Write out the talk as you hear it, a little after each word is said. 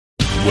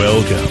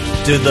Welcome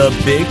to the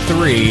Big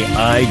 3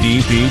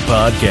 IDP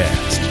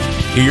Podcast.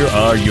 Here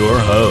are your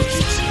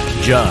hosts,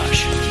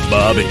 Josh,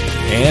 Bobby,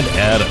 and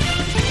Adam.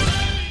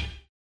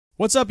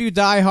 What's up, you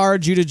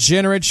diehards, you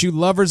degenerates, you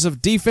lovers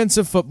of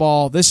defensive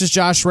football? This is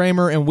Josh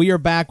Raymer, and we are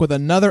back with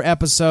another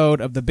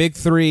episode of the Big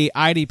 3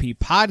 IDP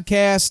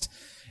Podcast.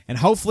 And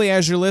hopefully,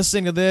 as you're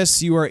listening to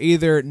this, you are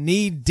either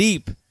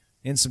knee-deep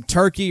in some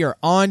turkey or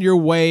on your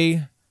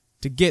way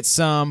to get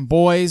some.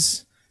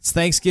 Boys, it's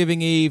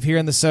Thanksgiving Eve here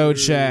in the Sode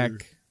Shack,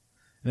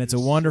 and it's a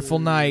wonderful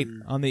night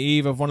on the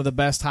eve of one of the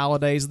best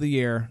holidays of the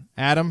year.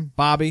 Adam,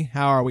 Bobby,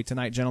 how are we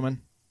tonight, gentlemen?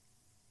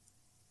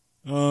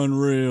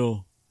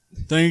 Unreal.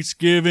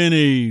 Thanksgiving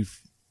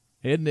Eve.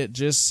 Isn't it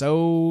just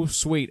so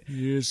sweet?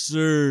 Yes,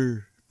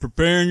 sir.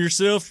 Preparing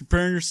yourselves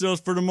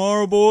for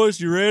tomorrow, boys.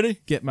 You ready?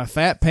 Get my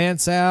fat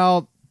pants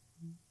out.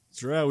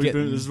 That's right. This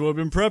is what we've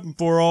been prepping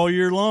for all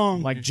year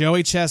long. Like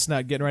Joey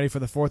Chestnut getting ready for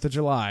the 4th of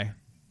July.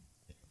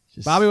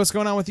 Bobby, what's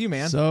going on with you,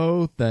 man?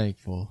 So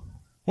thankful.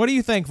 What are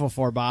you thankful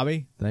for,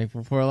 Bobby?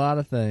 Thankful for a lot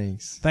of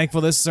things. Thankful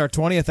this is our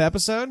 20th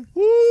episode?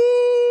 Woo!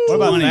 What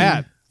about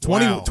that?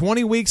 20, Wow.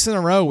 20 weeks in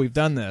a row we've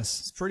done this.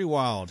 It's pretty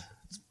wild.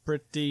 It's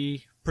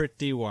pretty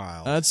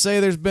wild. I'd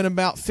say there's been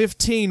about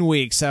 15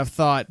 weeks I've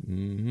thought,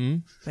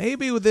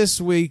 maybe with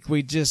this week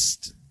we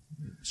just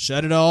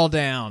shut it all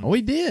down.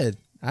 We did.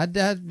 I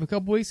did a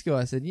couple weeks ago.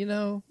 I said,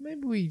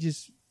 maybe we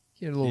just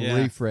get a little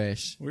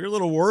refresh. We were a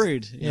little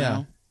worried. You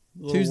know?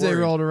 Tuesday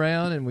rolled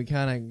around and we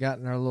kind of got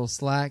in our little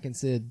slack and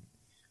said,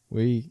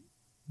 we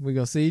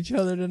gonna see each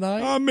other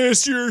tonight? I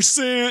miss your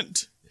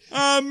scent.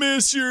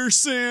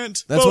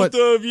 Both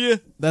of you.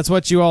 That's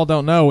what you all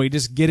don't know. We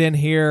just get in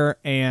here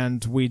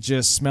and we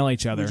just smell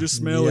each other. We just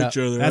smell each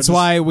other. That's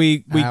why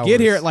we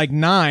get here at like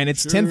 9.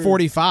 It's Sure.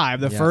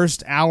 10:45. The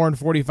first hour and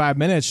 45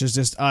 minutes is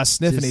just us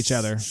sniffing each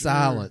other.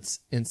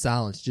 Silence,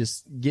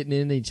 just getting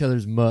in each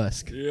other's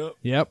musk.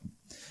 Yep.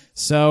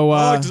 So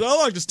I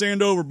like to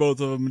stand over both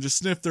of them and just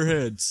sniff their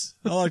heads.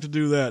 I like to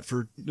do that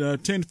for 10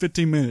 to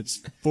 15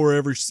 minutes for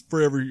every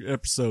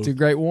episode. It's a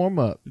great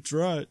warm-up. That's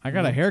right. I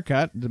got a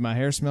haircut. Did my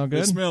hair smell good?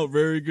 It smelled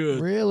very good.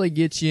 Really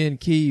gets you in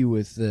key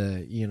with,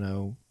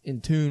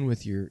 in tune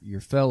with your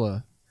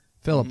fellow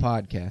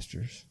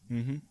podcasters.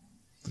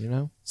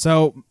 Mm-hmm.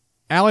 So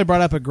Allie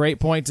brought up a great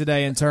point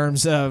today in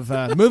terms of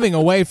moving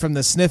away from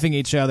the sniffing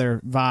each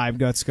other vibe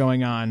that's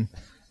going on.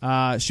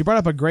 She brought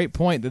up a great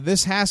point that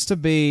this has to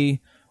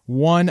be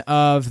one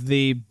of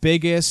the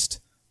biggest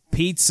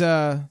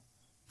pizza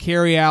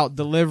carry-out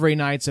delivery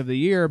nights of the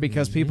year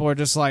because people are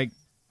just like,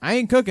 I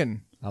ain't cooking.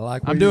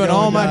 I'm doing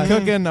all my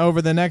cooking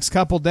over the next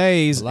couple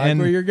days. I like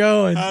where you're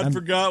going. I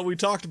forgot we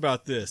talked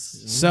about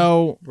this.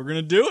 So we're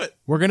going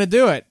to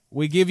do it.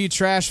 We give you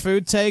trash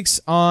food takes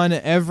on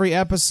every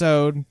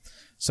episode.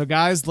 So,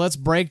 guys, let's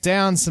break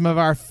down some of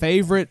our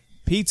favorite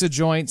pizza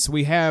joints.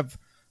 We have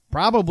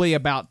probably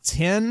about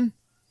 10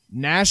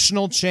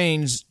 national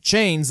chains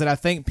that I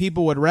think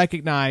people would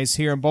recognize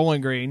here in Bowling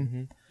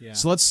Green. Yeah.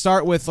 So let's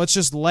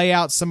just lay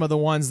out some of the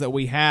ones that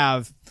we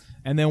have,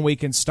 and then we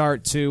can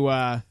start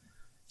to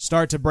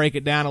break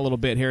it down a little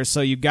bit here.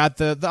 So you've got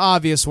the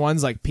obvious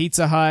ones like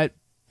Pizza Hut,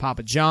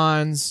 Papa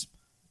John's,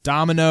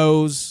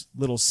 Domino's,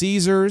 Little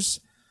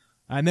Caesars,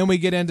 and then we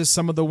get into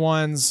some of the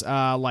ones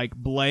like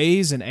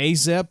Blaze and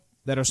A-Zip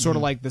that are sort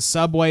of like the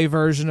Subway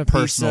version of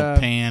personal pizza.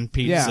 pan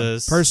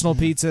pizzas. Yeah, personal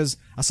pizzas.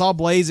 I saw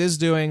Blaze is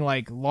doing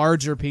like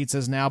larger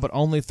pizzas now, but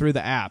only through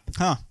the app,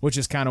 which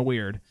is kind of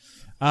weird,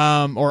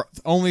 or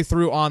only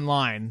through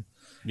online.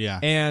 Yeah.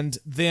 And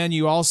then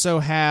you also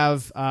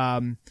have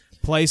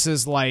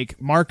places like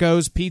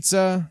Marco's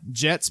Pizza,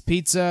 Jet's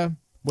Pizza,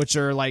 which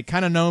are like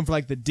kind of known for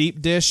like the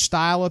deep dish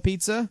style of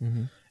pizza.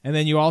 Mm-hmm. And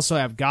then you also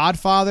have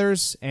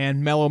Godfather's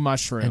and Mellow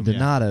Mushroom. And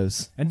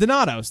Donato's. And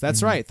Donato's.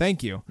 That's right.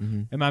 Thank you.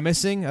 Mm-hmm. Am I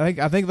missing?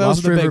 I think those Lost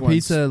are the River big ones.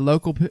 Pizza,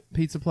 local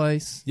pizza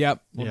place. Yep.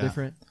 A little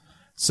different.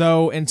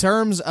 So in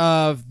terms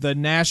of the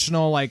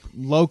national, like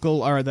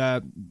local, or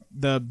the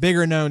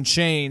bigger known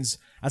chains,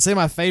 I'd say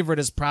my favorite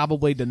is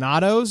probably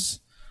Donato's.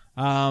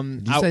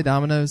 Did you say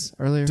Domino's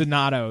earlier?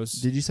 Donato's.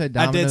 Did you say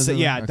Domino's? I did say,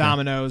 Okay.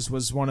 Domino's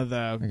was one of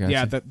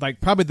the, like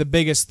probably the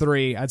biggest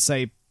three. I'd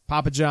say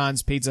Papa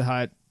John's, Pizza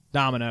Hut,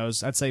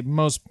 Domino's. I'd say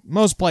most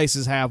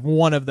places have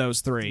one of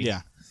those three.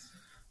 Yeah.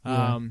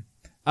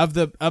 Of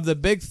the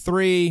big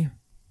three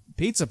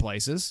pizza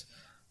places,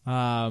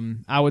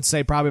 I would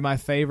say probably my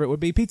favorite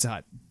would be Pizza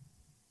Hut.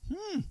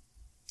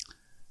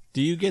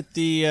 Do you get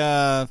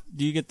the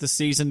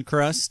seasoned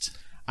crust?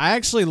 I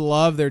actually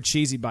love their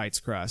Cheesy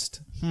Bites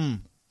crust. I've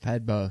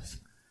had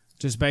both.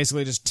 Just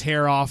basically just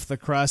tear off the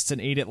crust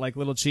and eat it like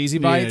little cheesy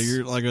bites. Yeah,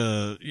 you're like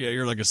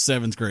a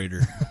 7th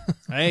grader.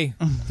 Hey,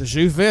 the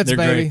shoe fits, They're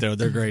baby.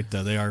 They're great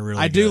though. They are really.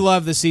 I do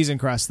love the seasoned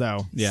crust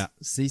though. Yeah.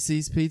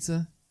 CC's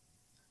Pizza,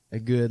 a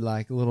good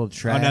like little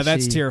trashy. Oh no,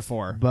 that's tier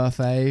 4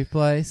 buffet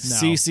place. No.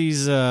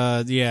 CC's.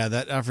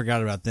 That I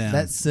forgot about them.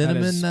 That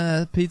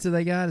cinnamon pizza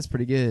they got is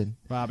pretty good.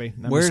 Bobby.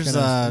 I'm Where's just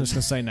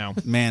gonna say no.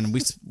 Man,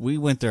 we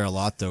went there a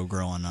lot though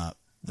growing up.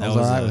 I was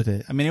all right with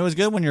it. I mean, it was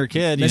good when you were a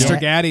kid. Mr.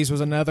 Gaddy's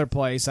was another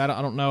place. I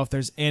don't know if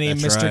there's any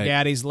That's Mr. right.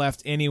 Gaddy's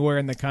left anywhere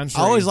in the country.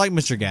 I always liked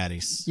Mr.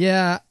 Gaddy's.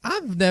 Yeah,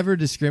 I've never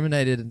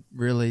discriminated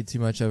really too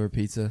much over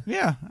pizza.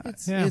 Yeah.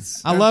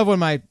 I love when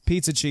my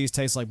pizza cheese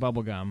tastes like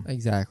bubble gum.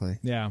 Exactly.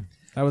 Yeah,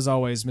 that was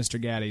always Mr.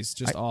 Gaddy's.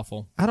 Just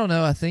awful. I don't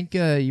know. I think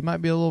you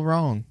might be a little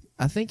wrong.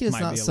 I think it's Might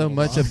not be a so little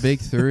much wrong. a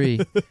big three.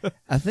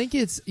 I think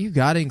it's you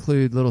got to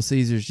include Little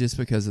Caesars just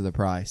because of the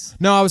price.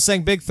 No, I was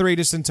saying big three.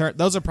 Just in turn,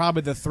 those are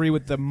probably the three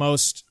with the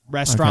most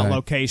restaurant Okay.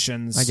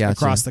 locations I gotcha.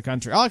 across the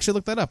country. I'll actually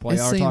look that up while It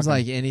y'all are seems talking.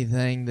 like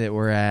anything that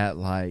we're at,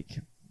 like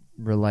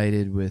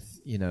related with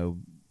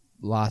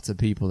lots of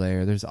people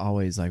there. There's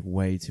always like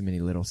way too many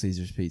Little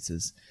Caesars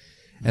pizzas.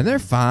 And they're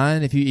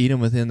fine if you eat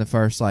them within the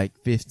first like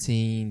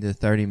 15 to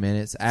 30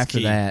 minutes. After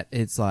key. that,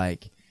 it's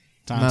like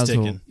Time's might as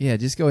well- ticking. yeah,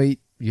 just go eat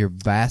your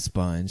bass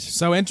sponge.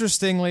 So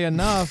interestingly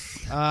enough,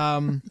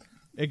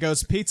 it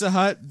goes Pizza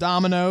Hut,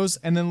 Domino's,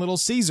 and then Little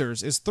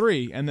Caesars is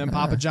 3, and then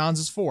Papa John's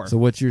is 4. So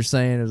what you're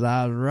saying is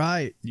I was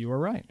right. You were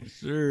right.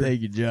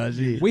 Thank you,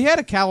 Judgy. We had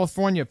a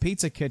California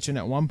pizza kitchen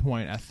at one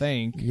point, I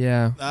think.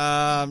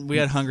 Yeah, We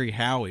had Hungry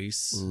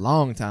Howie's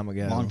long time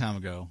ago. a long time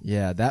ago.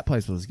 Yeah, that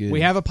place was good.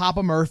 We have a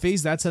Papa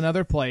Murphy's. That's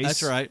another place.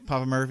 That's right.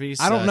 Papa Murphy's.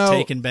 I don't know.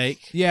 Take and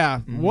bake. Yeah.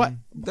 What?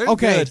 They're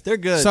okay. good. They're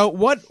good. So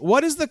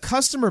what is the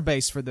customer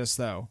base for this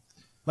though?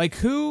 Like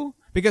who?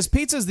 Because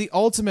pizza is the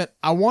ultimate.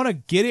 I want to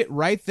get it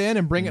right then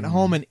and bring it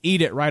home and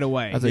eat it right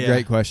away. That's a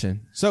great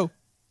question. So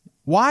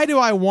why do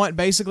I want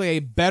basically a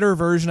better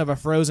version of a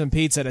frozen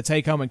pizza to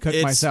take home and cook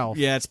myself?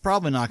 Yeah, it's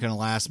probably not going to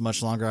last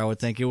much longer. I would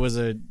think it was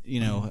an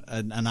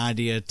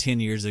idea 10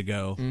 years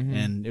ago,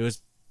 and it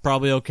was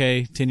probably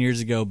okay 10 years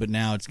ago, but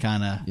now it's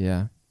kind of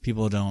Yeah.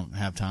 people don't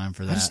have time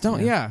for that. I just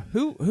don't. Yeah.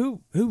 Who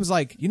was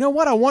like, you know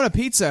what? I want a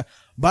pizza,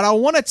 but I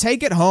want to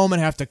take it home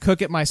and have to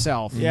cook it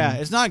myself. Yeah,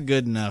 it's not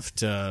good enough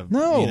to.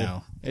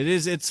 No. It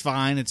is. It's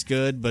fine. It's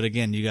good, but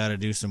again, you got to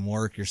do some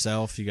work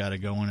yourself. You got to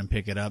go in and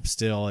pick it up.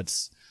 Still,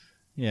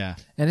 yeah.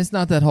 And it's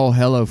not that whole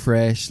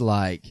HelloFresh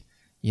like,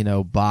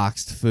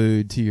 boxed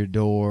food to your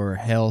door,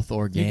 health,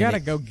 organic. You got to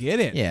go get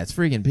it. Yeah, it's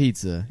freaking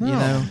pizza,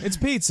 No, it's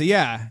pizza.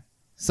 Yeah.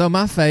 So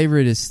my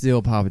favorite is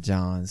still Papa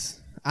John's.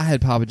 I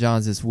had Papa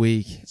John's this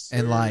week,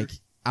 and like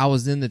I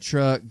was in the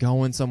truck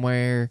going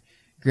somewhere,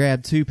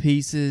 grabbed 2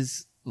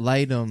 pieces,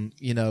 laid them,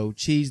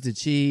 cheese to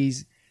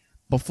cheese.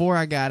 Before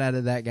I got out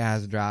of that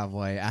guy's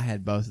driveway, I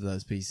had both of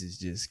those pieces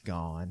just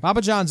gone.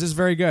 Papa John's is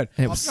very good.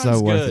 It was Papa John's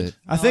so worth good. it.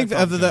 I think like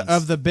of Papa John's.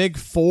 of the big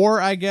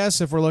 4, I guess,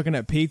 if we're looking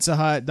at Pizza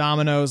Hut,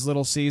 Domino's,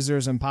 Little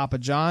Caesars, and Papa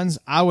John's,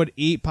 I would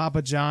eat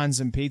Papa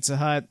John's and Pizza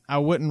Hut. I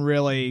would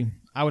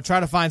try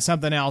to find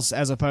something else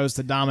as opposed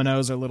to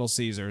Domino's or Little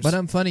Caesars. But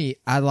I'm funny.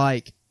 I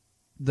like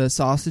the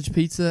sausage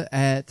pizza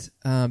at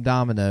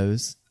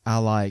Domino's. I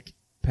like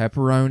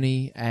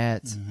pepperoni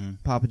at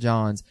Papa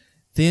John's.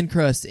 Thin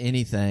crust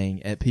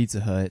anything at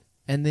Pizza Hut.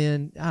 And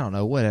then, I don't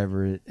know,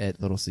 whatever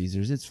at Little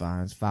Caesars. It's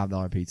fine. It's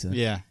 $5 pizza.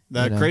 Yeah,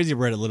 the crazy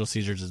bread at Little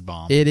Caesars is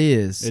bomb. It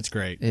is. It's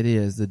great. It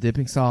is. The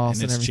dipping sauce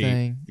And and, it's cheap.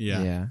 everything.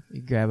 Yeah. Yeah.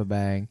 You grab a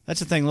bag.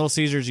 That's the thing. Little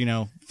Caesars,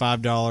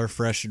 $5,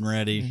 fresh and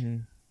ready.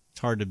 It's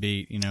hard to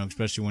beat,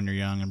 especially when you're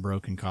young and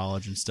broke in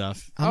college and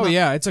stuff.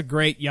 yeah, it's a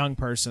great young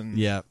person.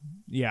 Yeah.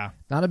 Yeah.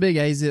 Not a big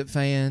A-Zip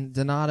fan.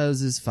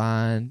 Donato's is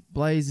fine.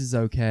 Blaze is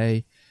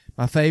okay.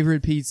 My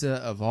favorite pizza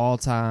of all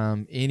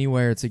time,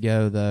 anywhere to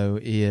go, though,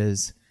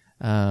 is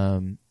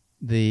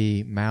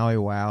the Maui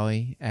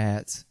Wowie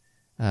at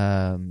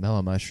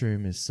Mellow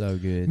Mushroom is so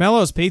good.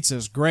 Mello's Pizza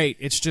is great.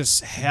 It's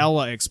just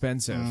hella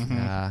expensive.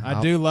 I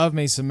do love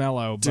me some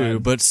Mello.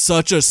 Dude, but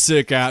such a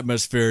sick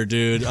atmosphere,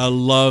 dude. I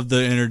love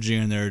the energy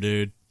in there,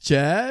 dude.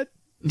 Chad?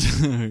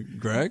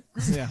 Greg?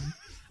 Yeah.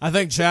 I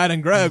think Chad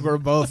and Greg were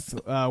both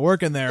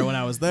working there when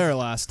I was there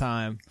last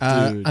time.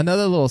 Dude.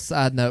 Another little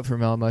side note for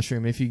Mellow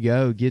Mushroom. If you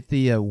go, get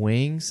the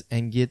wings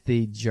and get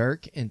the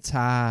jerk and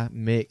Thai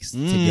mixed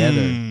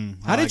together.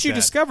 How did you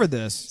discover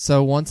this?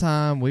 So one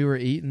time we were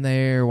eating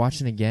there,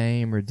 watching a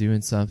game or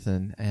doing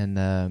something,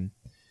 and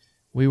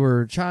we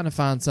were trying to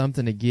find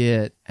something to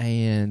get,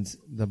 and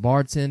the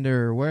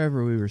bartender or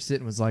wherever we were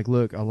sitting was like,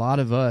 look, a lot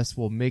of us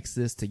will mix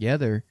this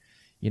together.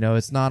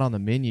 It's not on the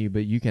menu,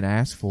 but you can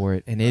ask for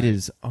it, and it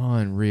is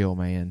unreal,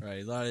 man.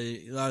 Right,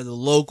 a lot of the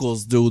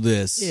locals do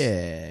this.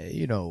 Yeah,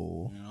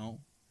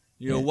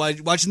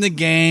 Watching the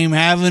game,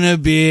 having a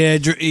beer,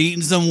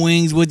 eating some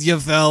wings with your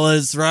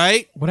fellas,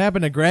 right? What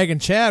happened to Greg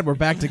and Chad? We're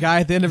back to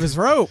guy at the end of his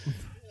rope.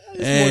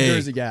 Hey. More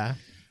Jersey guy.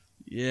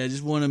 Yeah,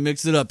 just want to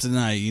mix it up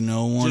tonight,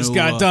 Just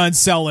got done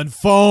selling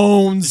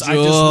phones. I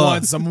just Sure.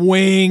 want some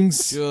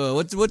wings. Sure.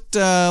 What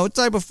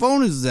type of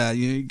phone is that?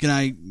 Can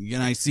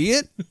I see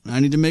it? I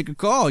need to make a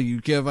call. You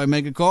care if I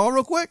make a call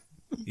real quick?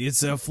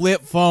 It's a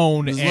flip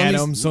phone, Just let me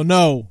Adam, so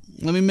no.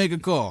 Let me make a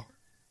call.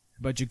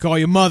 But you call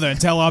your mother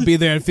and tell her I'll be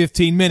there in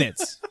 15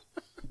 minutes.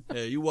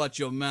 Hey, you watch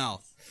your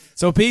mouth.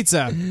 So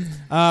pizza.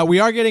 We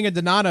are getting a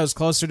Donato's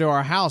closer to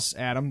our house,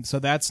 Adam, so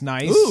that's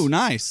nice. Ooh,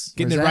 nice.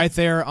 Getting Where's it that? right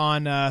there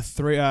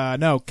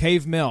on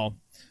Cave Mill.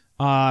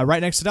 Right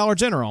next to Dollar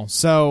General.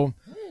 So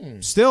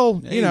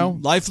still, Hey,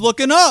 life's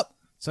looking up.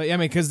 So I mean,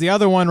 because the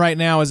other one right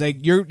now is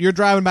you're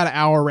driving about an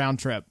hour round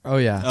trip. Oh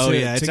yeah.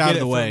 It's out of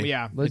the way.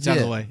 Yeah, it's out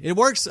of the way. It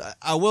works.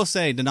 I will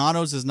say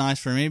Donato's is nice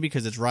for me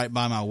because it's right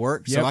by my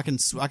work, so I can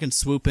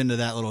swoop into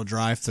that little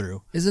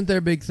drive-through. Isn't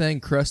their big thing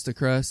crust to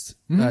crust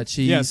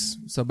cheese? Yes.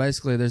 So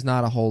basically, there's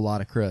not a whole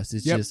lot of crust.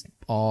 It's just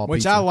all which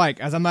pizza. I like,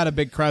 as I'm not a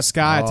big crust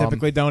guy. I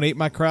typically don't eat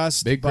my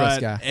crust. Big crust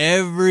guy.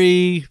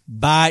 Every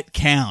bite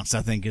counts,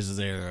 I think, is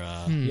their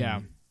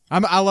Yeah.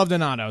 I love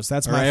Donato's.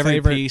 That's my every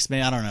favorite piece,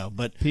 man. I don't know,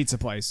 but pizza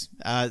place.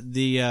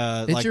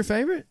 It's your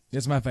favorite?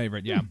 It's my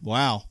favorite. Yeah.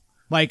 Wow.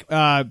 Like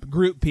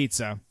group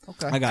pizza.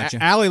 Okay. I got you.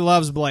 Allie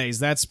loves Blaze.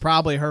 That's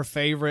probably her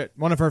favorite,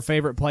 one of her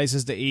favorite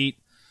places to eat.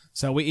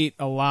 So we eat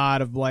a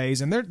lot of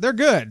Blaze, and they're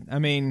good. I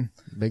mean,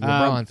 big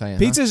LeBron fan.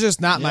 Pizza's just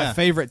not my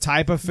favorite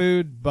type of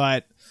food,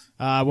 but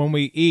when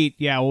we eat,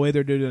 we'll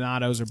either do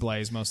Donato's or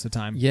Blaze most of the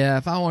time. Yeah,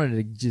 if I wanted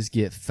to just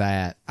get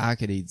fat, I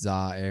could eat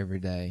za every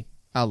day.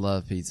 I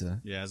love pizza.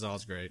 Yeah,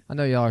 Za's great. I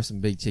know y'all are some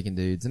big chicken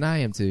dudes, and I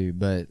am too,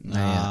 but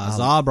man,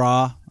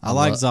 Zabra. I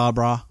like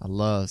Zabra. I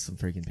love some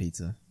freaking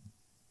pizza.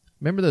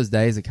 Remember those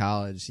days of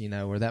college,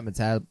 where that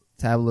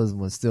metabolism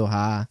was still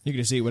high? You could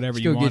just eat whatever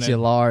just you go wanted. get you a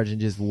large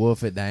and just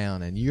wolf it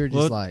down, and you're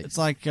just like... It's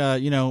like,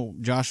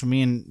 Josh,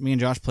 me and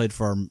Josh played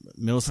for our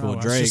middle school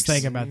Drakes. I was just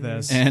thinking about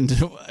this. And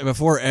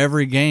before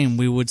every game,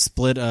 we would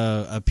split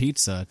a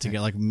pizza to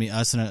get, like,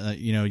 us and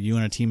you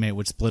and a teammate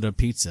would split a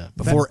pizza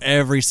before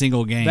every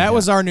single game. That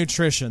was our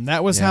nutrition.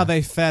 That was how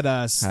they fed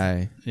us.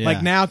 Hey. Yeah.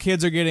 Like now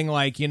kids are getting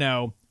like,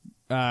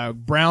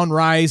 brown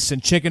rice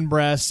and chicken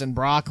breasts and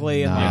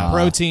broccoli and like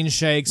protein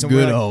shakes. And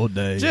Good we're like, old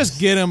days. Just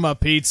get them a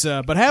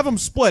pizza, but have them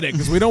split it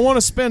because we don't want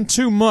to spend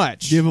too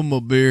much. Give them a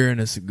beer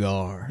and a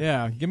cigar.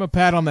 Yeah, give them a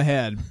pat on the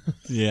head.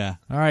 Yeah.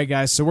 All right,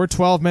 guys. So we're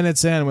 12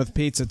 minutes in with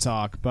pizza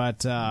talk,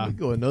 but We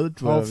go another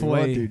 12.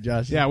 hopefully,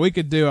 Josh. yeah, we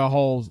could do a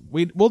whole.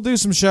 We'll do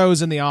some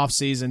shows in the off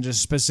season,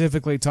 just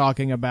specifically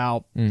talking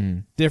about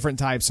different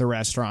types of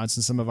restaurants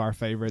and some of our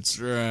favorites.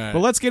 Right. But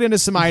let's get into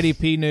some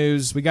IDP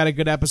news. We got a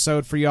good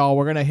episode for y'all.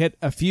 We're gonna hit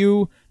a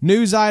few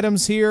news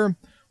items here.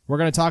 We're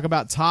gonna talk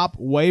about top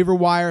waiver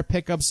wire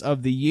pickups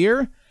of the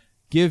year.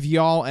 Give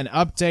y'all an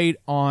update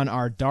on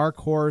our dark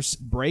horse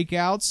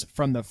breakouts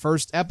from the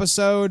first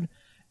episode,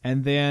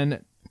 and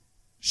then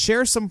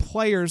share some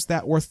players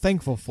that we're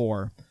thankful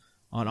for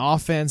on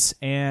offense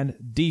and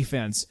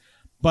defense.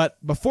 But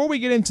before we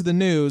get into the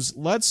news,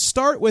 let's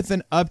start with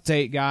an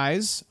update,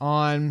 guys,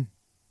 on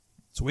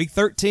it's week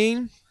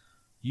 13.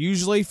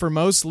 Usually for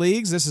most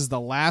leagues, this is the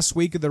last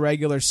week of the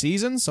regular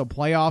season, so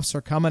playoffs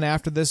are coming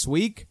after this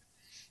week.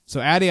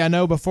 So, Addy, I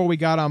know before we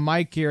got on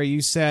mic here,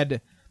 you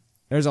said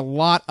there's a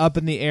lot up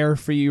in the air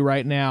for you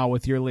right now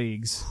with your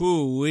leagues.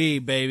 Hoo-wee,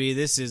 baby.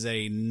 This is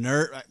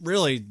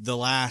really, the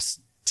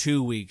last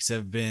 2 weeks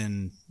have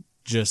been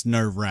just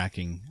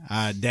nerve-wracking.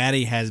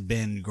 Daddy has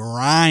been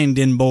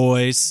grinding,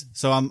 boys.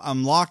 So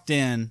I'm locked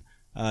in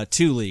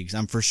 2 leagues.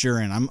 I'm for sure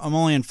in. I'm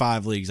only in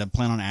 5 leagues. I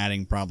plan on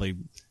adding probably,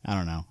 I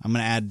don't know. I'm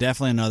going to add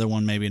definitely another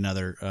one, maybe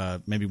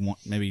another,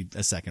 maybe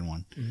a second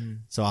one. Mm-hmm.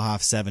 So I'll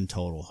have 7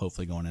 total,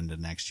 hopefully going into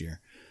next year.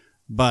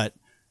 But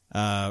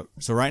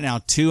so right now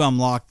 2 I'm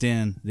locked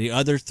in. The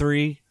other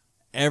 3,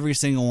 every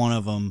single one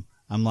of them,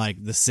 I'm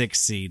like the 6th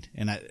seed,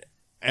 and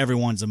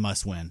everyone's a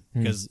must win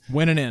because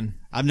winning in.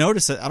 I've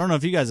noticed that. I don't know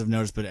if you guys have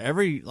noticed, but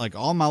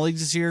all my leagues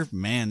this year,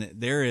 man,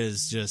 there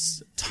is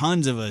just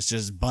tons of us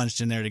just bunched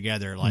in there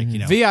together. Like,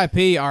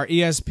 VIP, our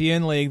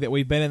ESPN league that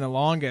we've been in the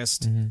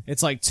longest,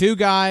 it's like 2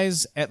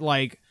 guys at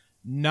like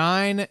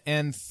 9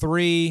 and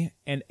 3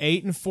 and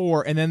 8 and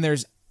 4, and then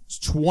there's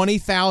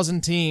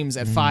 20,000 teams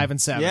at 5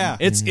 and 7. Yeah.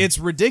 It's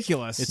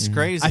ridiculous. It's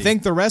crazy. I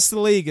think the rest of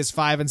the league is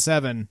 5 and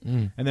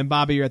 7, and then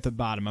Bobby, you're at the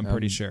bottom. I'm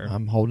pretty sure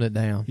I'm holding it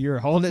down. you're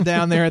holding it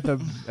down there at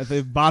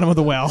the bottom of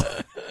the well.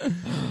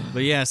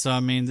 But yeah, so I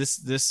mean,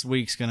 this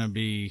week's gonna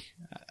be.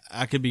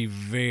 I could be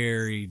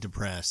very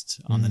depressed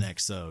on the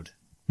next ode,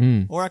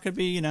 or I could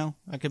be,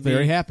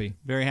 Very happy.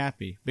 very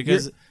happy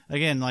because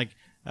again, like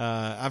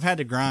I've had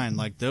to grind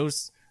like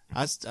those.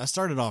 I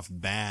started off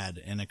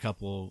bad in a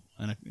couple,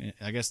 and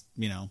I guess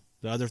the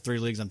other 3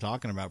 leagues I'm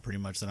talking about pretty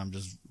much that I'm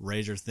just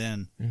razor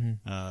thin.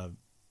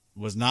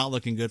 Was not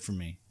looking good for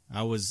me.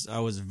 I was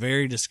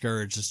very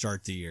discouraged to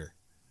start the year,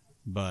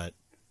 but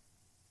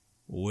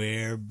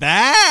we're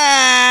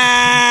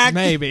back.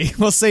 Maybe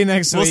we'll see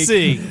next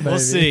week. We'll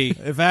see.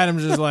 If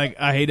Adam's just like,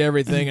 I hate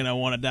everything and I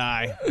want to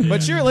die,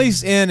 but you're at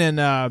least in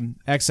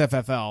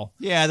XFFL.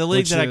 Yeah, the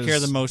league Which that I is- care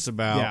the most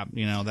about.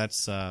 yeah.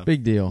 That's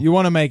Big deal. You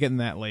want to make it in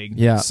that league.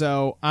 Yeah.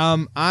 So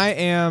I'm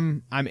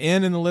in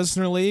the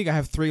listener league. I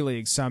have 3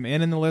 leagues. So I'm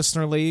in the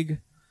listener league,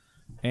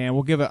 and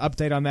we'll give an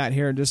update on that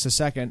here in just a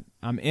second.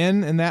 I'm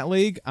in that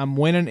league. I'm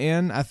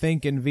winning I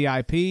think, in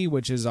VIP,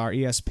 which is our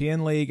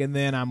ESPN league, and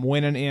then I'm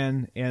winning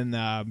in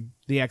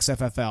the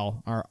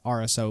XFFL, our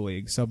RSO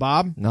league. So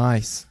Bob,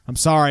 Nice. I'm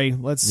sorry.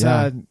 Let's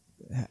how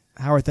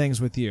are things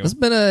with you? It's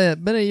been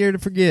a year to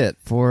forget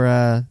for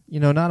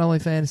not only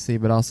fantasy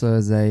but also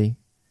as a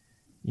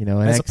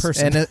As a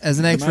person. and as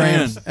an ex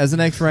Rams fan,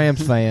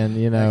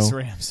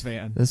 Ex-Rams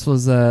fan. this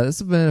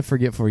has been a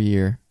forgetful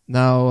year.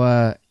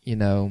 No,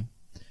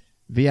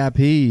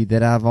 VIP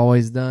that I've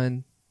always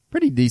done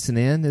pretty decent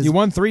in. You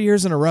won 3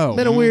 years in a row.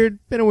 Been a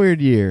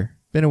weird year.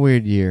 We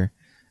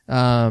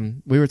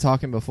were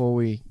talking before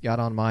we got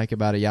on mic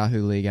about a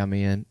Yahoo league I'm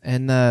in,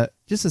 and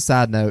just a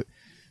side note: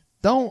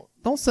 don't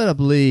set up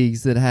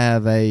leagues that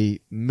have a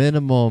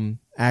minimum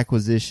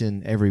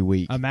acquisition every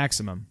week. A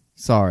maximum.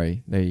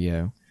 Sorry, there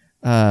you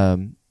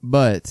go.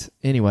 But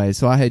anyway,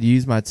 so I had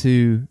used my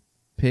 2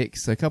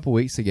 picks a couple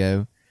weeks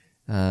ago.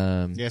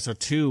 So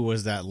 2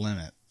 was that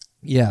limit.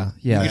 Yeah.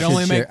 You could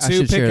only make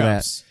 2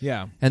 pickups.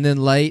 Yeah. And then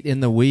late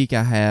in the week,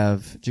 I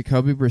have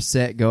Jacoby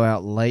Brissett go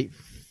out late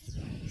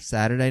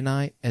Saturday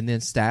night, and then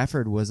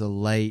Stafford was a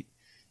late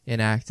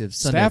inactive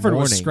Sunday Stafford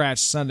morning. was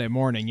scratched Sunday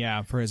morning,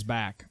 for his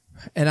back.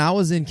 And I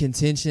was in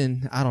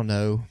contention, I don't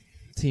know,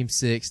 Team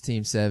 6,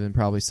 Team 7,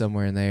 probably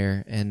somewhere in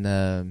there.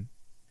 And,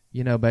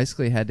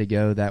 basically had to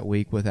go that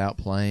week without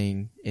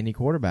playing any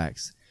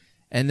quarterbacks.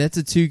 And that's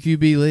a 2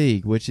 QB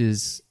league, which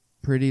is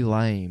pretty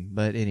lame.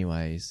 But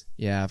anyways,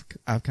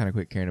 I've kind of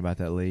quit caring about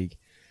that league.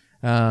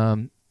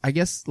 I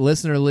guess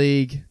listener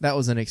league, that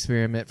was an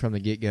experiment from the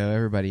get-go.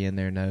 Everybody in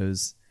there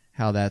knows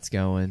how that's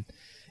going.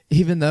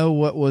 Even though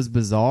what was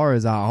bizarre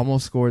is I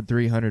almost scored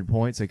 300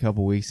 points a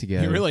couple weeks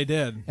ago. You really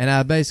did. And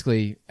I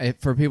basically,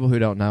 for people who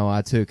don't know,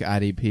 I took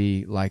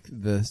IDP like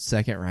the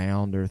second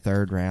round or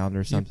third round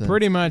or something. You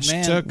pretty much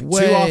took 2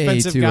 way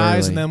offensive too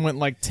guys early. and then went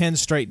like 10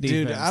 straight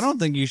defense. Dude, I don't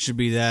think you should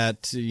be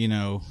that,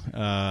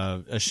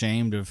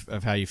 ashamed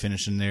of how you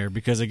finished in there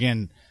because,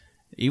 again,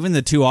 even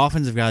the 2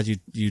 offensive guys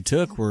you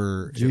took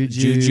were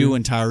Juju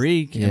and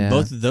Tyreek, and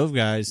both of those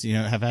guys,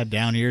 have had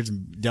down years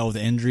and dealt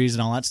with injuries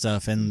and all that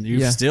stuff, and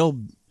you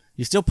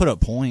still put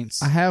up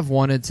points. I have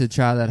wanted to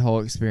try that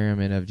whole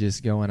experiment of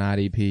just going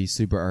IDP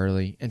super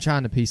early and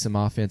trying to piece some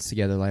offense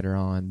together later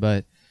on,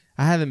 but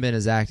I haven't been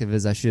as active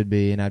as I should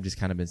be, and I've just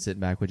kind of been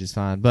sitting back, which is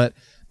fine. But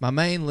my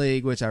main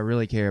league, which I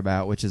really care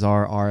about, which is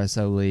our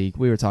RSO league,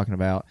 we were talking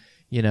about,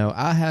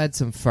 I had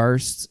some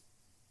firsts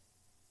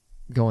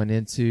going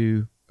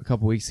into a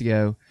couple weeks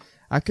ago.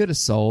 I could have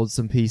sold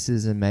some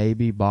pieces and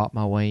maybe bought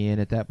my way in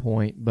at that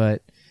point,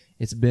 but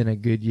it's been a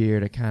good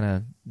year to kind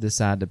of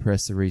decide to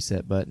press the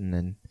reset button,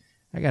 and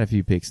I got a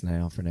few picks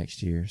now for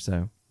next year,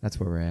 so that's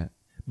where we're at.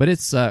 But it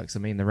sucks. I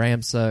mean, the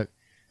Rams suck.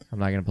 I'm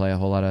not going to play a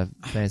whole lot of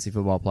fantasy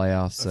football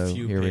playoffs, so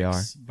here we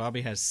are.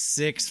 Bobby has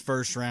 6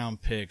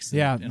 first-round picks in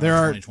there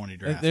our are 2020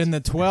 draft. In the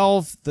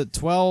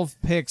 12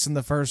 picks in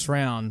the first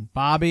round,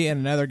 Bobby and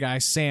another guy,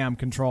 Sam,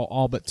 control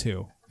all but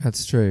 2.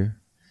 That's true.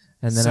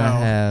 And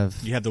then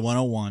You have the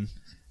 101.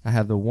 I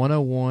have the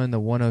 101, the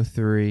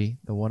 103,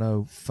 the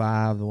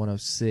 105, the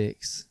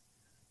 106,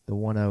 the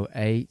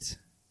 108,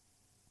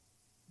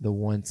 the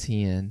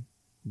 110,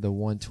 the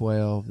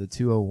 112, the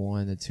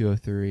 201, the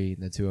 203,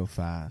 and the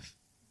 205.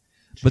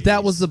 But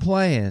that was the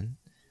plan.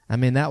 I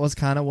mean, that was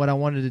kind of what I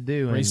wanted to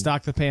do.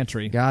 Restock the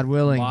pantry. God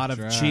willing. A lot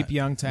of cheap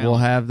young talent. We'll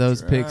have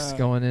those picks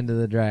going into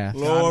the draft.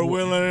 Lord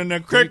willing, and the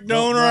creek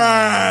don't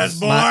rise,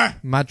 boy.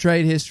 My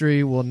trade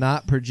history will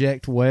not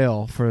project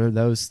well for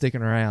those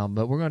sticking around,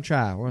 but we're going to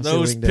try. We're gonna see what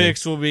Those we can do.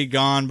 picks will be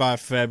gone by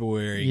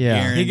February.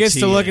 Yeah. He gets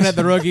to looking at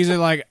the rookies and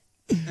like,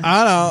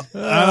 I don't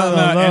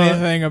know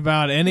anything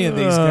about any of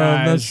these guys.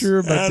 I'm not sure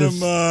about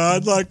this.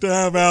 I'd like to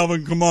have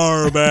Alvin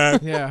Kamara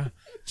back. Yeah.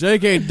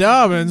 J.K.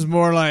 Dobbins,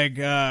 more like,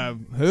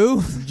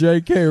 who?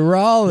 J.K.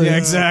 Rowling. Yeah,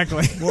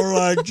 exactly. More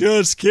like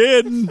just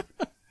kidding.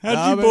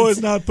 How'd you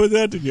boys not put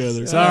that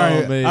together?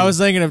 Sorry, I was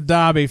thinking of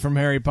Dobby from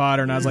Harry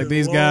Potter, and I was like,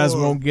 these guys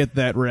won't get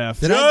that ref.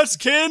 Just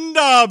kidding,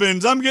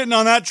 Dobbins. I'm getting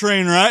on that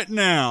train right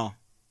now.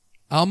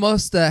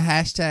 Almost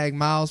hashtag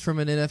Miles from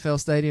an NFL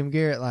stadium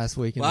Garrett last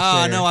week. Wow,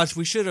 I know.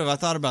 We should have. I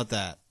thought about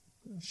that.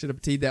 Should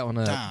have teed that one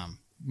up. Time.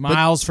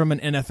 Miles from an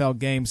NFL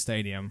game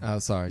stadium. Oh,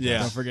 sorry. Yeah.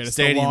 Don't forget, it's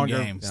Stadium no longer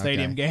game.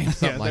 stadium Okay. game.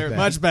 Something Yeah, like they're that.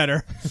 much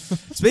better.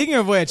 Speaking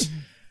of which,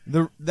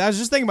 I was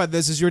just thinking about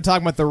this as you were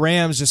talking about the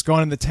Rams just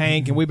going in the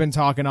tank, and we've been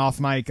talking off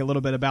mic a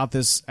little bit about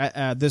this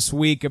this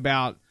week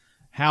about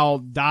how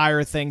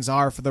dire things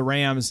are for the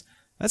Rams.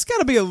 That's got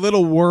to be a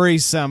little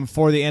worrisome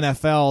for the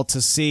NFL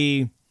to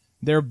see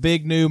their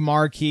big new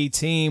marquee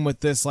team with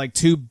this like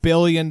 $2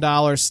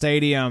 billion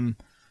stadium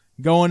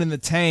going in the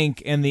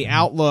tank, and the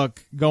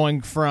outlook going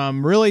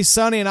from really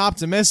sunny and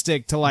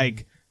optimistic to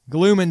like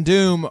gloom and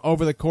doom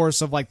over the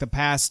course of like the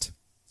past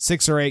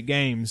 6 or 8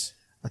 games.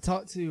 I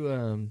talked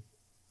to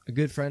a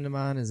good friend of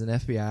mine is an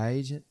FBI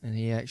agent, and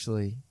he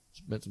actually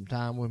spent some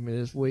time with me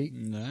this week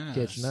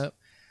catching up.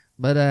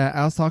 But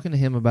I was talking to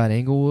him about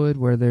Inglewood,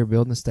 where they're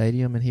building a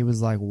stadium, and he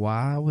was like,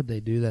 why would they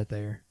do that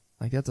there?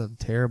 Like, that's a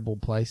terrible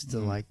place to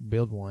like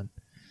build one.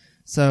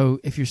 So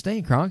if you're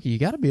staying Kroenke, you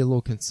got to be a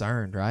little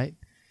concerned, right?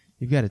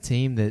 You've got a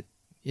team that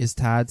is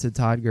tied to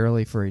Todd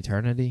Gurley for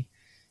eternity.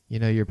 You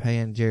know, you're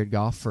paying Jared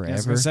Goff forever. I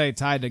was going to say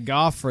tied to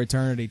Goff for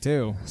eternity,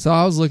 too. So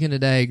I was looking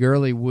today.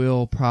 Gurley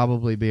will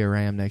probably be a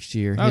Ram next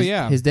year.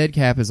 His dead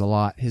cap is a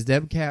lot. His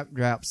dead cap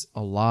drops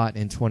a lot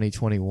in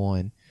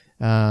 2021.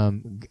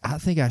 I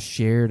think I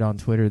shared on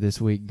Twitter this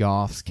week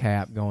Goff's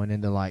cap going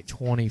into like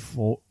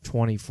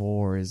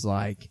 24 is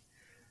like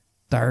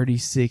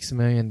 $36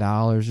 million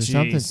or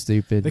something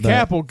stupid. The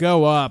cap will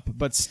go up,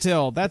 but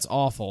still, that's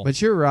awful.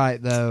 But you're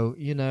right, though.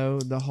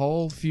 The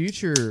whole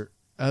future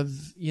of,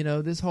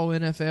 this whole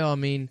NFL, I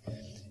mean,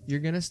 you're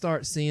going to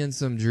start seeing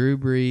some Drew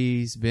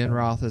Brees, Ben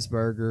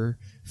Roethlisberger,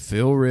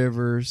 Phil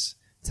Rivers,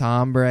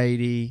 Tom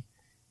Brady,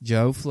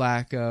 Joe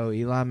Flacco,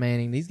 Eli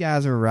Manning. These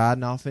guys are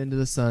riding off into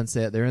the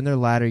sunset. They're in their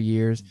latter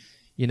years.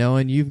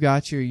 And you've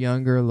got your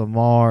younger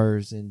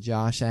Lamars and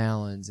Josh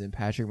Allens and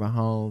Patrick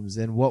Mahomes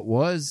and what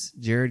was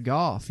Jared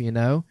Goff,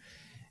 And,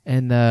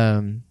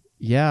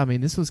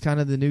 this was kind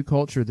of the new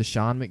culture, the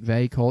Sean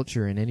McVay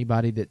culture, and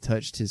anybody that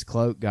touched his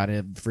cloak got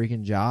a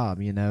freaking job,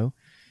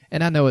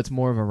 And I know it's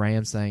more of a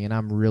Rams thing, and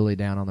I'm really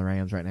down on the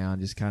Rams right now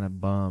and just kind of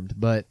bummed.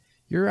 But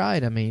you're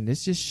right. I mean,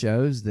 this just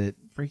shows that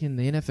freaking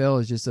the NFL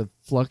is just a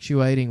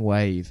fluctuating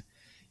wave.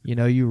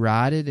 You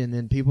ride it, and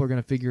then people are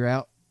going to figure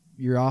out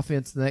your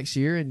offense the next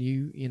year, and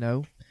you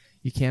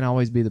can't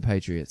always be the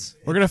Patriots.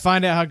 We're going to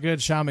find out how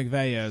good Sean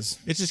McVay is.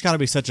 It's just got to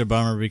be such a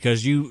bummer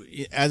because you,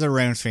 as a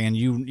Rams fan,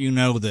 you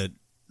know that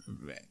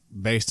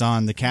based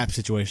on the cap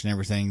situation and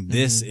everything,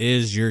 this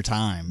is your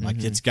time. Like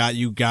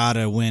you got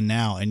to win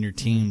now, and your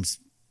team's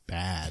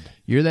bad.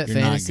 You're that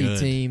fantasy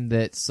team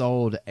that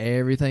sold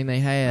everything they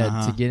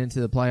had to get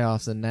into the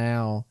playoffs, and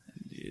now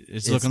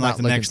it's looking like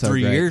the next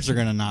 3 years are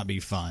going to not be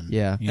fun.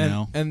 Yeah.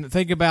 And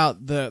think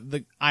about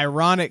the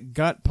ironic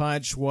gut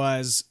punch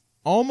was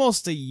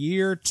almost a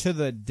year to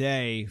the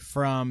day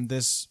from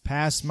this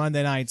past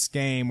Monday night's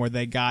game where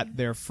they got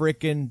their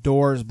frickin'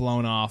 doors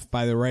blown off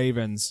by the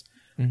Ravens.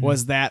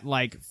 Was that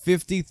like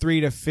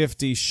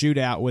 53-50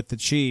 shootout with the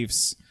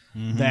Chiefs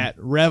that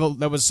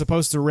was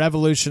supposed to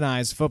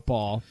revolutionize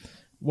football.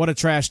 What a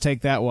trash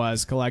take that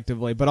was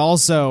collectively, but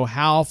also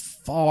how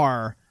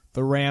far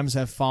the Rams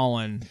have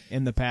fallen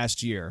in the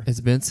past year. It's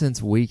been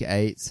since week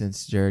 8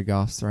 since Jared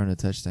Goff's thrown a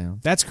touchdown.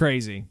 That's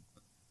crazy.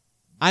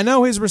 I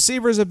know his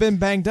receivers have been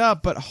banged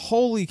up, but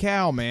holy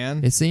cow,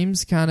 man. It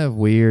seems kind of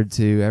weird,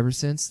 too. Ever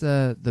since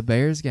the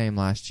Bears game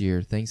last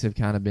year, things have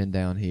kind of been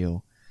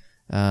downhill.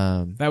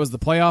 That was the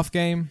playoff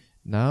game?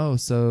 No,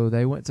 so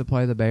they went to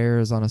play the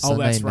Bears on a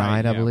Sunday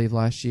night, I believe,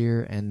 last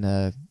year,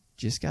 and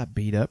just got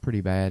beat up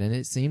pretty bad. And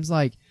it seems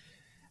like,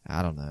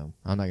 I don't know.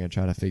 I'm not going to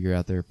try to figure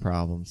out their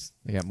problems.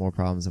 They got more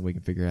problems than we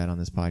can figure out on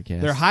this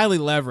podcast. They're highly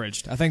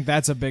leveraged. I think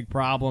that's a big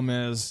problem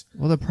is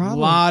the problem,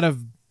 a lot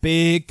of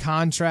big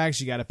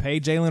contracts. You got to pay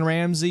Jalen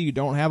Ramsey. You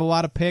don't have a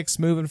lot of picks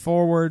moving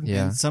forward.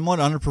 Yeah. And somewhat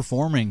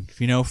underperforming,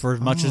 for as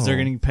much as they're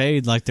getting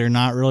paid. Like, they're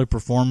not really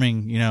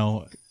performing,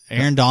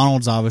 Aaron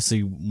Donald's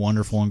obviously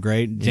wonderful and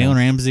great. Jalen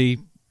Ramsey,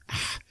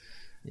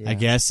 I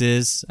guess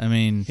is. I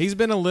mean, he's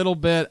been a little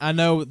bit. I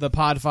know the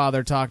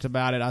Podfather talked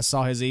about it. I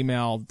saw his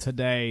email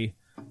today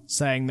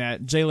saying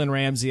that Jalen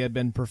Ramsey had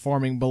been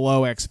performing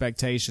below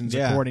expectations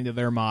according to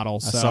their model.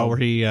 So.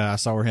 I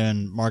saw where him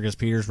and Marcus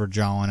Peters were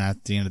jawing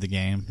at the end of the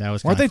game. That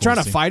was weren't they cool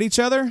trying to fight each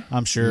other?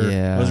 I'm sure.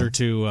 Yeah. Those are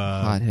two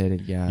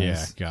hot-headed guys.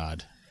 Yeah,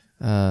 God.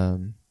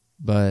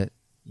 But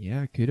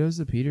yeah, kudos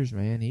to Peters,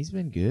 man. He's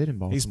been good in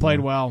Baltimore. He's played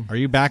well. Are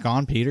you back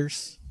on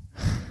Peters?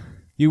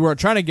 You were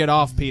trying to get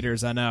off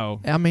Peters, I know.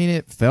 I mean,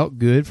 it felt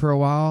good for a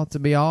while to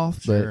be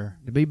off, but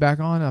to be back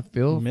on, I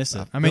miss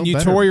it. I mean, you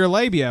tore your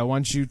labia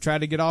once you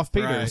tried to get off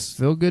Peters. Right.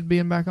 Feel good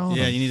being back on.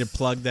 Yeah, you need to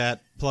plug that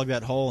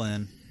hole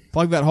in.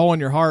 Plug that hole in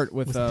your heart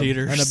with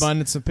Peters. an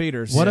abundance of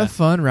Peters. What a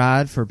fun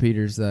ride for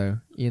Peters, though.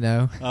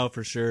 Oh,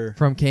 for sure.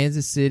 From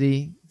Kansas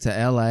City to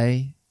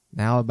L.A.,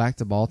 now back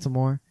to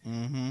Baltimore.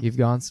 You've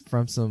gone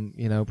from some,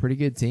 pretty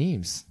good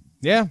teams.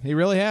 Yeah, he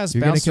really has.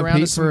 Bounced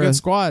around to some good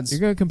squads. You're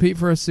going to compete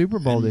for a Super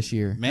Bowl this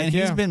year. Man,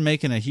 he's been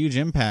making a huge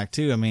impact,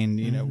 too. I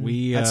mean,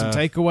 we had some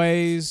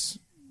takeaways.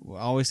 I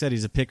always said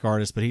he's a pick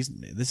artist, but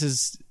this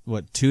is,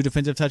 2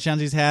 defensive touchdowns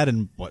he's had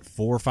in, 4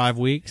 or 5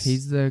 weeks?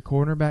 He's the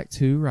cornerback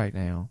 2 right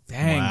now.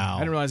 Dang. Wow. I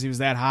didn't realize he was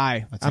that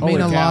high. I mean,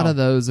 a lot of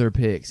those are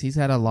picks. He's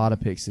had a lot of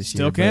picks this year.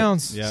 Still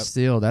counts. Yep.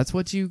 Still, that's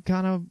what you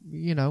kind of,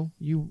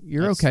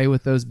 you're okay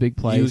with those big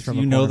plays from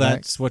a cornerback.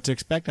 That's what to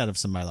expect out of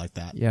somebody like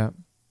that. Yeah.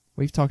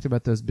 We've talked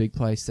about those big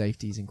play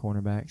safeties and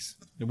cornerbacks.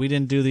 We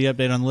didn't do the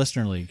update on the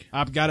Listener League.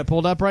 I've got it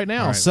pulled up right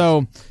now. Right,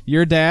 so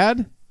your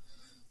dad,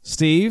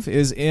 Steve,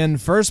 is in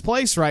first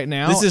place right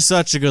now. This is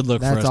such a good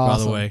look for us, awesome.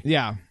 by the way.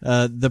 Yeah.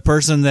 The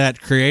person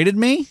that created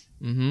me,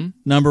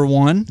 number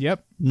 1.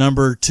 Yep.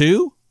 Number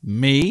 2,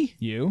 me.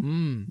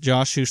 You.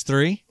 Josh, who's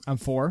 3. I'm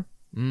 4.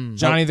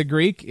 Johnny the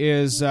Greek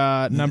is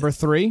number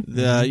 3.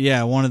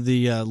 One of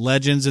the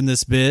legends in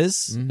this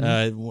biz.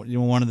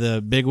 One of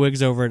the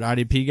bigwigs over at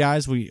IDP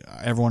guys.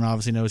 Everyone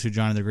obviously knows who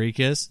Johnny the Greek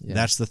is. Yeah.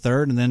 That's the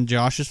 3rd, and then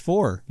Josh is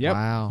 4. Yep.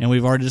 Wow. And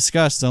we've already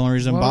discussed the only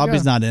reason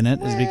Bobby's not in it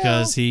is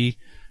because he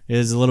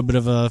is a little bit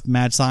of a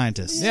mad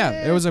scientist.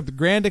 Yeah, it was a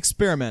grand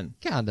experiment.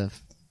 Kind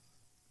of.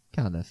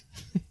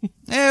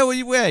 Yeah, well,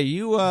 you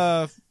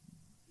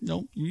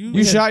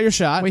shot your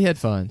shot. We had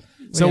fun.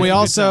 So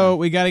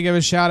we got to give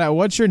a shout out.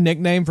 What's your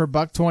nickname for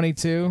Buck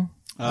 22?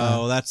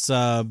 Oh, that's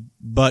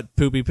Butt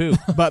Poopy Poo.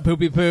 Butt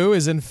Poopy Poo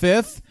is in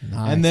 5th.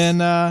 Nice. And then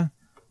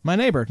my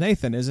neighbor,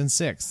 Nathan, is in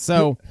 6th.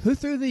 So who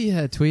threw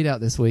the tweet out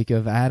this week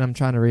of Adam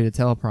trying to read a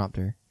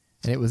teleprompter?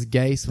 and it was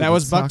Gase. That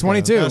was Buck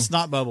 22. No,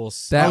 Snot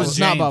Bubbles. That was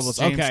Snot Bubbles.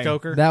 James Okay.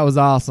 Coker. That was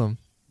awesome.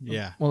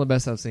 Yeah. One of the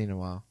best I've seen in a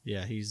while.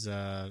 Yeah, he's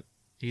a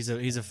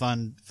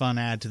fun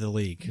add to the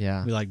league.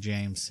 Yeah. We like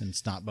James and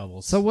Snot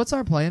Bubbles. So what's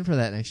our plan for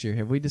that next year?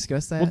 Have we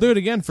discussed that? We'll do it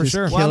again for Just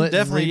sure. kill well, it and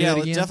definitely, redo yeah, it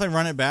let's again? definitely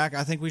run it back.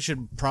 I think we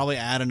should probably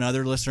add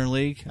another listener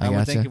league. I would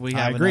gotcha. think if we I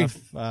have agree.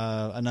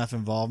 enough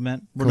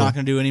involvement. We're Cool. not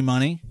going to do any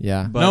money.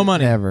 Yeah. But No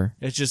money. Never.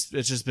 It's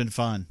just been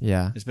fun.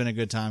 Yeah. It's been a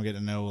good time getting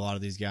to know a lot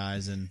of these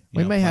guys, and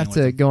We may have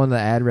to go into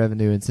the ad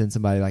revenue and send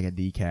somebody like a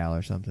decal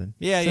or something.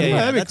 Yeah, Send 'em-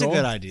 that'd be That's cool. a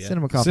good idea. Send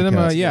them a coffee Send him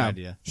cup. a yeah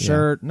idea.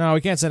 shirt. No, we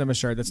can't send him a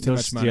shirt. That's too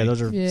much money. Yeah,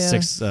 those are Yeah.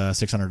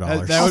 $600. That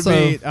would Also-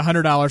 be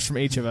 $100 from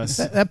each of us.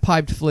 That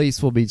piped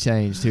fleece will be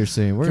changed here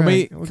soon.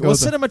 Can we'll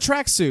send him a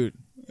tracksuit.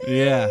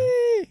 Yeah,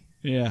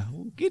 yeah.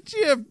 We'll get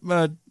you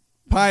a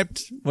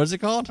piped. What's it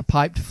called? a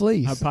piped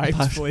fleece. A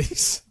piped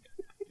fleece.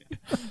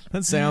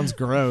 That sounds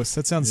gross.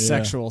 That sounds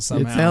sexual It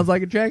somehow. sounds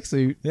like a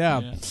tracksuit.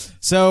 Yeah.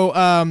 So,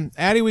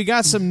 Addie, we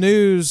got some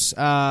news.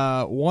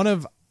 One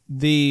of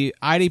the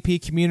IDP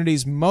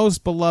community's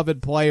most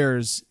beloved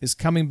players is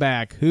coming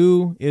back.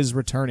 Who is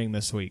returning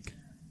this week?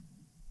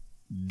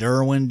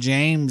 Derwin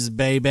James,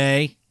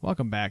 baby.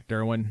 Welcome back,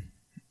 Derwin.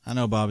 I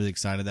know Bobby's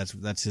excited.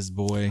 That's his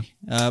boy.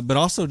 But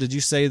also, did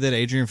you say that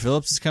Adrian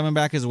Phillips is coming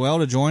back as well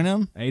to join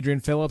him? Adrian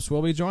Phillips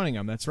will be joining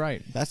him. That's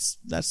right. That's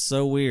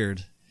so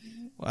weird.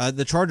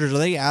 The Chargers, are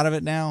they out of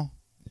it now?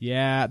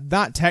 Yeah,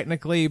 not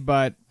technically,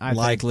 but I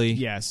Likely. think,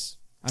 yes.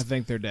 I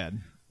think they're dead.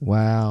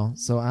 Wow.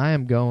 So I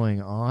am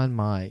going on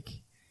Mike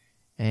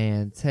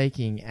and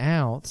taking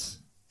out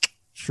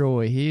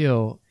Troy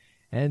Hill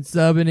and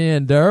subbing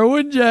in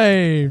Derwin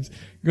James.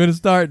 Going to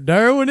start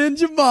Derwin and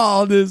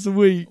Jamal this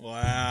week.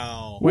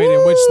 Wow. Wait,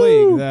 in which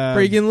league?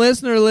 Freaking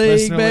listener league,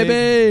 Listener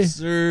baby.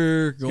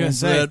 Sir, going for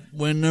say, that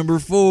win number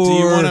 4. Do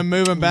you want to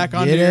move him back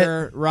onto Get it?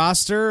 your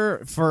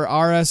roster for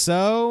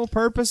RSO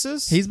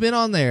purposes? He's been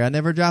on there. I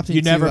never dropped him.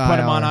 You to never put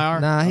him IR. on IR?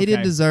 Nah, he Okay.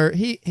 didn't deserve.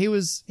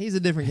 He's a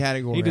different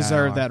category. He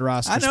deserved IR. that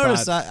roster I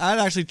noticed spot. I'd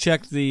actually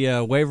checked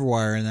the waiver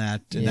wire in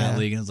that Yeah.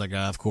 league, and it's like,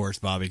 of course,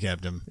 Bobby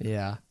kept him.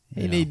 Yeah.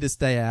 He Yeah. need to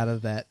stay out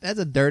of that. That's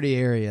a dirty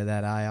area,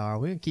 that IR.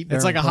 We can keep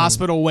It's Derwin like a clean.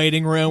 hospital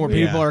waiting room where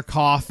Yeah. people are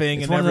coughing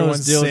It's and one of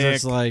everyone's those deals sick.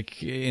 that's like,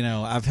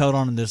 I've held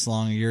on to this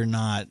long. You're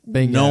not.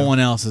 Bingo. No one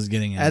else is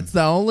getting in. That's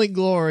the only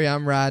glory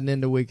I'm riding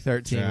into week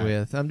 13 That's right.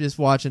 with. I'm just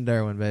watching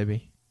Derwin,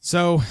 baby.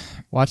 So,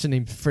 Watching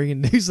him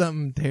freaking do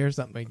something, tear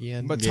something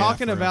again. but Yeah,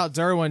 talking for about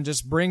Derwin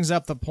just brings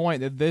up the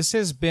point that this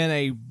has been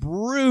a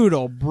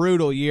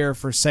brutal year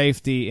for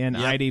safety in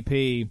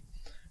IDP.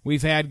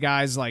 We've had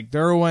guys like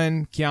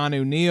Derwin,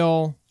 Keanu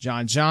Neal,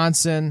 John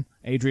Johnson,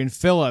 Adrian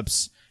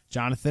Phillips,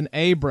 Jonathan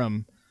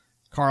Abram,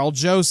 Carl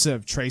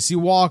Joseph, Tracy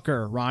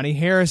Walker, Ronnie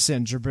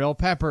Harrison, Jabril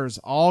Peppers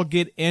all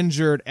get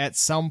injured at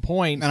some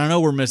point, and I know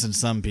we're missing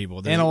some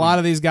people. and a lot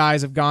of these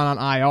guys have gone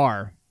on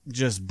IR.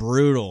 just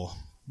brutal.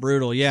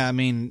 Yeah, I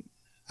mean,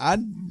 I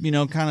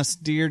kind of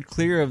steered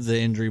clear of the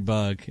injury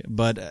bug,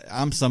 but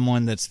I'm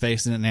someone that's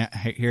facing it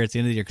here at the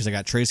end of the year because I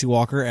got Tracy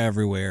Walker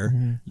everywhere.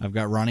 Mm-hmm. I've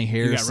got Ronnie You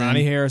Harrison. got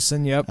Ronnie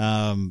Harrison, yep.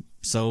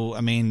 So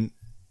I mean,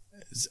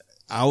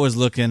 I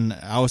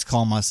was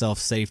calling myself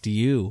safety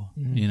U,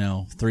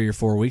 3 or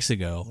 4 weeks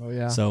ago. Oh,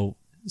 yeah. So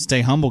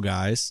stay humble,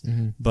 guys,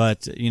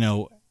 but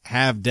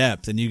have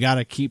depth, and you got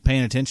to keep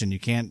paying attention. You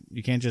can't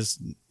just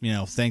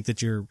think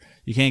that you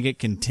can't get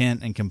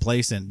content and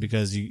complacent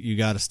because you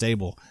got a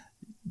stable.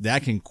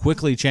 That can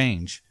quickly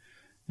change,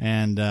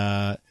 and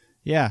I'm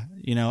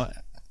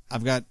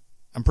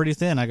pretty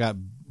thin. I got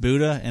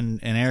Buddha and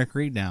Eric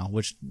Reed now,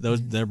 which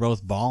they're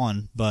both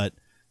balling, but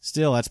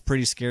still, that's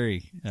pretty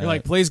scary. You're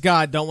like, please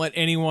God, don't let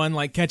anyone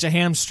catch a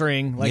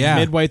hamstring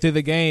midway through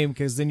the game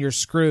because then you're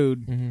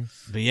screwed.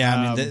 But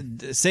yeah, I mean,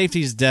 the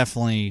safety is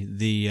definitely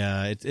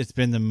it's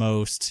been the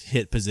most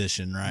hit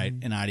position, right,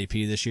 in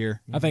IDP this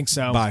year. I think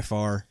so. By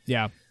far.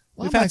 Yeah.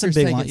 We've had some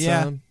big Linebackers lines. taking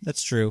Yeah, some.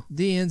 that's true.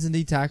 D ends and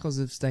D tackles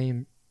have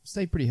stayed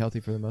pretty healthy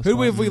for the most Who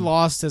part. have we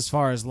lost as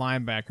far as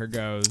linebacker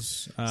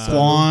goes?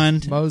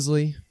 Swan,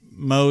 Mosley,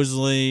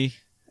 Mosley.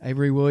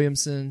 Avery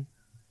Williamson.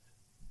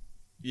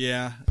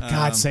 Yeah.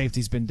 God,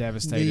 safety's been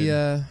devastated.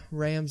 The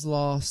Rams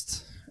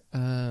lost.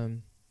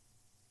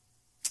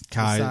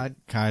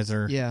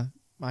 Kaiser. Yeah,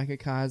 Micah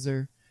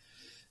Kaiser.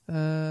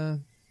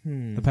 The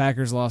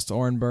Packers lost to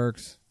Oren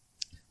Burks.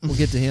 We'll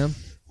get to him.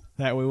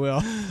 That we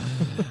will.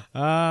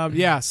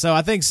 So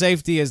I think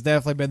safety has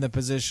definitely been the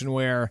position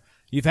where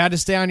you've had to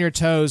stay on your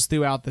toes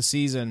throughout the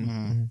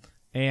season.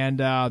 And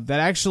that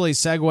actually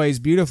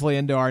segues beautifully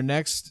into our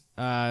next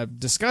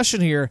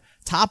discussion here.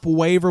 Top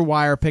waiver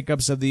wire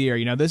pickups of the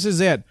year. This is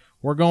it.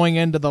 We're going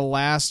into the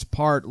last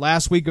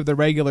week of the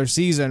regular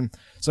season.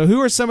 So who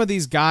are some of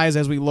these guys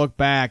as we look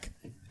back?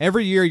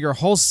 Every year, your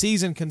whole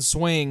season can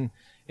swing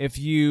if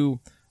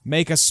you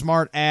make a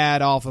smart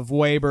ad off of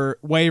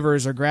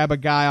waivers or grab a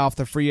guy off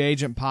the free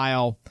agent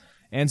pile.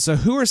 And so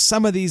who are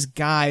some of these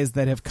guys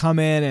that have come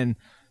in and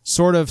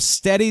sort of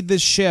steadied the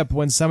ship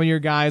when some of your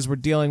guys were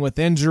dealing with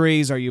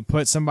injuries, or you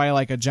put somebody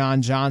like a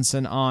John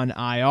Johnson on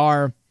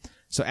IR?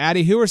 So,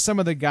 Addy, who are some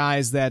of the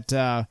guys that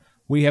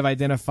we have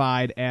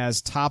identified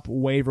as top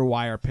waiver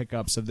wire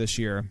pickups of this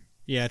year.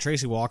 Yeah,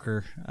 Tracy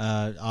Walker,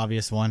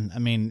 obvious one. I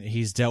mean,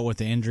 he's dealt with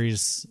the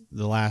injuries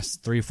the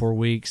last 3-4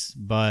 weeks,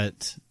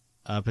 but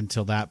up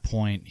until that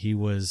point, he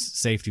was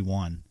safety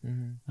one.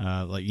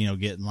 Mm-hmm.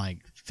 Getting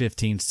like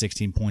 15,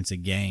 16 points a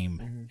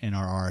game in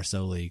our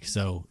RSO league.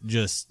 So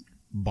just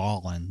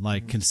balling,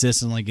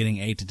 consistently getting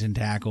 8 to 10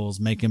 tackles,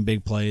 making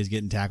big plays,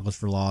 getting tackles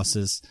for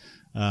losses.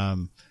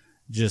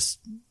 Just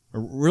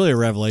really a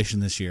revelation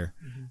this year.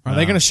 Are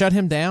they going to shut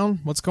him down?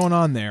 What's going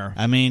on there?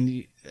 I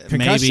mean,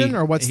 concussion maybe,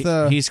 or what's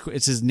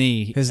it's his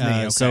knee. His knee.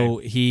 Okay. So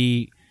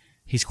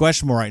he's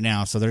questionable right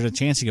now. So there's a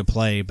chance he could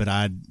play, but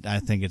I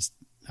think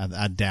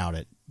I doubt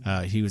it.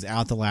 He was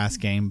out the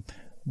last game,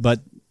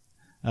 but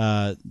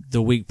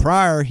the week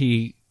prior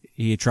he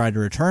tried to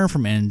return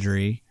from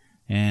injury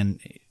and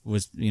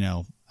was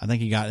I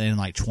think he got in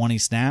like 20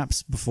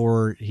 snaps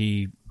before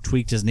he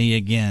tweaked his knee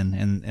again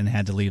and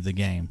had to leave the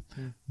game.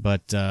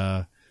 But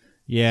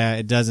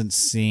it doesn't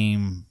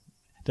seem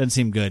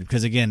good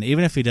because again,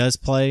 even if he does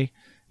play,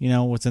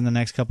 within the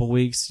next couple of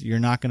weeks, you're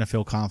not going to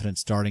feel confident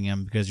starting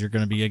him because you're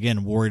going to be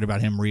again worried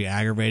about him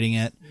re-aggravating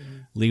it,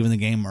 leaving the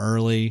game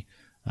early.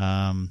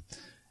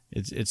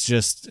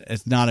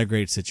 It's not a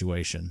great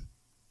situation.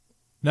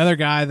 Another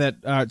guy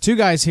that two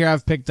guys here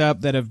I've picked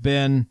up that have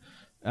been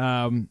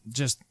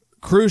just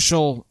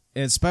crucial,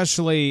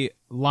 especially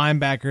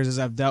linebackers as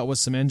I've dealt with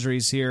some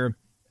injuries here.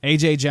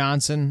 A.J.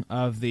 Johnson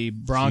of the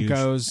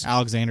Broncos. Huge.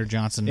 Alexander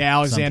Johnson. Yeah,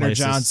 Alexander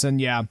Johnson,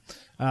 yeah.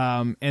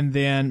 And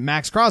then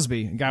Max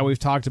Crosby, a guy we've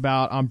talked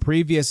about on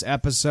previous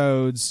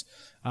episodes.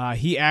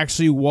 He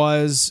actually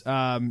was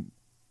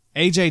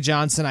A.J.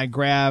 Johnson I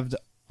grabbed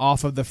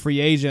off of the free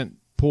agent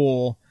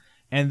pool,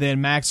 and then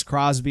Max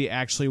Crosby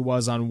actually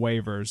was on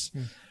waivers.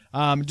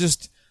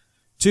 Just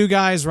two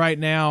guys right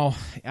now.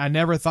 I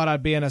never thought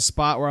I'd be in a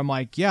spot where I'm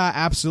like, yeah, I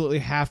absolutely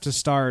have to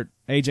start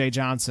A.J.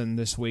 Johnson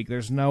this week.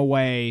 There's no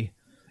way.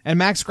 And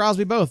Max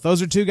Crosby both.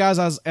 Those are two guys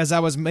as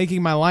I was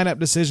making my lineup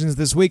decisions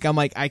this week, I'm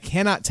like, I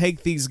cannot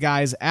take these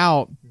guys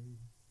out.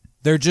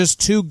 They're just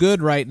too good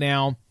right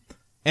now,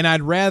 and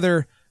I'd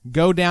rather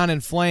go down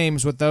in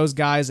flames with those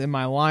guys in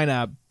my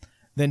lineup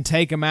than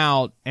take them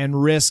out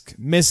and risk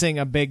missing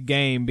a big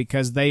game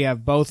because they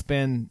have both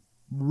been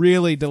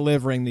really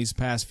delivering these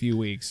past few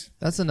weeks.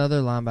 That's another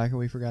linebacker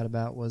we forgot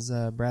about was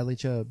Bradley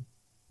Chubb.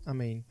 I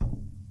mean,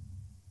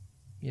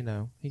 he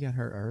got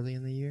hurt early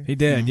in the year. He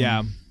did,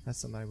 yeah. That's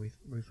somebody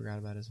we forgot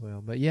about as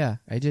well. But yeah,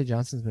 A.J.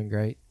 Johnson's been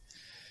great.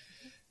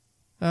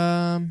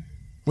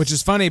 Which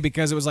is funny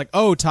because it was like,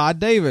 oh, Todd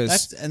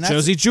Davis, that's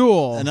Josie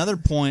Jewell. Another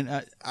point,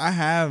 I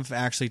have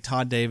actually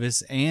Todd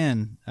Davis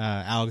and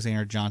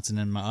Alexander Johnson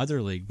in my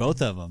other league,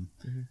 both of them.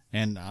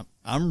 And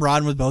I'm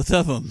riding with both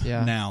of them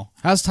now.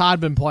 How's Todd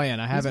been playing?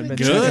 I haven't been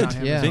good. checking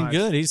on him. He's been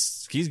good.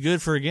 He's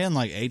good for again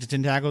like 8 to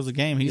 10 tackles a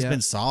game. He's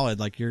been solid.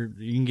 Like you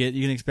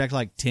can expect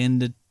like 10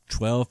 to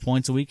 12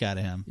 points a week out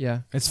of him. Yeah.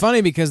 It's funny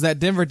because that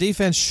Denver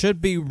defense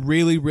should be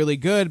really, really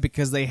good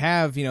because they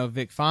have,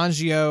 Vic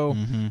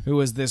Fangio,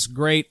 who is this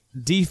great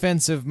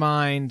defensive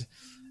mind.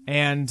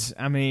 And,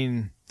 I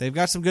mean, they've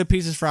got some good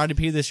pieces for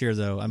IDP this year,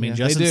 though. I mean,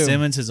 Justin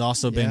Simmons has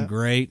also been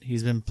great.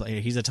 He's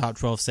a top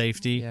 12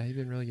 safety. Yeah, he's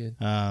been really good.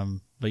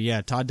 But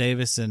yeah, Todd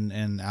Davis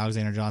and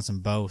Alexander Johnson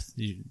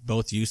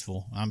both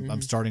useful.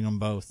 I'm starting them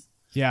both.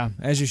 Yeah,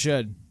 as you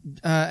should.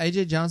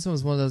 A.J. Johnson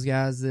was one of those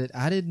guys that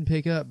I didn't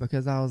pick up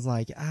because I was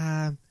like,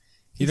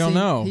 you don't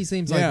know. He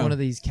seems like one of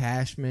these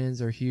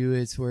Cashmans or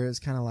Hewitts where it's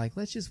kind of like,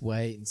 let's just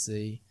wait and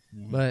see.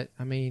 But,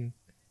 I mean,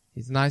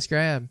 he's a nice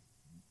grab.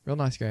 Real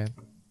nice grab.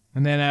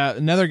 And then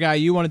another guy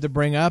you wanted to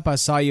bring up, I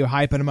saw you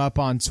hyping him up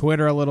on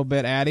Twitter a little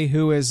bit, Addy,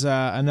 who is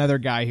another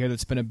guy here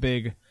that's been a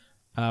big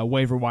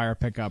waiver wire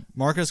pickup.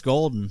 Marcus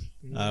Golden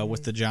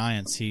with the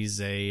Giants.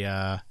 He's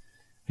actually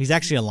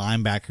a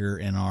linebacker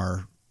in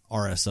our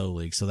RSO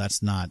league, so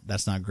that's not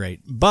great.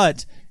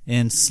 But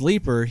in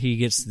Sleeper, he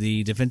gets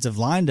the defensive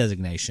line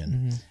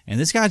designation, and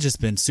this guy's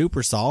just been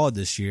super solid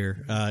this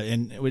year.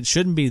 And it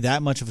shouldn't be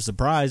that much of a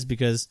surprise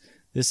because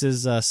this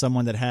is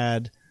someone that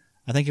had,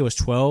 I think it was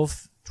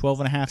 12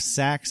 and a half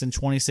sacks in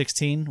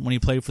 2016 when he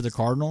played for the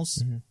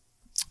Cardinals.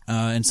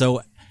 And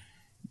so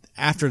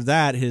after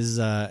that,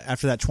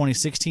 after that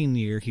 2016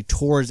 year, he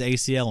tore his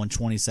ACL in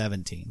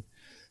 2017.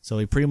 So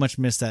he pretty much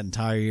missed that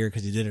entire year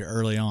because he did it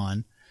early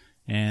on.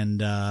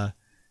 And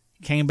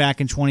came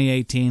back in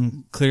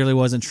 2018, clearly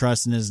wasn't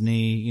trusting his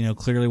knee,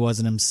 clearly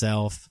wasn't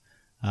himself.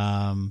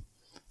 Found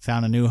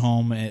a new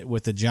home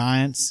with the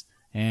Giants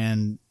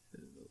and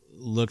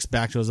looks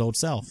back to his old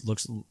self.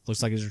 Looks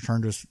like he's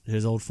returned to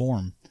his old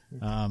form.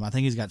 I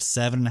think he's got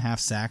 7.5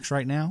 sacks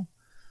right now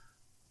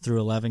through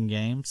 11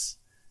 games.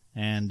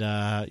 And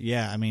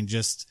I mean,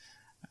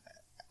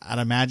 I'd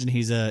imagine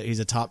he's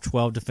a top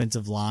 12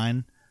 defensive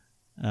lineman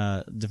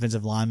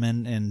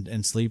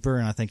in Sleeper,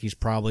 and I think he's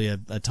probably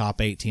a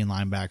top 18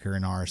 linebacker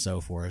in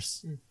RSO for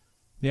us.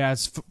 Yeah,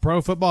 it's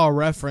Pro Football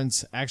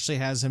Reference actually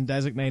has him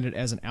designated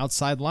as an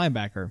outside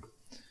linebacker.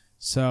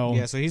 So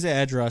yeah, so he's an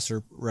edge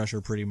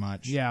rusher pretty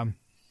much. Yeah.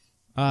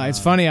 It's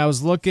funny. I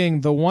was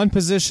looking. The one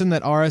position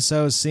that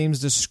RSO seems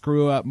to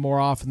screw up more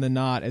often than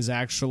not is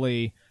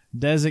actually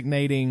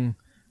designating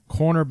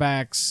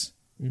cornerbacks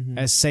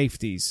as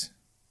safeties,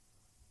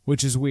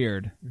 which is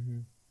weird.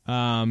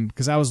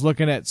 Because I was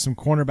looking at some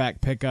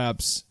cornerback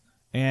pickups,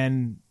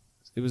 and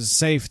it was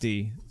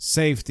safety.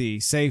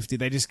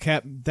 They just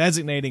kept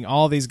designating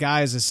all these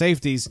guys as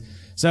safeties.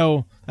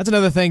 So that's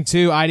another thing,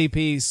 too,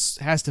 IDP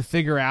has to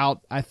figure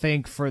out, I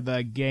think, for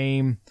the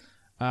game.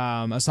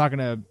 I was talking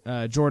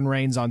to Jordan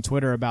Raines on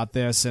Twitter about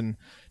this, and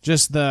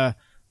just the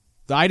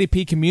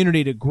IDP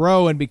community to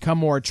grow and become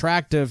more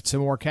attractive to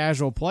more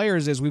casual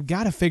players is we've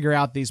got to figure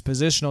out these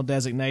positional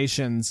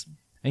designations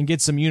and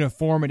get some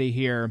uniformity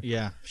here.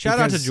 Yeah. Shout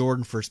out to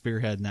Jordan for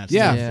spearheading that.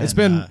 Yeah, it's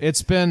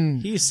been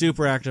he's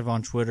super active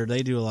on Twitter.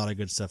 They do a lot of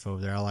good stuff over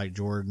there. I like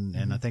Jordan,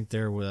 and I think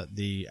they're with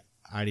the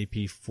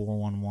IDP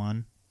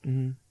 411.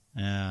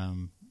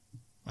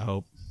 I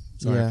hope.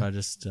 Sorry if I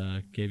just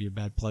gave you a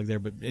bad plug there,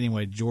 but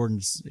anyway,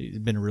 Jordan's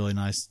been really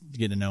nice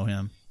getting to know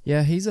him.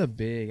 Yeah, he's a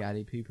big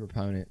IDP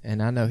proponent,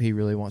 and I know he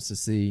really wants to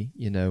see,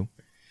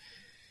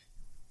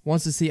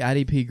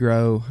 IDP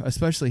grow,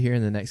 especially here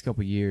in the next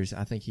couple of years.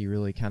 I think he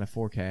really kind of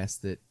forecasts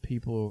that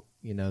people,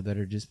 that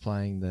are just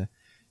playing the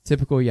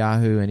typical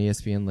Yahoo and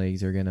ESPN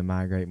leagues are going to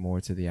migrate more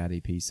to the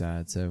IDP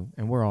side. So,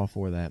 and we're all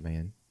for that,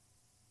 man.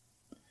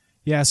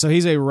 Yeah, so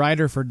he's a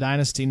writer for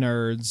Dynasty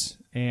Nerds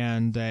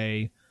and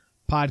a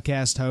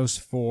podcast host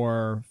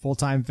for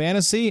Full-Time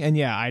Fantasy, and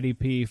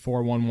IDP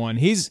 411.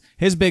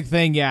 His big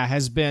thing,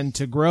 has been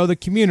to grow the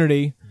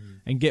community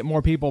and get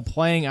more people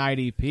playing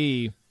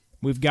IDP.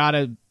 We've got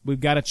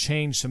to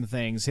change some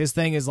things. His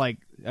thing is like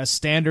a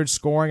standard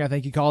scoring. I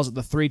think he calls it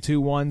the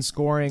 3-2-1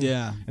 scoring.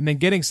 Yeah, and then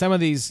getting some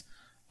of these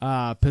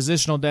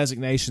positional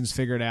designations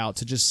figured out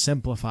to just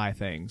simplify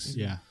things.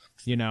 Yeah.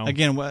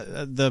 Again,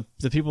 the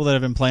people that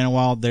have been playing a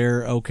while,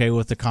 they're okay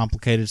with the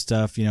complicated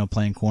stuff,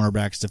 playing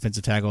cornerbacks,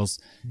 defensive tackles.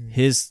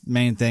 His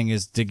main thing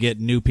is to get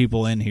new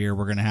people in here.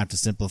 We're going to have to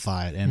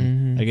simplify it.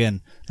 And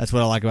again, that's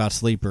what I like about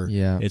Sleeper.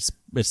 Yeah. It's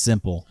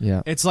simple.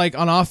 Yeah. It's like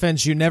on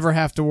offense, you never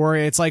have to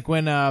worry. It's like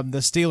when the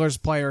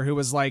Steelers player who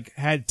was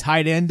had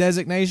tight end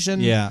designation.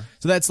 Yeah.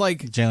 So that's like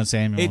Jalen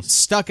Samuels. It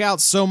stuck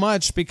out so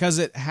much because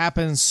it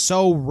happens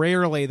so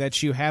rarely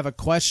that you have a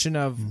question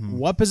of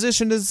what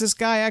position does this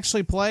guy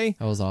actually play?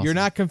 That was awesome. You're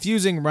not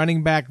confusing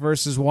running back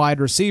versus wide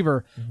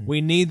receiver.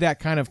 We need that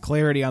kind of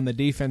clarity on the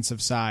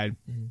defensive side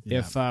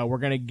if we're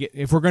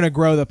gonna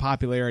grow the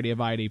popularity of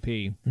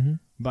IDP.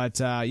 But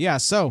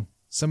so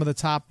some of the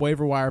top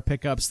waiver wire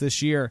pickups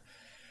this year.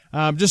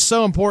 Just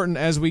so important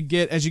as you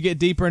get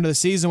deeper into the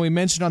season. We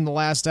mentioned on the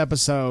last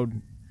episode,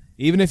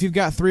 even if you've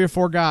got 3 or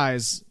 4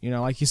 guys,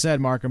 like you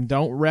said, Markham,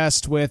 don't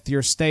rest with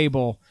your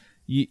stable.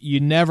 You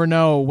never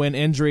know when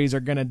injuries are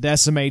going to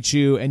decimate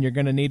you, and you're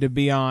going to need to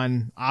be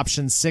on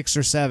option 6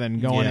 or 7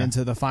 going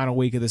into the final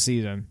week of the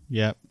season.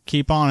 Yep.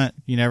 Keep on it.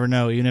 You never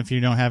know. Even if you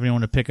don't have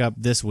anyone to pick up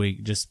this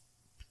week, just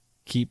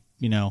keep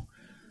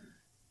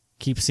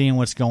seeing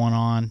what's going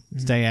on.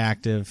 Stay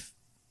active.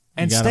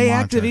 And stay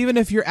active even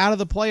if you're out of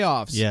the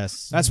playoffs.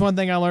 Yes. That's one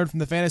thing I learned from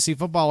the fantasy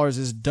footballers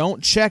is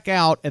don't check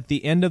out at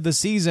the end of the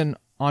season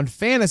on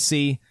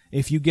fantasy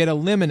if you get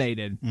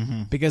eliminated.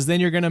 Because then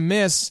you're going to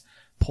miss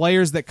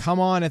players that come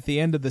on at the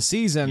end of the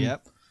season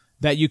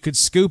that you could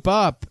scoop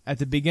up at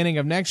the beginning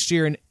of next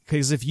year. And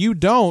because if you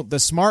don't, the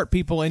smart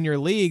people in your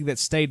league that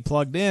stayed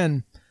plugged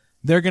in,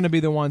 they're going to be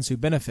the ones who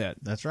benefit.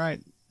 That's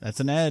right. That's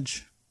an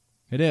edge.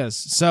 It is.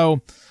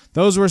 So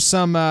those were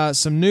some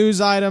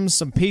news items,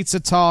 some pizza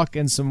talk,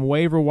 and some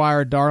waiver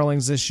wire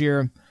darlings this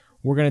year.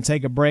 We're going to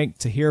take a break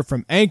to hear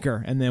from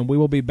Anchor, and then we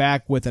will be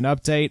back with an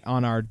update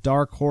on our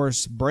dark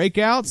horse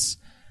breakouts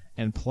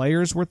and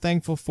players we're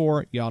thankful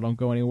for. Y'all don't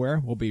go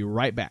anywhere. We'll be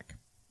right back.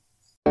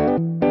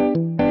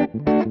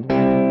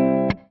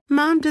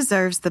 Mom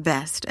deserves the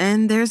best,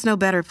 and there's no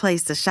better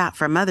place to shop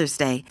for Mother's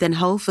Day than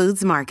Whole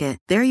Foods Market.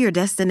 They're your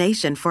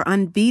destination for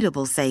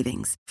unbeatable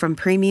savings, from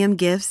premium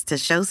gifts to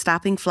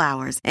show-stopping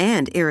flowers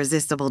and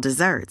irresistible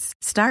desserts.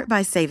 Start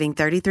by saving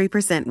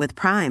 33% with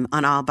Prime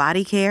on all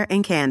body care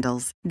and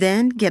candles.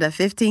 Then get a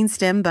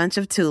 15-stem bunch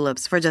of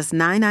tulips for just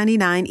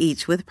 $9.99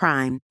 each with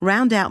Prime.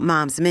 Round out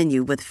Mom's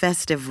menu with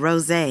festive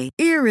rosé,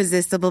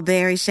 irresistible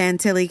berry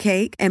chantilly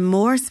cake, and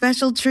more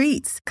special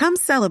treats. Come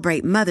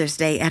celebrate Mother's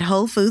Day at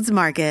Whole Foods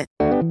Market.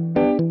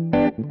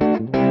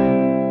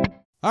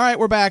 All right,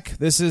 we're back.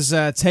 This is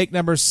take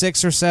number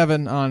 6 or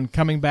 7 on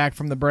coming back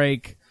from the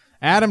break.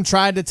 Adam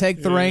tried to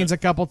take the reins a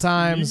couple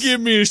times. You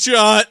give me a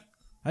shot.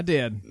 I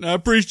did. I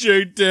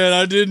appreciate that.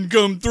 I didn't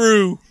come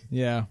through.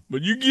 Yeah.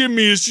 But you give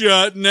me a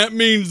shot, and that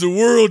means the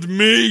world to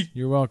me.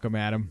 You're welcome,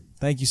 Adam.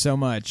 Thank you so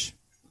much.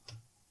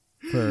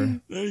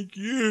 Thank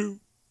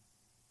you.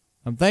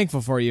 I'm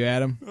thankful for you,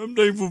 Adam. I'm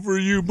thankful for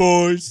you,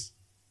 boys.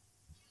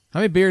 How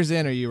many beers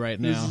in are you right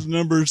now? This is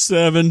number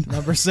 7.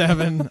 Number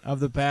 7 of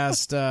the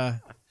past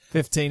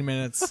 15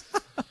 minutes.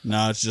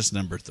 No, it's just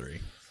number 3.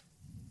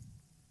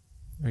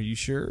 Are you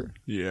sure?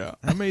 Yeah.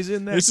 How many's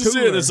in that This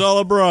cooler? is it. That's all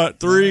I brought.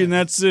 3, and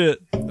that's it.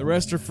 The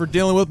rest are for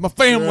dealing with my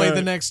family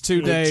the next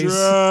 2 days.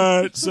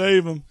 That's right.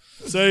 Save them.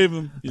 Save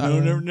them. You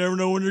never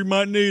know when you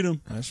might need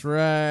them. That's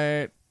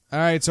right. All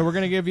right, so we're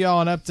going to give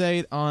y'all an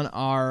update on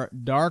our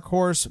dark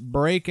horse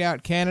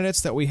breakout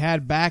candidates that we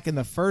had back in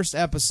the first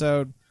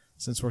episode,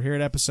 since we're here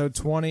at episode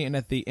 20, and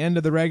at the end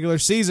of the regular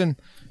season,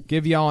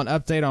 give y'all an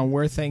update on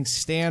where things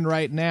stand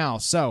right now.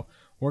 So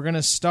we're going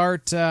to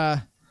start.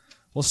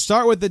 We'll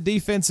start with the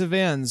defensive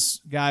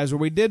ends, guys, where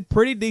we did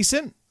pretty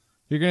decent.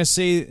 You're going to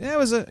see it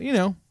was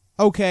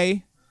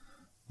okay.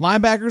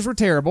 Linebackers were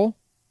terrible.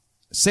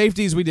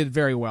 Safeties we did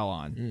very well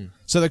on.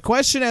 So the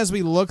question as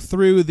we look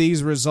through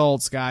these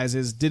results, guys,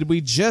 is did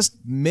we just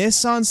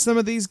miss on some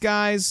of these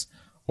guys,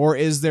 or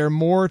is there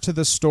more to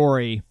the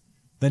story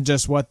than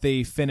just what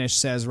the finish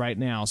says right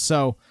now?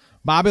 So,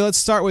 Bobby, let's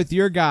start with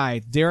your guy,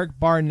 Derek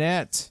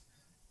Barnett.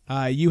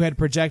 You had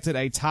projected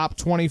a top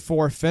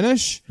 24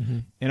 finish.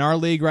 In our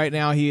league right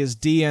now, he is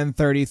DN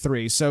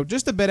 33. So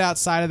just a bit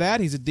outside of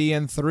that, he's a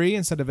DN 3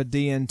 instead of a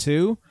DN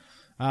 2.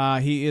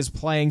 He is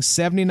playing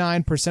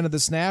 79% of the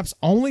snaps,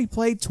 only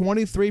played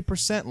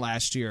 23%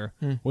 last year,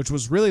 which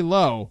was really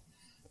low.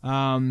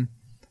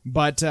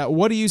 But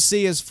what do you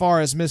see as far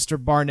as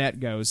Mr. Barnett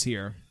goes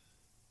here?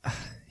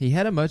 He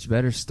had a much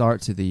better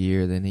start to the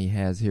year than he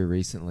has here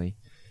recently.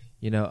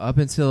 Up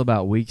until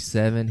about week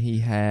 7, he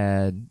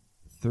had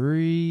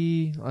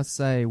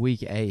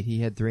week 8,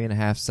 he had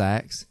 3.5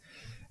 sacks,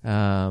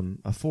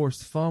 a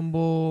forced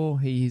fumble.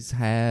 He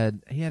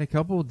had a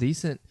couple of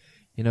decent,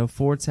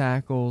 4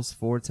 tackles,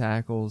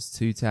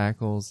 2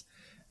 tackles.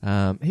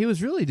 He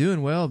was really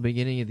doing well at the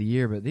beginning of the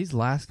year, but these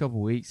last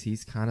couple weeks,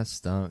 he's kind of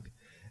stunk.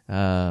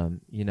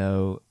 Against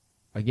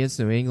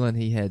New England,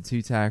 he had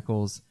 2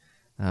 tackles.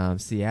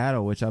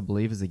 Seattle, which I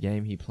believe is a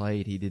game he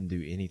played, he didn't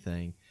do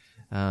anything.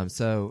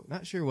 So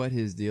not sure what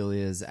his deal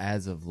is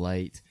as of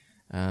late.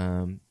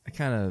 I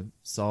kind of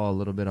saw a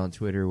little bit on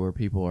Twitter where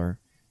people are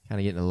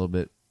kind of getting a little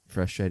bit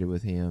frustrated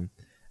with him.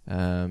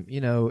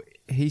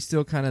 He's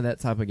still kind of that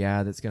type of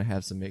guy that's going to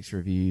have some mixed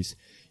reviews.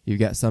 You've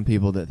got some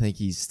people that think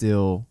he's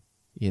still,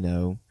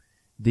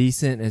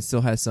 decent and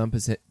still has some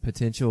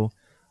potential.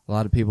 A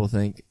lot of people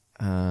think,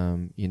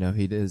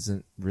 he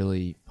doesn't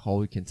really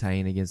hold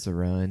contain against the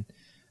run.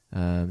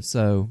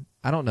 So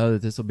I don't know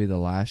that this will be the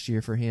last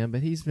year for him,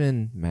 but he's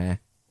been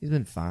He's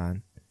been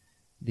fine.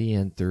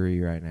 DN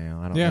 3 right now.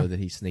 I don't know that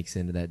he sneaks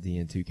into that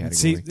DN 2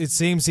 category. It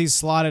seems he's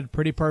slotted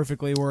pretty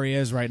perfectly where he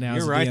is right now.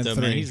 You're right, though,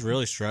 DN3. man. He's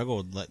really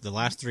struggled. The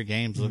last 3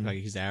 games look like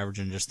he's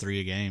averaging just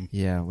 3 a game.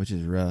 Yeah, which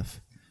is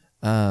rough.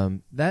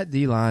 That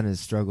D-line has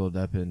struggled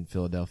up in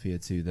Philadelphia,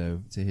 too,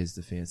 though, to his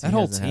defense. That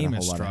whole team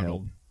has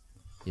struggled.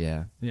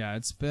 Yeah. Yeah,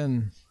 it's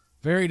been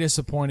a very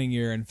disappointing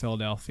year in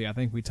Philadelphia. I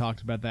think we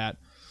talked about that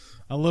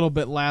a little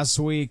bit last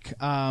week.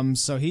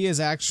 So he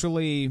is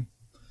actually...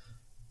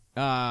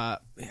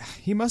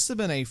 he must have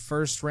been a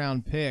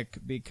first-round pick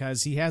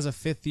because he has a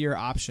 5th-year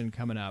option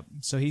coming up.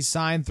 So he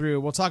signed through...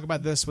 We'll talk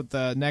about this with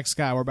the next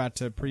guy we're about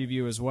to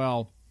preview as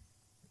well.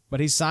 But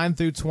he signed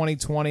through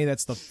 2020.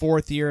 That's the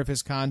 4th year of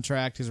his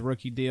contract, his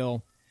rookie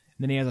deal.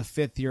 And then he has a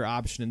 5th-year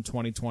option in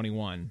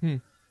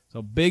 2021.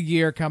 So big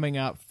year coming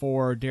up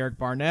for Derek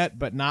Barnett,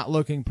 but not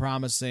looking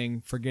promising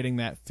for getting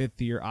that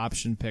 5th-year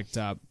option picked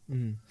up.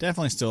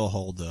 Definitely still a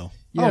hold, though.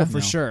 Yeah, for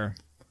sure.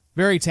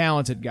 Very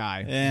talented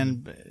guy.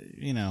 And,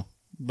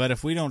 but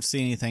if we don't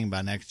see anything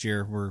by next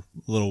year, we're a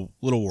little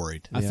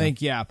worried. I think,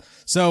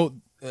 So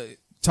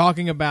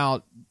talking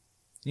about,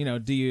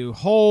 do you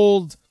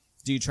hold?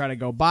 Do you try to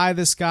go buy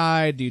this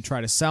guy? Do you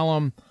try to sell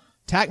him?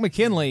 Tack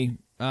McKinley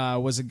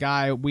was a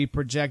guy we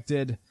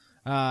projected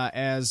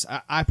as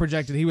I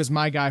projected he was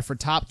my guy for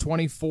top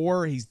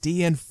 24. He's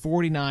DN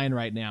 49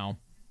 right now,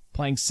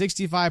 playing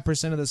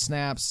 65% of the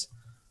snaps,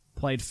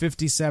 played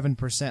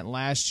 57%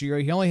 last year.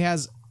 He only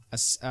has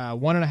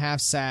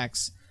 1.5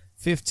 sacks,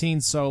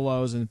 15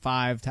 solos, and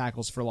 5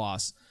 tackles for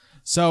loss.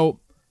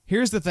 So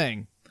here's the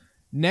thing.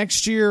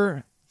 Next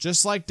year,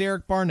 just like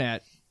Derek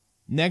Barnett,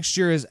 next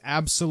year is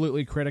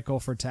absolutely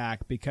critical for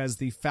Tack because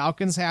the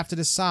Falcons have to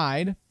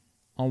decide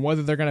on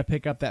whether they're going to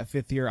pick up that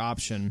 5th-year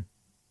option.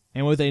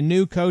 And with a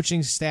new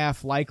coaching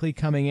staff likely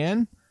coming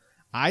in,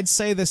 I'd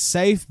say the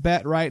safe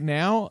bet right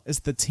now is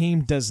the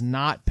team does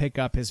not pick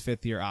up his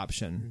 5th-year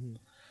option.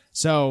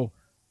 So...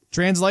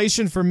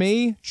 translation for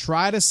me,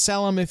 try to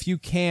sell him if you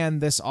can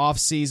this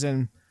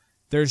offseason.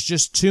 There's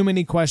just too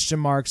many question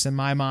marks in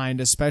my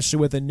mind, especially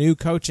with a new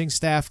coaching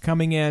staff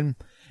coming in,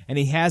 and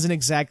he hasn't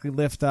exactly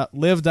lived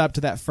up to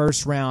that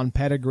first-round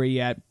pedigree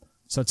yet.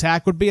 So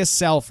Tack would be a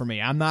sell for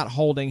me. I'm not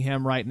holding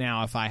him right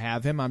now if I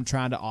have him. I'm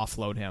trying to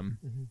offload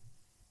him.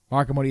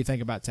 Markham, what do you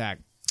think about Tack?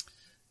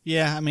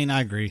 Yeah, I mean,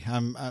 I agree.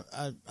 I'm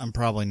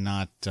probably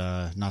not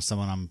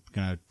someone I'm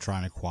going to try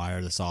and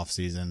acquire this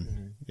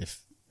offseason. If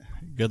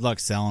good luck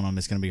selling him.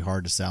 It's going to be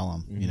hard to sell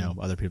him.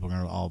 Other people are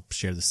going to all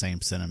share the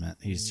same sentiment.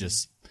 He's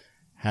just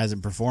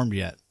hasn't performed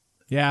yet.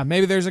 Yeah,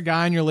 maybe there's a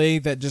guy in your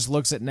league that just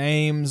looks at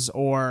names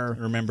or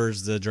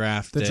remembers the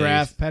draft,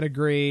 draft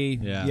pedigree.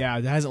 Yeah,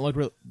 it hasn't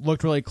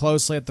looked really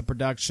closely at the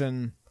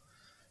production.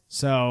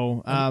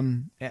 So, I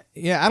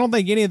don't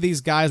think any of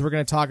these guys we're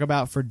going to talk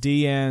about for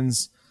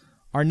DNs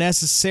are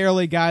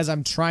necessarily guys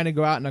I'm trying to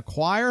go out and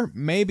acquire,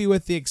 maybe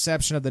with the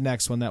exception of the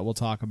next one that we'll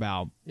talk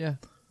about. Yeah.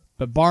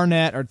 But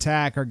Barnett or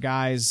Tack are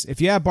guys,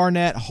 if you have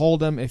Barnett,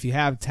 hold them. If you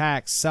have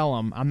Tack, sell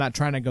them. I'm not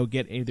trying to go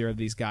get either of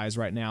these guys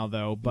right now,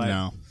 though. But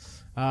No.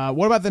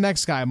 What about the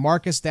next guy,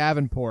 Marcus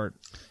Davenport?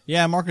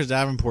 Yeah, Marcus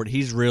Davenport,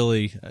 he's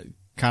really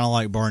kind of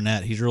like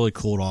Barnett. He's really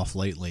cooled off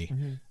lately.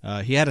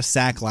 He had a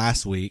sack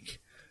last week,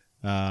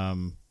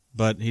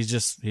 but he's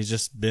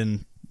just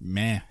been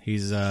meh.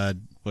 He's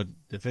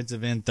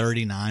defensive end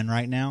 39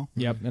 right now.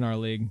 Yep, in our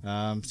league.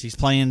 So he's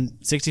playing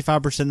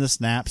 65% of the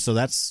snaps, so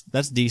that's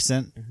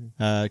decent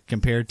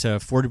compared to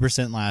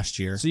 40% last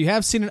year. So you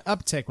have seen an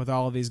uptick with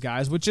all of these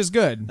guys, which is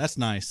good. That's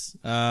nice.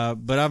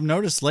 But I've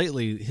noticed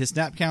lately his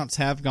snap counts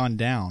have gone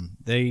down.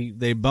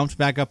 They bumped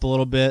back up a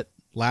little bit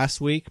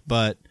last week,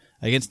 but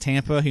against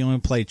Tampa he only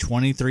played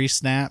 23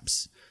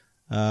 snaps.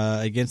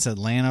 Against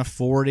Atlanta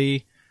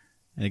 40,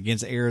 and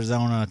against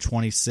Arizona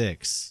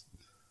 26.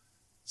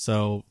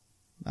 So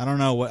I don't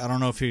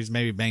know if he's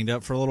maybe banged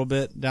up for a little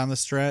bit down the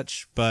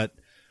stretch, but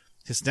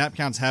his snap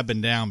counts have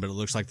been down, but it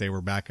looks like they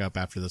were back up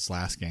after this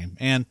last game.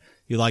 And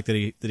you like that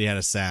he had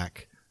a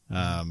sack.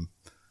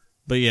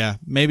 But yeah,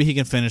 maybe he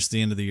can finish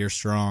the end of the year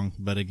strong.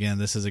 But again,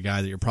 this is a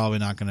guy that you're probably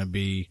not going to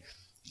be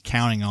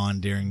counting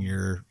on during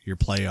your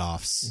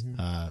playoffs.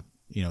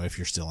 If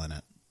you're still in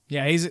it.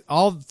 Yeah, he's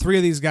all three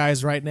of these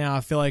guys right now. I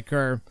feel like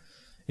are,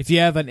 if you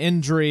have an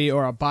injury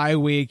or a bye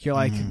week, you're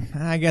like,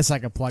 I guess I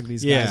could plug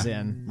these guys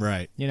in.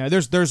 Right.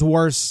 There's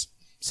worse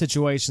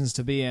situations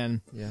to be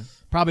in. Yeah.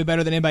 Probably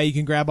better than anybody you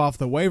can grab off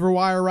the waiver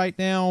wire right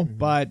now,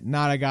 but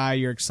not a guy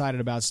you're excited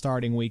about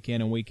starting week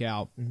in and week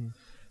out.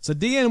 So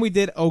DN, we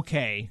did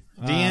okay.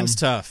 DN's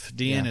tough.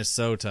 DN is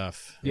so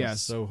tough. Yes.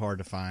 It's so hard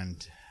to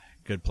find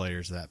good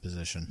players at that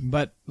position.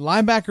 But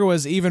linebacker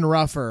was even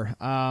rougher.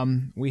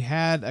 We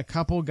had a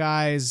couple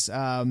guys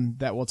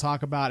that we'll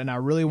talk about, and I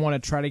really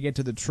want to try to get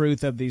to the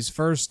truth of these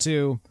first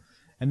two,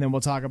 and then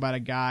we'll talk about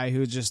a guy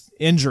who's just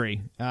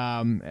injury.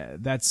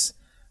 That's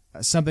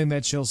something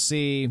that you'll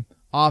see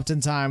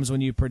oftentimes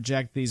when you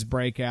project these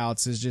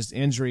breakouts is just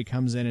injury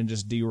comes in and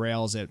just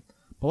derails it.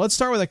 But let's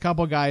start with a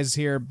couple guys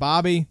here.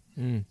 Bobby,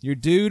 your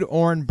dude,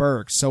 Oren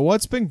Burks. So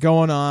what's been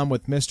going on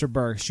with Mr.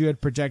 Burks? You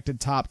had projected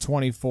top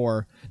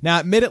 24. Now,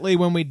 admittedly,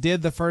 when we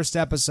did the first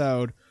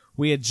episode,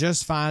 we had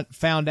just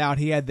found out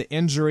he had the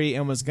injury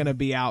and was going to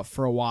be out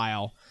for a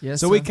while. Yes,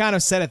 so we kind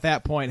of said at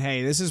that point,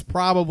 hey, this is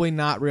probably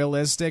not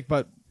realistic,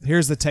 but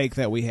here's the take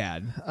that we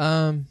had.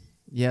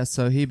 Yeah,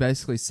 so he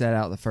basically sat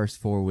out the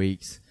first 4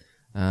 weeks.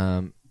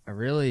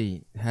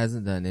 Really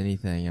hasn't done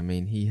anything. I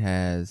mean, he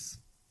has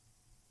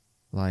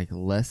like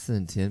less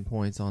than 10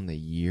 points on the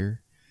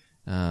year.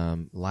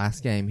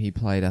 Last game he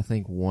played, I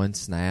think, 1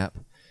 snap.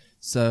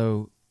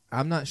 So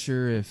I'm not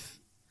sure if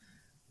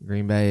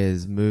Green Bay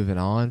is moving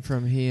on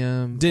from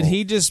him. Did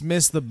he just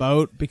miss the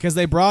boat? Because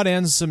they brought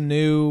in some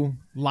new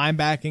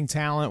linebacking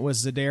talent with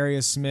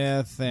Zadarius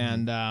Smith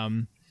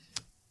and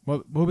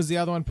what was the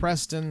other one?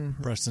 Preston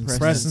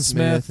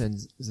Smith and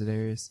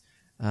Zadarius.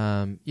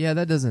 Yeah,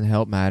 that doesn't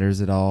help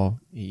matters at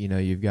all.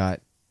 You've got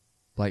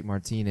Blake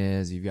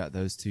Martinez, you've got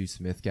those two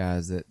Smith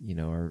guys that,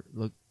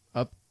 look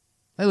up.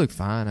 They look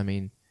fine. I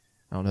mean,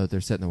 I don't know if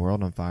they're setting the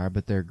world on fire,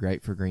 but they're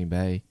great for Green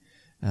Bay,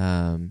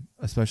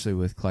 especially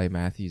with Clay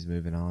Matthews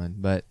moving on.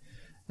 But,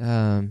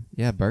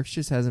 Burks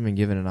just hasn't been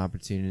given an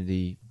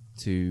opportunity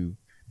to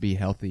be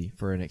healthy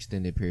for an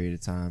extended period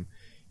of time.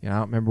 I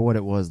don't remember what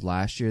it was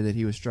last year that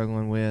he was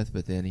struggling with,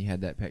 but then he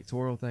had that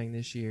pectoral thing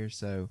this year.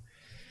 So,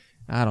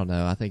 I don't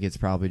know. I think it's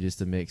probably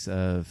just a mix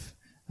of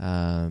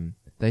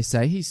they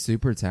say he's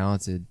super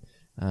talented.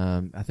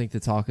 I think the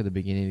talk at the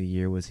beginning of the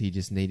year was he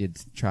just needed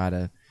to try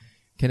to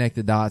connect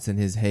the dots in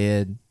his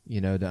head,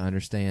 to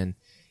understand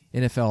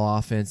NFL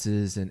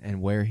offenses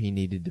and where he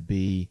needed to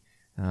be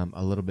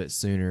a little bit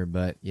sooner.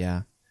 But,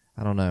 yeah,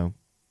 I don't know.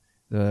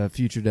 The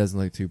future doesn't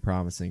look too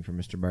promising for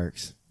Mr.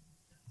 Burks.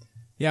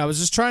 Yeah, I was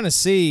just trying to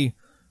see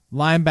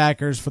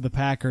linebackers for the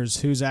Packers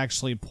who's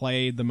actually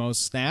played the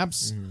most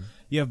snaps.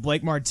 You have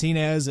Blake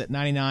Martinez at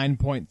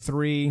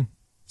 99.3,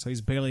 so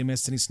he's barely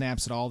missed any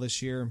snaps at all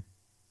this year.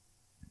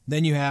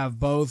 Then you have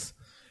both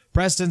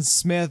Preston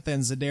Smith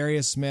and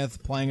Zadarius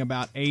Smith playing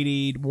about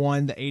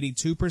 81 to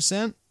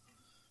 82%.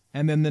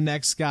 And then the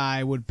next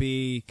guy would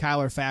be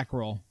Kyler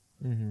Fackrell.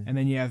 And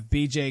then you have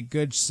B.J.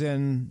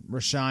 Goodson,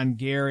 Rashawn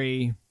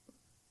Gary,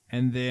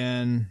 and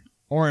then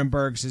Oren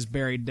Burks is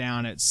buried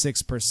down at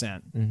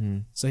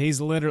 6%. So he's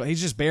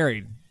just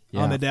buried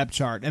on the depth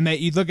chart. And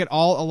you look at a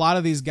lot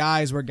of these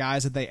guys were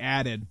guys that they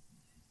added.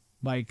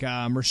 Like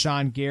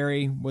Rashawn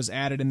Gary was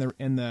added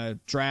in the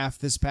draft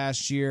this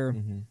past year,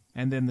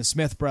 and then the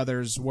Smith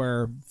brothers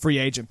were free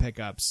agent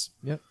pickups.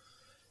 Yep.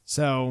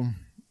 So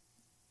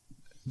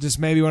just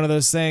maybe one of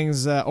those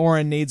things.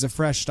 Oren needs a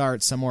fresh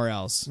start somewhere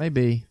else.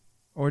 Maybe,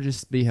 or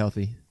just be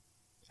healthy.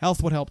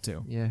 Health would help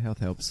too. Yeah, health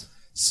helps.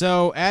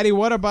 So, Addy,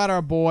 what about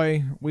our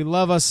boy? We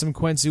love us some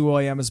Quincy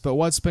Williams, but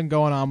what's been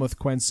going on with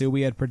Quincy?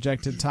 We had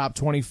projected top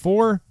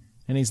 24,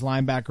 and he's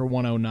linebacker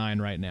 109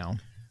 right now.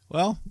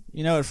 Well,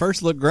 it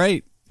first looked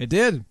great. It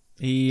did.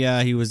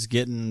 He was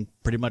getting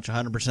pretty much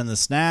 100% of the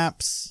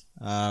snaps,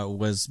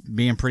 was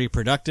being pretty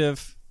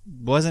productive.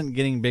 Wasn't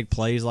getting big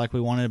plays like we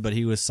wanted, but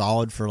he was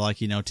solid for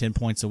 10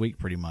 points a week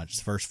pretty much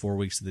the first 4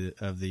 weeks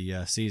of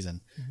the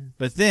season. Mm-hmm.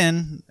 But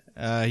then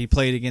he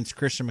played against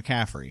Christian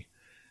McCaffrey,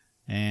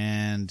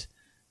 and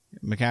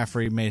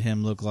McCaffrey made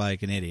him look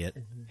like an idiot.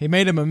 He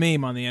made him a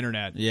meme on the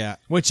internet. Yeah.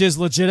 Which is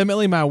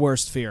legitimately my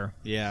worst fear.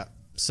 Yeah.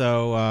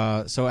 So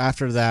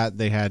after that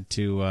they had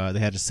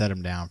to set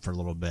him down for a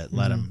little bit.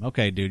 Let him,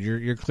 okay, dude,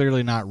 you're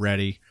clearly not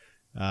ready.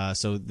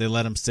 So they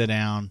let him sit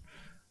down,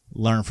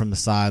 learn from the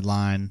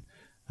sideline.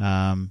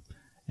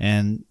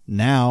 And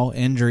now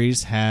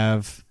injuries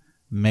have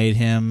made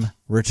him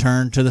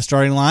return to the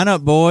starting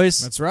lineup,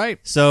 boys. That's right.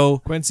 So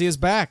Quincy is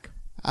back.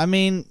 I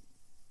mean,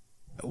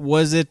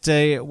 was it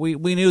we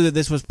knew that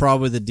this was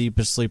probably the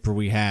deepest sleeper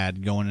we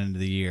had going into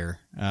the year.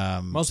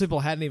 Most people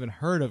hadn't even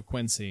heard of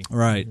Quincy.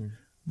 Right. Mm-hmm.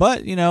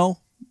 But,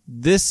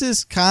 this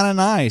is kind of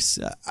nice.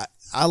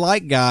 I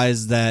like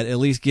guys that at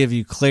least give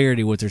you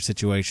clarity with their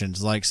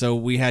situations. So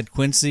we had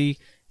Quincy.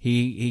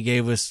 He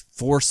gave us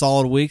 4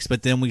 solid weeks,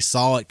 but then we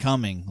saw it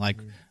coming,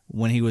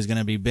 when he was going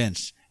to be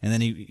benched. And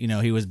then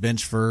he was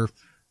benched for,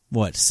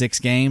 6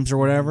 games or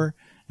whatever.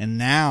 And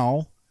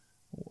now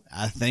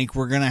I think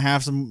we're going to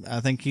have I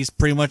think he's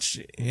pretty much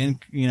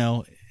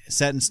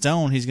set in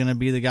stone. He's going to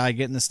be the guy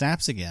getting the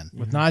snaps again.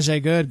 With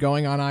Najee Good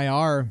going on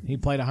IR, he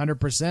played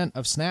 100%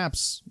 of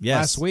snaps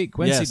last week.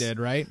 Quincy did,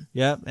 right?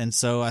 Yep. And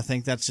so I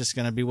think that's just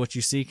going to be what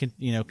you see,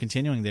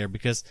 continuing there,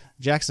 because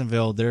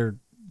Jacksonville, they're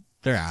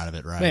out of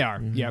it, right? They are.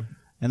 Mm-hmm. Yep.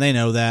 And they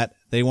know that.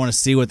 They want to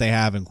see what they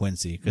have in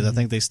Quincy, because I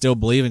think they still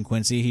believe in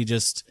Quincy.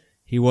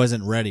 He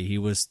wasn't ready. He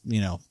was,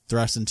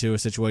 thrust into a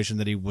situation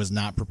that he was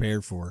not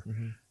prepared for.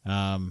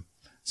 Mm-hmm.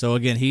 So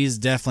again, he's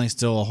definitely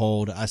still a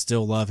hold. I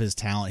still love his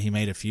talent. He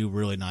made a few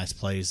really nice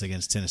plays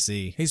against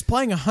Tennessee. He's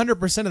playing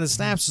 100% of the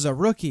snaps as a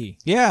rookie.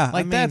 Yeah.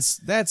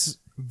 That's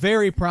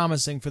very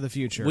promising for the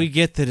future. We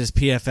get that his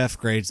PFF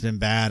grade's been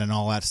bad and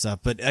all that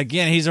stuff, but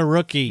again, he's a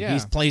rookie. Yeah.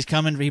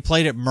 He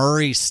played at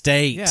Murray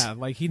State. Yeah,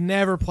 he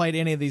never played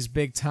any of these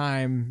big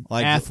time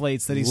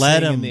athletes that he's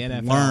seeing in the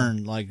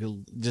NFL.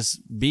 Learn,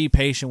 just be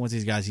patient with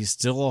these guys. He's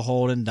still a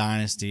hold in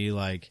Dynasty.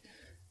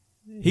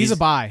 He's a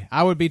buy.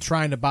 I would be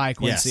trying to buy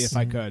Quincy if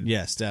I could.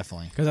 Yes,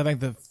 definitely. Because I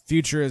think the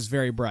future is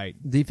very bright.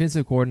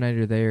 Defensive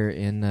coordinator there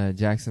in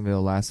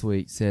Jacksonville last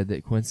week said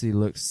that Quincy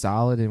looked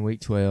solid in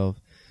Week 12,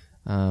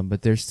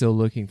 but they're still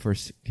looking for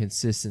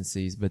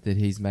consistencies, but that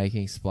he's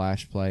making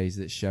splash plays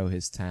that show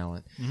his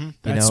talent. Mm-hmm.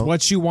 That's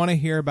what you want to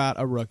hear about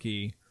a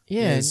rookie.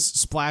 Yeah. Is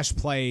splash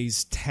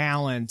plays,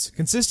 talent.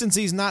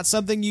 Consistency is not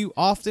something you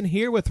often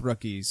hear with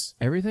rookies.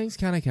 Everything's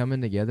kind of coming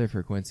together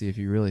for Quincy if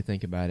you really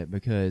think about it,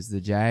 because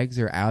the Jags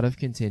are out of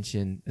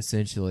contention,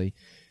 essentially.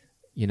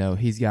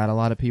 He's got a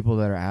lot of people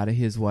that are out of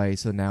his way,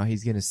 so now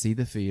he's going to see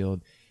the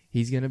field.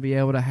 He's going to be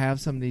able to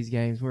have some of these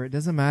games where it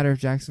doesn't matter if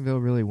Jacksonville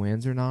really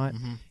wins or not.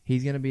 Mm-hmm.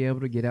 He's going to be able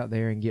to get out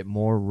there and get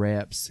more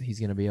reps. He's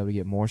going to be able to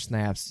get more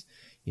snaps,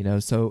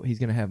 so he's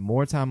going to have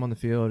more time on the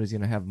field. He's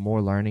going to have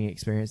more learning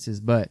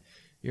experiences, but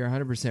you're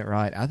 100%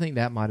 right. I think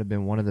that might have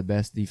been one of the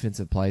best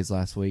defensive plays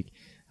last week,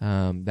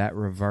 that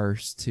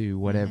reverse to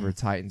whatever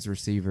Titans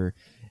receiver.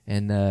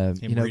 And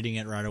reading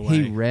it right away.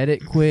 He read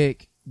it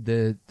quick.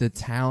 The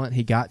talent,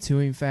 he got to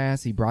him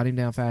fast. He brought him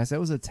down fast. That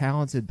was a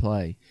talented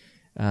play.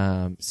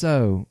 Quincy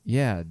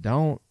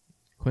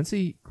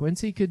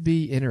could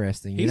be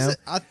interesting.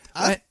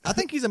 I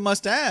think he's a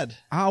must-add.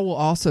 I will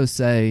also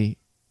say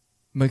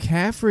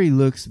McCaffrey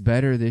looks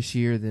better this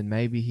year than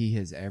maybe he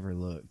has ever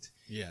looked.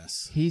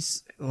 Yes.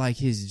 He's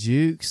his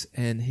jukes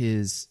and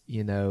his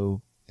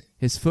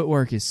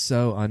footwork is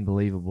so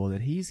unbelievable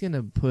that he's going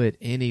to put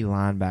any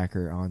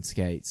linebacker on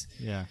skates.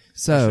 Yeah.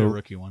 So, a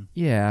rookie one.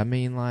 Yeah, I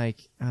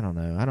don't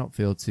know. I don't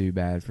feel too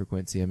bad for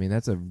Quincy.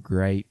 That's a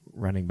great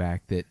running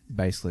back that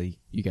basically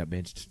you got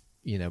benched,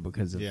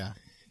 because of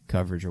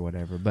coverage or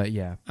whatever. But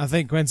yeah. I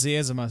think Quincy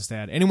is a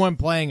must-add. Anyone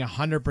playing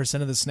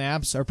 100% of the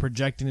snaps or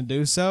projecting to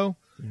do so,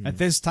 at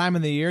this time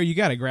of the year, you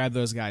got to grab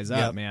those guys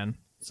up, man.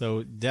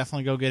 So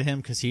definitely go get him,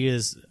 because he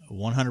is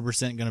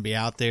 100% going to be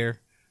out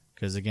there.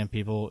 Because again,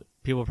 people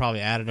probably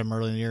added him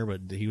early in the year,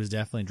 but he was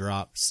definitely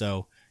dropped.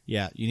 So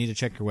yeah, you need to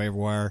check your waiver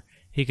wire.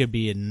 He could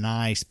be a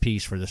nice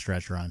piece for the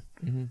stretch run.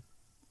 Mm-hmm.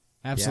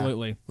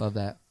 Absolutely, love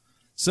that.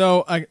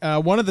 So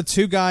one of the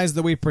 2 guys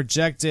that we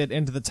projected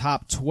into the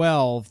top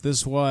 12,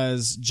 this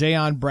was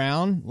Jayon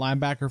Brown,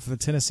 linebacker for the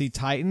Tennessee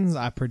Titans.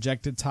 I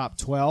projected top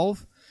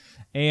 12,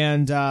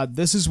 and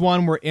this is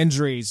one where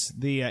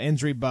the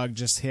injury bug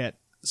just hit.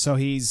 So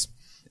he's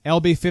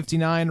LB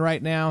 59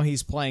 right now.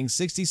 He's playing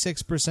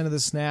 66% of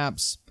the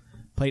snaps,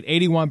 played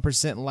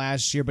 81%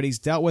 last year, but he's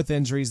dealt with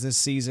injuries this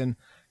season.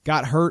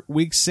 Got hurt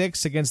week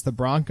 6 against the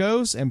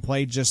Broncos and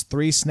played just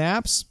 3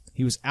 snaps.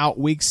 He was out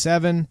week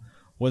 7,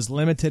 was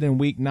limited in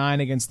week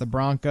 9 against the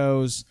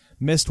Broncos,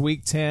 missed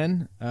week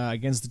 10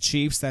 against the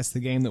Chiefs. That's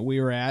the game that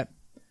we were at.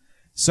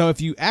 So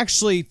if you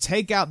actually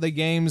take out the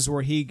games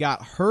where he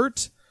got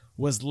hurt,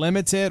 was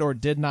limited, or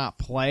did not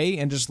play,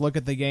 and just look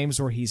at the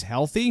games where he's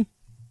healthy,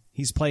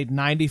 he's played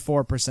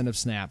 94% of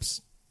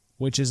snaps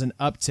which is an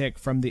uptick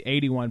from the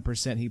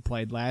 81% he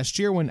played last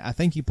year when I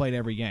think he played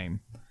every game.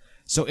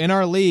 So in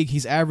our league,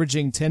 he's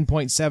averaging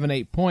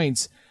 10.78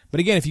 points. But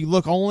again, if you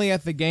look only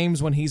at the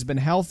games when he's been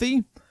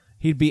healthy,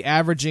 he'd be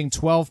averaging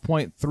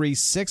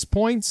 12.36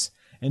 points.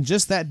 And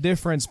just that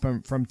difference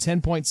from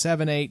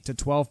 10.78 to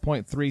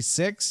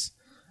 12.36,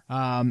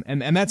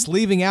 and that's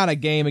leaving out a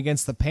game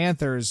against the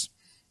Panthers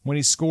when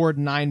he scored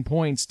 9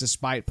 points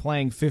despite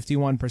playing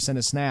 51%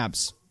 of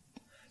snaps.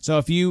 So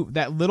if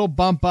that little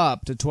bump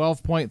up to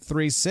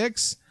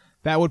 12.36,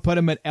 that would put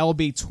him at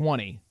LB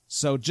 20.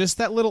 So just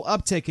that little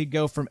uptick could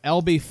go from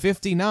LB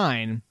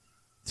 59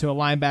 to a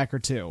linebacker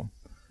 2,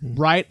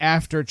 right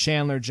after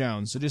Chandler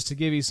Jones. So just to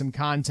give you some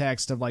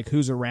context of like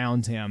who's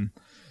around him.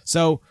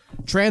 So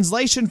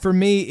translation for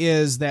me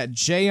is that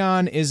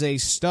Jayon is a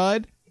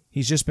stud.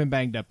 He's just been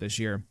banged up this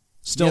year.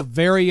 Still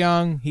very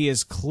young. He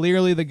is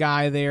clearly the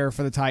guy there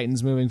for the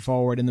Titans moving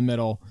forward in the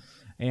middle.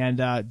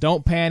 And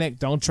don't panic.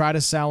 Don't try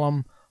to sell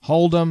him.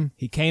 Hold him.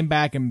 He came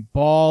back and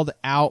balled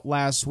out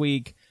last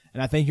week,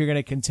 and I think you're going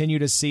to continue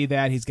to see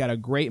that. He's got a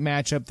great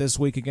matchup this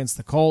week against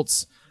the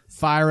Colts.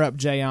 Fire up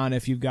Jayon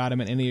if you've got him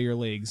in any of your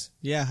leagues.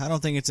 Yeah, I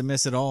don't think it's a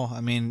miss at all. I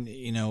mean,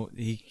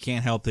 he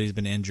can't help that he's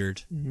been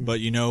injured. But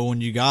when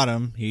you got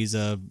him, he's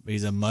a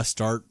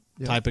must-start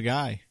type of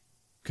guy.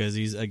 Because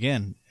he's,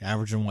 again,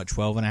 averaging,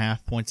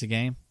 12.5 points a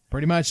game?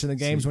 Pretty much in the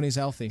games when he's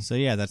healthy. So,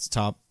 yeah, that's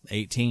top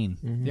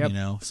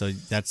 18, So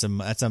that's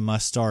a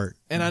must-start.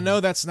 And I know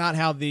that's not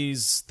how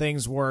these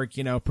things work.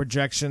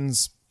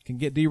 Projections can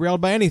get derailed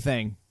by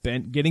anything.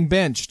 Getting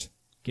benched,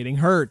 getting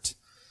hurt,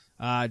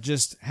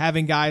 just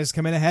having guys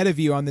come in ahead of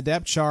you on the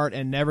depth chart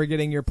and never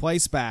getting your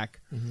place back.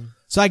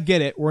 So I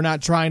get it. We're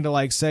not trying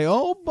to, say,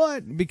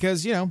 but,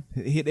 because,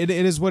 it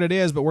is what it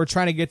is, but we're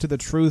trying to get to the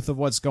truth of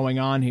what's going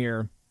on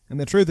here. And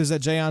the truth is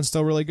that Jayon's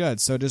still really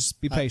good, so just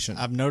be patient.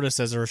 I've noticed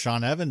as a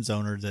Rashaan Evans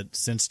owner that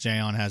since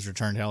Jayon has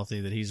returned healthy,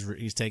 that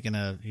he's taken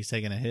a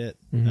hit.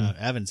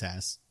 Evans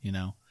has,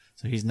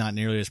 so he's not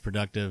nearly as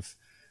productive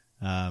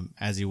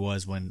as he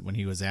was when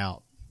he was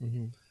out.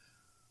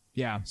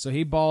 Yeah, so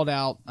he balled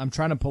out. I'm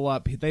trying to pull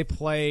up. They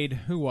played.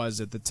 Who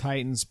was it? The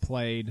Titans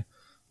played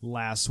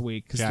last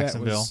week.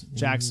 Jacksonville. That was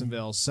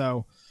Jacksonville.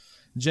 So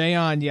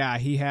Jayon,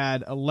 he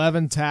had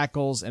 11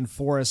 tackles and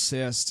 4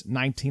 assists,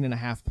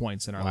 19.5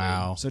 points in our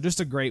league. So just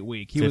a great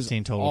week. He was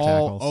total all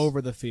tackles.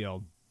 over the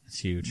field. It's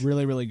huge.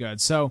 Really, really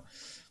good. So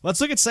let's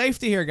look at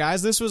safety here,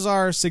 guys. This was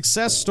our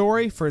success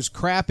story for as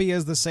crappy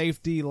as the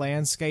safety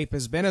landscape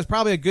has been. It's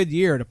probably a good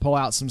year to pull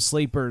out some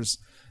sleepers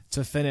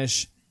to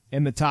finish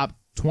in the top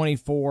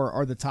 24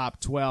 or the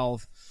top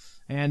 12.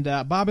 And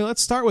Bobby,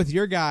 let's start with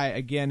your guy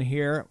again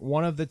here.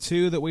 One of the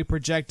two that we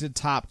projected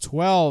top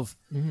 12.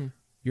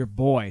 Your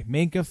boy,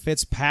 Minkah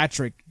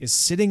Fitzpatrick, is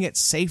sitting at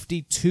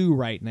safety 2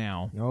 right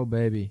now. Oh,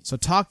 baby. So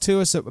talk to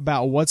us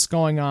about what's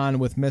going on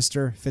with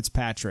Mr.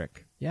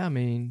 Fitzpatrick. Yeah, I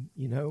mean,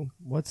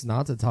 what's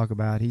not to talk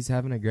about? He's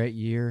having a great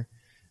year.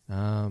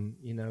 Kind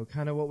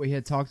of what we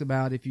had talked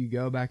about. If you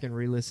go back and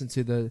re-listen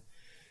to the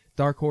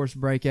Dark Horse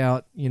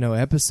breakout,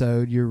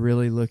 episode, you're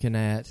really looking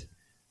at,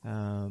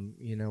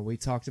 we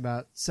talked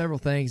about several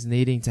things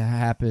needing to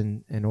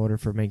happen in order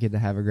for Minkah to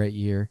have a great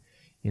year.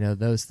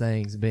 Those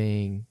things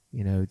being,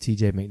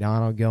 TJ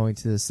McDonald going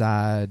to the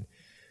side,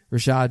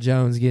 Rashad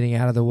Jones getting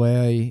out of the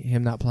way,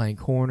 him not playing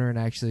corner and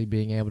actually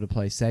being able to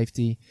play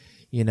safety,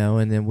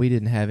 and then we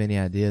didn't have any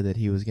idea that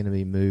he was going to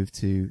be moved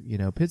to,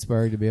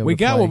 Pittsburgh to be able to play. We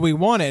got what we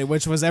wanted,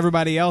 which was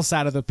everybody else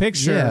out of the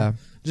picture,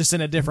 just in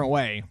a different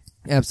way.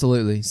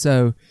 Absolutely.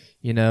 So,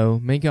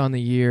 Minkah on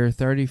the year,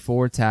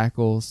 34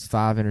 tackles,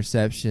 5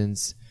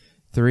 interceptions,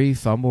 3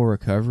 fumble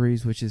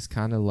recoveries, which is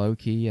kind of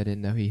low-key. I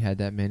didn't know he had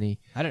that many.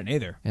 I didn't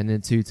either. And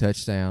then 2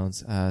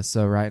 touchdowns.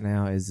 So right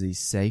now is the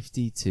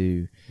safety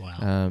 2.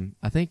 Wow.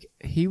 I think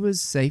he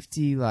was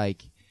safety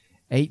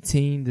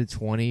 18 to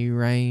 20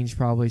 range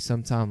probably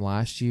sometime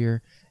last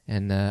year.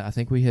 And I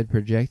think we had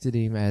projected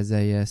him as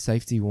a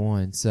safety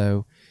 1.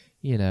 So,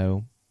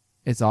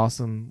 it's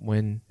awesome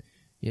when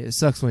it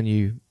sucks when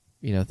you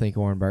think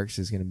Oren Burks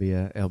is going to be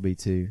a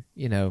LB2.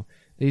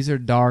 These are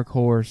dark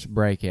horse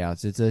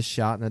breakouts. It's a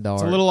shot in the dark.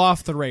 It's a little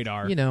off the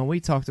radar.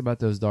 We talked about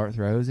those dart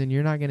throws, and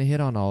you're not going to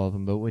hit on all of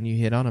them. But when you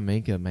hit on a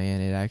Minkah,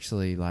 man, it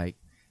actually,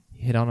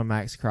 hit on a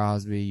Max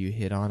Crosby, you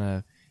hit on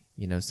a,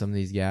 some of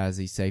these guys,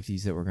 these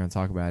safeties that we're going to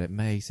talk about, it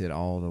makes it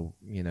all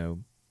the,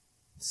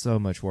 so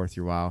much worth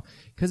your while.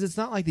 Because it's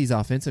not like these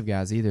offensive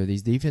guys either.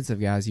 These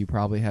defensive guys, you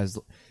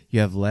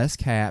have less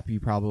cap, you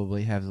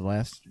probably have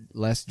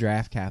less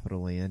draft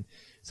capital in.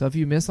 So if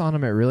you miss on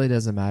them, it really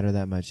doesn't matter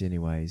that much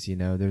anyways.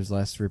 There's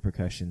less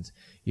repercussions.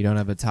 You don't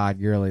have a Todd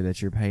Gurley that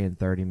you're paying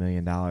 $30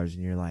 million, and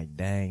you're like,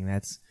 dang,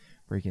 that's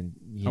freaking,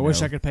 I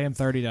wish I could pay him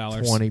 $30.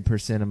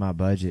 20% of my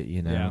budget,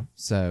 Yeah.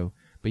 So,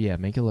 but yeah,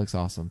 Minkah looks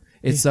awesome.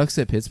 It sucks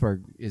that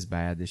Pittsburgh is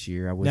bad this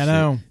year. I wish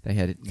they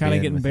had it kind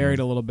of getting buried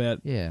a little bit.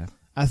 Yeah.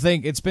 I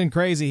think it's been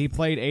crazy. He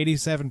played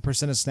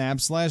 87% of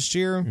snaps last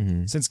year.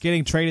 Since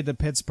getting traded to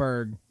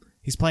Pittsburgh,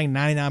 he's playing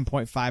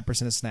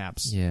 99.5% of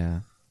snaps.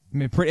 Yeah. I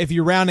mean, if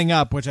you're rounding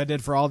up, which I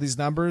did for all these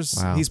numbers,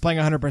 Wow. he's playing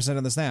 100%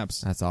 of the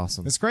snaps. That's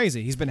awesome. It's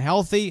crazy. He's been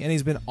healthy, and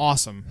he's been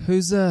awesome.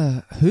 Who's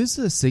the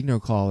signal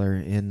caller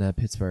in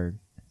Pittsburgh?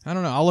 I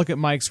don't know. I'll look at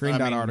Mike's Green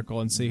Dot mean, article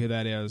and see who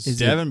that is.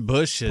 Devin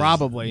Bush is,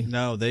 Probably.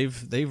 No,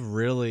 they've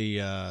really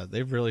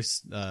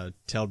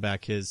tailed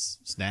back his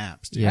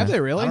snaps. Dude. Yeah. Have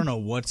they really? I don't know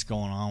what's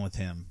going on with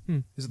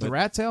him. Is it the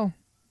rat tail?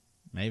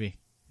 Maybe.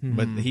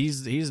 But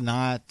he's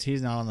not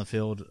on the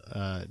field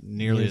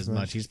nearly as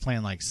much. He's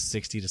playing like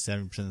 60 to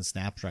 70% of the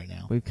snaps right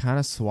now. We've kind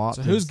of swapped.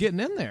 So who's getting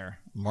in there?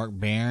 Mark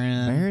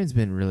Barron. Barron's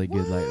been really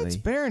good What? lately.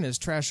 Barron is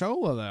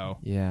trashola, though.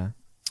 Yeah,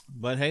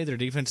 But hey, their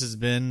defense has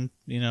been,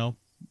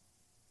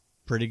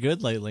 pretty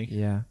good lately.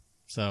 yeah.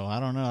 So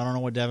I don't know. I don't know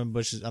what Devin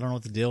Bush is. I don't know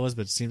what the deal is,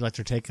 but it seems like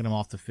they're taking him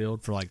off the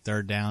field for like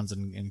third downs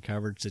and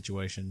coverage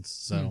situations.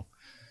 So,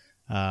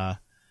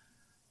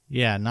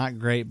 yeah, not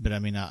great. But I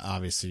mean,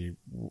 obviously,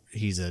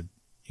 he's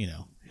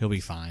he'll be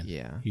fine.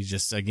 Yeah. He's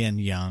just again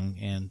young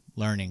and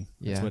learning.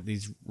 That's Yeah. what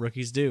these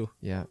rookies do.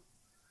 Yeah.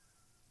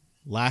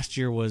 Last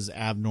year was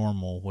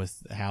abnormal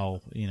with how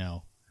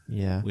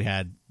Yeah. we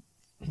had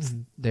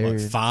They're,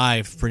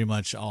 5 pretty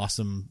much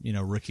awesome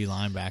rookie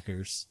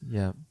linebackers.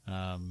 yeah.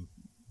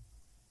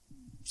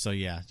 So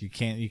yeah, you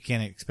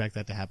can't expect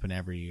that to happen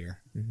every year.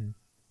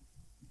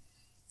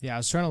 Yeah, I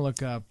was trying to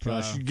look up.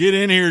 Josh, get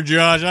in here,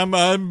 Josh. I'm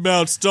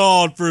about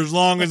stalled for as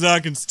long as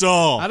I can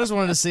stall. I just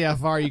wanted to see how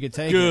far you could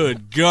take it.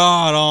 Good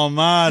God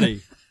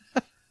Almighty!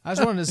 I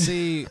just wanted to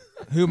see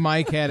who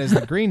Mike had as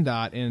the green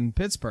dot in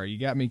Pittsburgh. You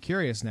got me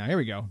curious now. Here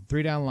we go.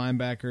 3 down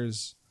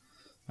linebackers.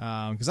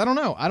 Because I don't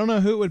know. I don't know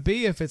who it would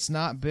be if it's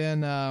not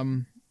been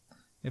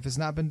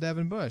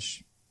Devin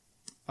Bush.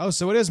 Oh,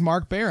 so it is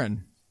Mark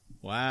Barron.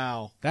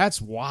 Wow.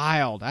 That's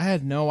wild. I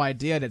had no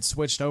idea it had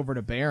switched over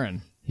to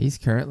Barron. He's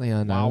currently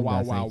unowned, Wow,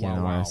 I think,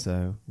 in wow.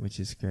 RSO, which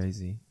is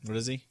crazy. What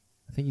is he?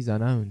 I think he's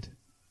unowned.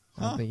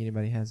 I Huh. don't think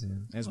anybody has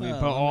him. As we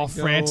Well, all let me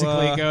go,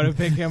 frantically go to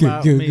pick him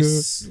up.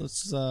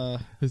 Let's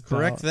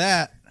correct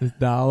that. Let's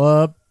dial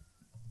up.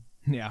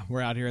 Yeah,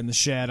 we're out here in the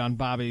shed on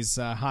Bobby's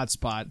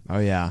hotspot, Oh,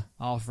 yeah.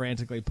 all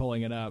frantically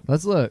pulling it up.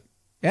 Let's look.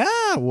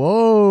 Yeah,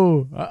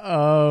 whoa.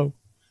 Uh-oh.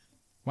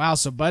 Wow,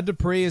 so Bud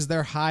Dupree is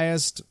their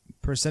highest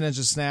percentage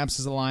of snaps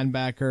as a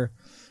linebacker.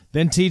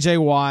 Then T.J.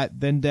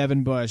 Watt, then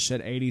Devin Bush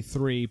at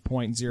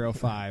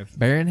 83.05.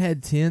 Barron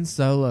had 10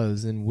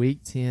 solos in Week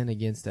 10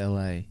 against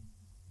L.A.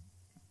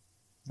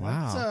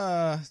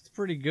 Wow. It's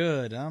pretty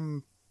good.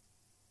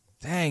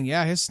 Dang,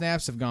 yeah, his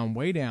snaps have gone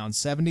way down.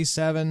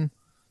 77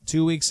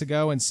 2 weeks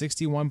ago and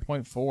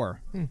 61.4.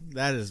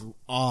 That is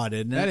odd,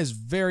 isn't it? That is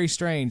very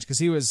strange because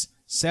he was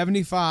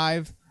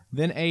 75,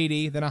 then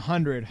 80, then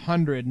 100,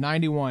 100,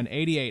 91,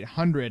 88,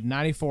 100,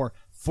 94,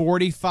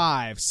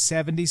 45,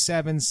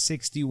 77,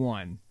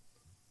 61.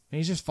 And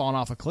he's just falling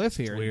off a cliff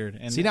here. It's weird.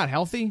 Is he not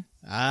healthy?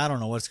 I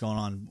don't know what's going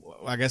on.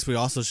 I guess we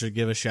also should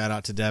give a shout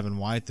out to Devin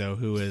White though,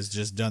 who has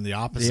just done the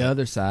opposite. The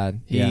other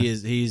side.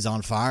 He's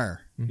on fire.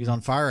 He's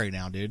on fire right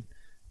now, dude.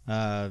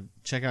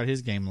 Check out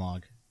his game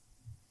log.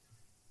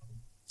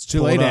 It's too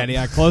Pull late, it up. Daddy.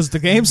 I closed the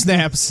game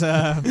snaps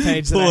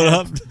page. Pull that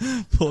I it had.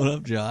 up. Pull it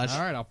up, Josh.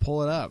 All right, I'll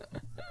pull it up.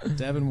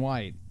 Devin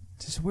White.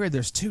 It's just weird.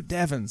 There's 2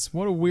 Devins.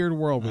 What a weird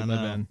world we I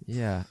live know. in.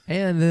 Yeah.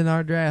 And in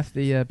our draft,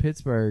 the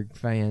Pittsburgh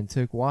fan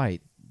took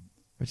White,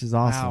 which is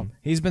awesome. Wow,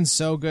 he's been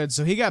so good.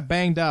 So he got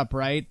banged up,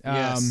 right?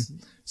 Yes.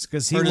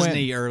 Because he Hurt his went.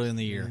 knee early in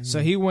the year. So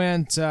he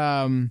went.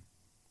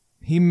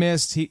 He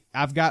missed.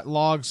 I've got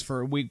logs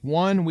for week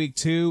 1, week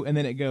 2, and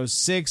then it goes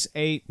 6,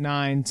 8,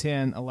 9,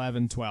 10,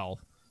 11, 12.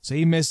 So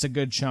he missed a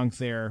good chunk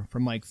there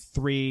from like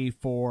 3,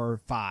 4,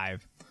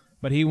 5.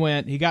 But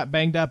he got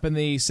banged up in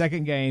the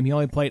second game. He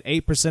only played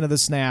 8% of the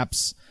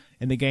snaps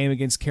in the game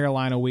against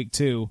Carolina week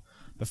 2.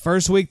 The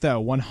first week, though,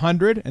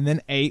 100 and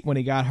then 8 when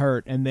he got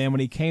hurt. And then when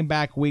he came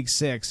back week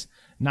 6,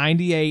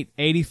 98,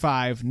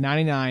 85,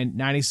 99,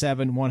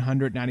 97,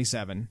 100,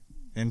 97.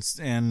 And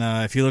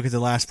if you look at the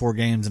last 4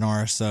 games in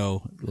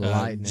RSO,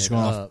 Lighting just it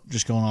going up.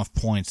 going off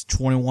points,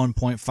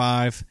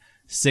 21.5,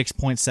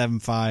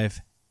 6.75,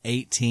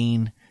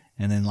 18,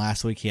 and then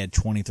last week he had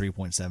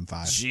 23.75.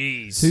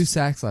 Jeez. 2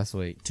 sacks last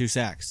week. 2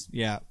 sacks,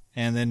 yeah.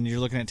 And then you're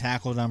looking at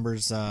tackle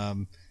numbers,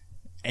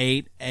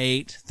 8,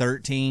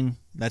 13.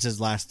 That's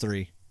his last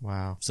 3.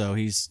 Wow. So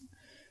he's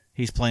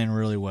playing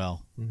really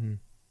well. And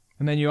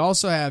then you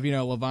also have,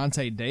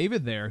 Levante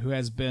David there, who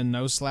has been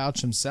no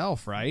slouch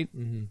himself, right?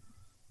 Mm-hmm.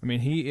 I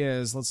mean, he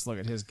is. Let's look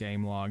at his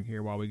game log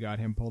here while we got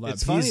him pulled up.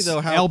 It's funny, He's though,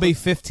 how LB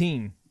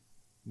 15.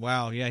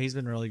 Wow, yeah, he's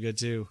been really good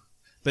too.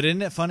 But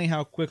isn't it funny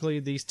how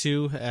quickly these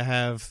two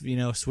have,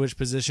 switched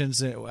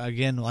positions?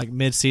 Again, like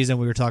mid-season,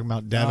 we were talking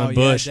about Devin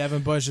Bush. Yeah,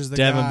 Devin Bush is the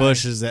Devin guy.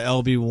 Bush is the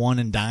LB1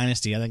 in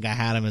Dynasty. I think I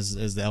had him as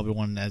the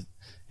LB1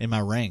 in my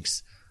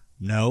ranks.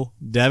 No,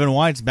 Devin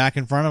White's back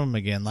in front of him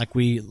again, like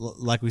we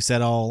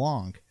said all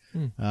along.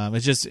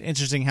 It's just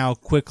interesting how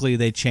quickly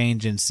they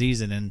change in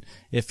season, and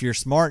if you're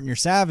smart and you're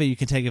savvy, you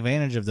can take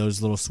advantage of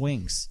those little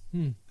swings.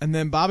 And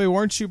then, Bobby,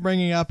 weren't you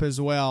bringing up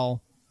as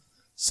well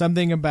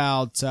something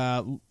about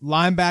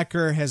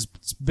linebacker has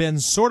been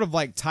sort of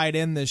like tight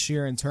end this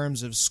year in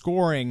terms of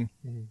scoring,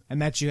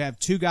 and that you have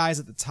two guys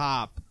at the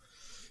top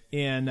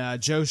in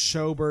Joe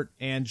Schobert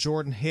and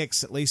Jordan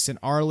Hicks, at least in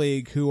our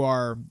league, who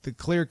are the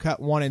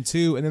clear-cut 1 and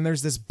 2, and then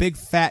there's this big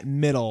fat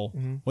middle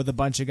with a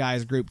bunch of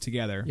guys grouped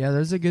together. Yeah,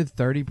 there's a good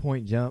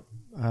 30-point jump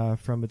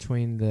from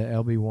between the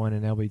LB1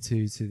 and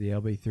LB2 to the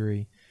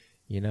LB3.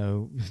 You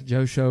know,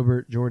 Joe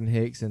Schobert, Jordan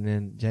Hicks, and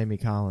then Jamie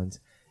Collins.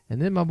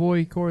 And then my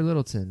boy Corey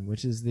Littleton,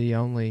 which is the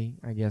only,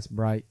 I guess,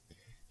 bright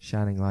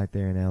shining light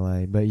there in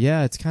L.A. But,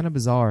 yeah, it's kind of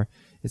bizarre.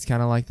 It's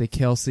kind of like the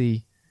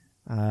Kelsey,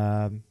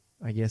 I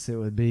guess it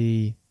would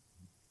be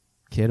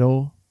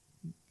Kittle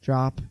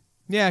drop.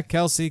 Yeah,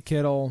 Kelsey,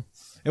 Kittle.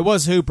 It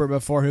was Hooper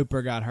before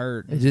Hooper got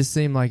hurt. It just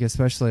seemed like,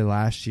 especially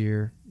last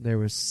year, there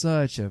was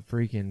such a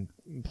freaking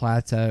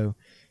plateau.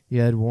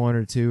 You had 1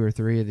 or 2 or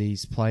 3 of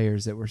these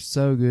players that were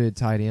so good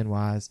tight end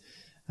wise.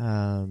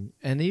 And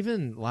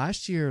even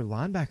last year,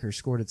 linebackers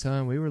scored a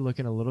ton. We were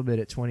looking a little bit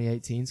at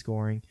 2018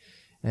 scoring.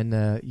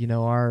 And, you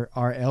know, our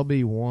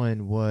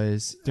LB1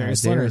 was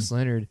Darius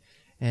Leonard.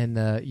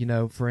 And, you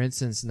know, for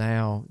instance,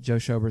 now Joe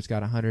Schobert's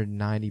got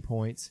 190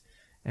 points.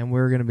 And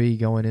we're going to be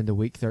going into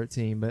week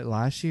 13. But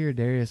last year,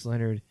 Darius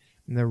Leonard,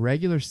 in the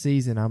regular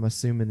season, I'm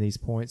assuming these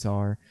points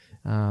are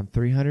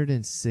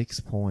 306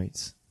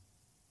 points.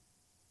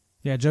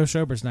 Yeah, Joe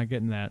Schobert's not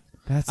getting that.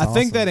 That's I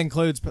think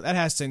awesome. that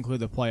has to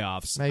include the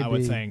playoffs, Maybe, I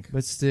would think.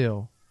 But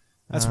still.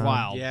 That's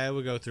wild. Yeah, it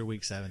would go through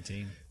week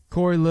 17.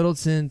 Corey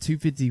Littleton,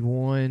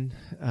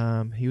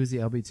 251. He was the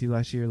LB2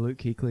 last year. Luke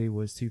Kuechly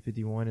was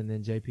 251. And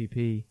then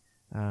JPP,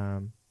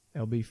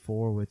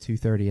 LB4 with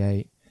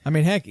 238. I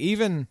mean, heck,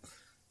 even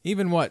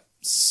what,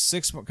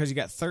 6, because you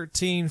got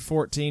 13,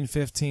 14,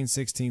 15,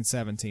 16,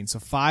 17. So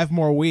 5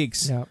 more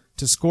weeks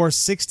to score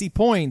 60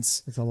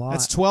 points. It's a lot.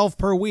 That's 12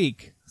 per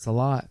week. It's a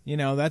lot. You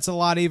know, that's a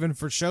lot even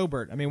for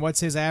Schobert. I mean,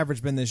 what's his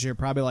average been this year?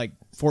 Probably like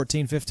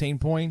 14, 15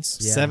 points?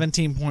 Yeah.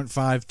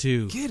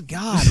 17.52. Good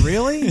God,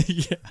 really?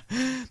 Yeah.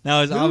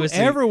 Now, it's Who obviously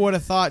ever would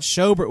have thought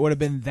Schobert would have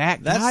been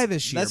that guy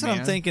this year, That's what man?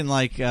 I'm thinking.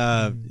 Like,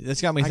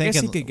 that's got me thinking. I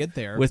guess he could get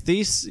there. With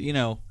these, you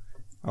know,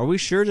 are we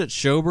sure that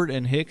Schobert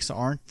and Hicks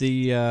aren't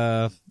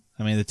the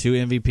two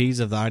MVPs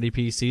of the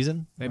IDP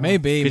season? They may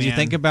be, Because you man.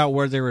 think about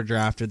where they were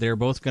drafted. They were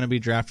both going to be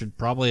drafted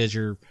probably as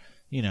your,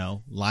 you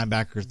know,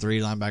 linebacker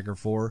 3, linebacker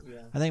 4. Yeah.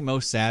 I think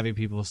most savvy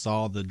people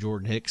saw the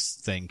Jordan Hicks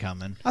thing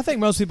coming. I think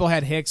most people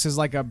had Hicks as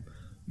like a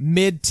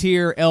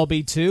mid-tier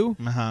LB2.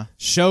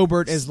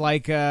 Schobert is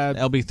like a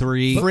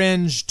LB3.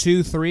 fringe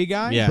 2-3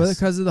 guy. Yes. But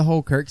because of the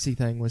whole Kirksey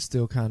thing was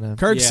still kind of...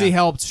 Kirksey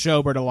helped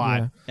Schobert a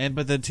lot. Yeah.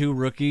 But the 2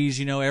 rookies,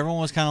 you know, everyone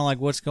was kind of like,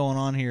 what's going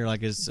on here?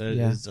 Like, are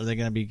they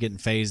going to be getting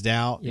phased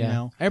out, you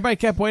know? Everybody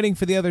kept waiting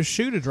for the other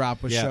shoe to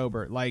drop with Yeah.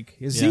 Schobert. Like,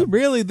 is he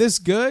really this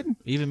good?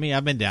 Even me,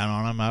 I've been down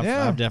on him.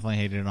 I've definitely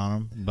hated on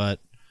him. But,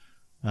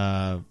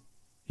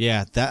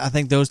 I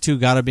think those 2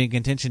 got to be in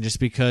contention just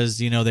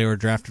because, you know, they were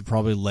drafted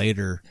probably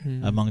later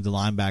among the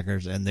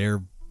linebackers, and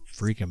they're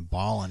freaking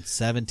balling.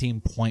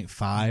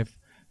 17.5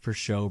 for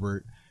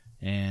Schobert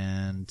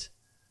and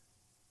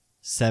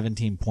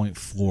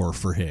 17.4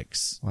 for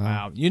Hicks.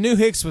 Wow. You knew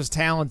Hicks was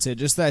talented.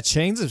 Just that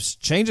change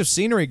of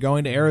scenery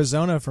going to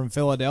Arizona from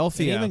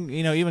Philadelphia. And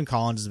even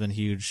Collins has been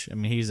huge. I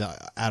mean, he's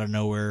out of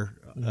nowhere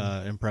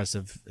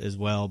impressive as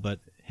well, but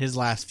his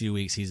last few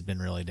weeks he's been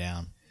really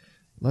down.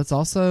 Let's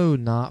also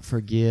not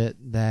forget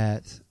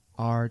that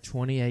our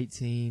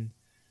 2018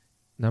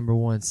 number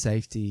 1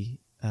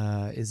 safety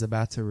is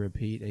about to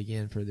repeat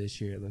again for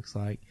this year, it looks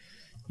like.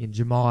 And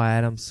Jamal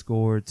Adams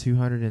scored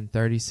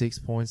 236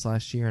 points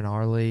last year in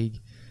our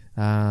league,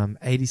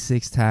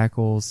 86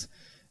 tackles,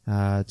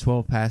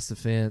 12 pass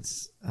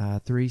defense,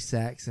 3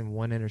 sacks, and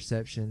 1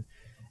 interception.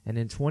 And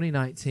in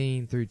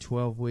 2019, through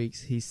 12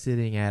 weeks, he's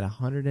sitting at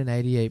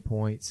 188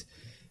 points,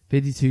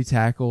 52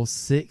 tackles,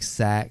 6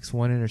 sacks,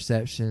 1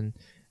 interception,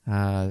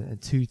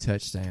 and 2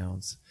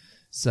 touchdowns.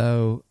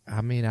 So,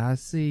 I mean, I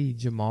see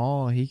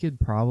Jamal. He could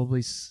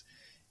probably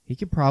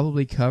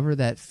cover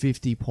that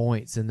 50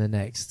 points in the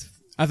next.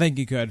 I think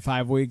he could.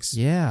 5 weeks.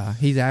 Yeah,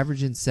 he's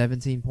averaging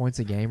 17 points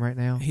a game right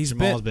now.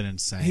 Jamal's been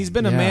insane. He's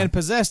been a man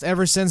possessed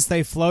ever since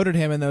they floated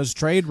him in those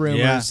trade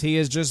rumors. Yeah. He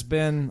has just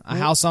been a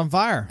house on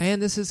fire.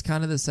 And this is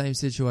kind of the same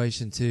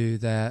situation too,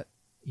 that,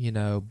 you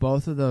know,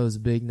 both of those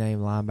big name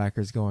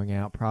linebackers going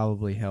out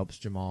probably helps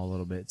Jamal a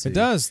little bit too. It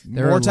does.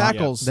 More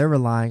tackles. They're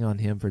relying on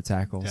him for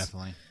tackles.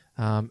 Definitely.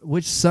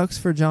 Which sucks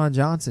for John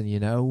Johnson, you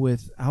know.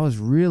 I was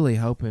really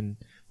hoping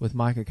with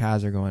Micah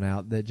Kaiser going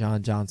out that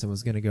John Johnson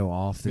was going to go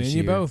off this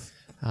year. You both.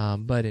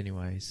 But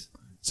anyways.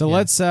 So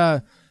let's,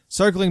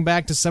 circling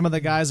back to some of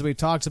the guys that we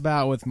talked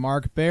about with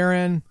Mark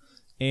Barron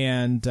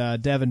and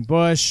Devin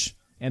Bush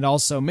and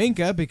also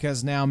Minka,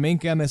 because now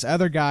Minka and this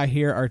other guy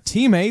here are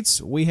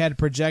teammates. We had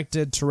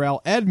projected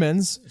Terrell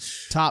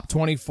Edmonds, top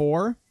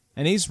 24,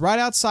 and he's right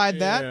outside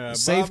that.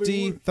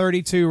 Safety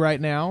 32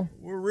 right now.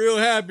 We're real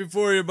happy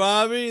for you,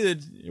 Bobby, that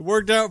it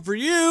worked out for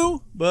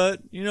you, but,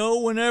 you know,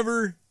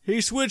 whenever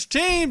he switched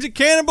teams, it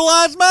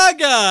cannibalized my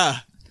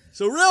guy.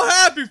 So real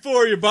happy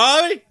for you,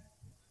 Bobby.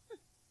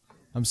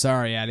 I'm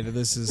sorry, Addy, that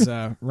this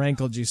has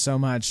rankled you so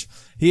much.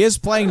 He is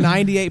playing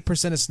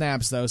 98% of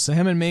snaps, though, so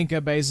him and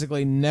Minka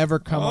basically never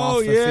come off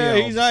the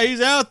field.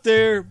 He's out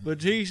there,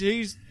 but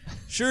he's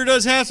sure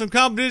does have some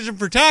competition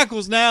for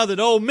tackles now that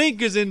old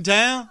Minka's in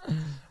town.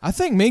 I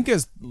think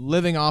Minka's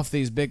living off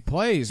these big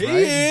plays, right?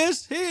 He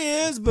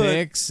is, but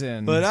Picks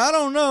but I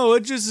don't know.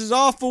 It just is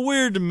awful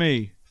weird to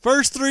me.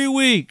 First 3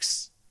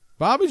 weeks.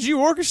 Bob, did you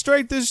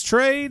orchestrate this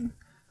trade?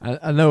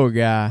 I know a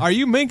guy. Are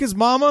you Minka's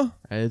mama?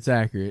 It's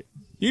accurate.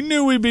 You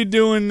knew we'd be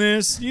doing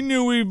this. You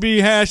knew we'd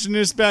be hashing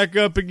this back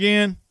up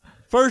again.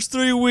 First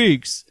 3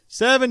 weeks.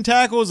 7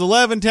 tackles,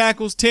 11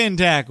 tackles, 10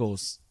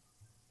 tackles.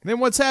 Then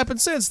what's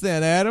happened since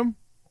then, Adam?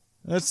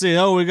 Let's see.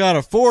 Oh, we got a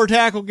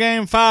 4-tackle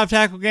game,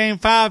 5-tackle game,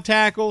 5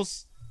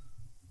 tackles.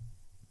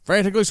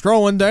 Frantically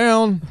scrolling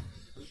down.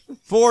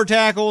 4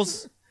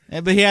 tackles.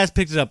 But he has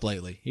picked it up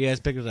lately. He has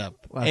picked it up.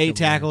 Last 8 couple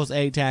tackles,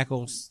 8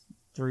 tackles,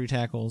 3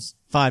 tackles,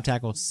 5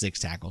 tackles, 6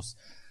 tackles.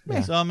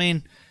 Yeah. So, I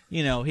mean,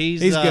 you know,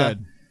 he's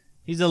good.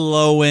 He's a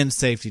low-end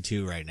safety,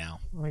 too, right now.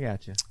 I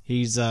got you.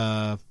 He's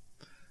been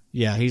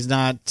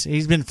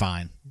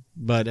fine.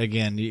 But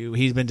again,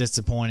 he's been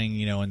disappointing,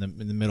 you know, in the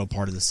middle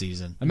part of the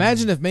season.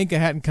 Imagine if Minka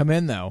hadn't come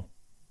in, though.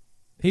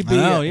 He'd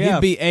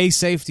be a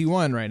safety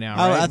one right now,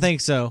 right? I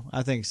think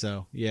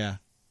so. Yeah.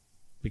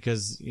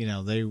 Because, you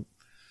know,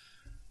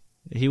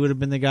 he would have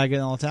been the guy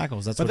getting all the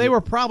tackles. But they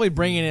were probably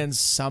bringing in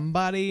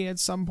somebody at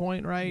some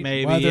point, right?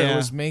 Maybe, whether it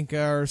was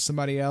Minka or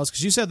somebody else.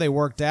 Because you said they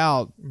worked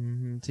out.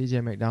 Mm-hmm. T.J.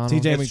 McDonald.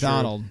 T.J.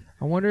 McDonald.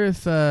 I wonder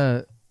if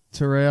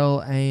Terrell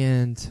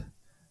and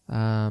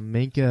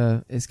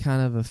Minka is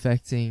kind of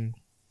affecting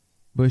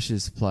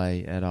Bush's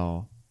play at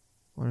all.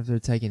 I wonder if they're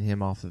taking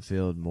him off the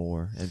field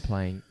more and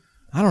playing.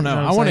 I don't know. You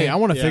know what I'm I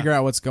want to Yeah. figure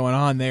out what's going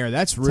on there.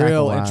 That's real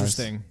Tackle-wise.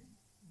 interesting.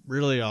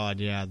 Really odd,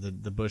 yeah.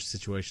 The Bush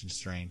situation's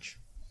strange.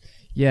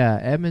 Yeah,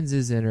 Edmonds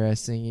is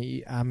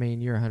interesting. I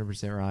mean, you're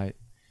 100% right.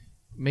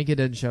 Minka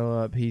doesn't show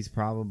up. He's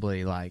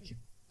probably like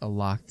a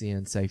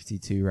locked-in safety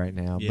too right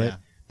now. Yeah. But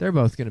they're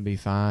both going to be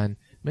fine.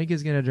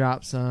 Minka's going to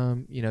drop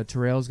some. You know,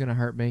 Terrell's going to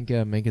hurt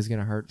Minka. Minka's going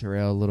to hurt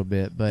Terrell a little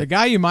bit. But The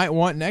guy you might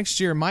want next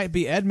year might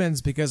be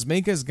Edmonds because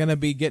Minka's going to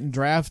be getting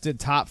drafted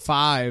top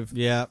 5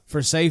 Yeah.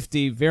 for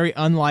safety. Very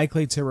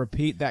unlikely to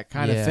repeat that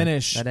kind of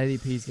finish. That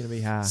ADP is going to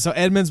be high. So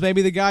Edmonds may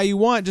be the guy you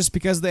want just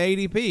because of the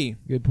ADP.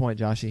 Good point,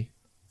 Joshy.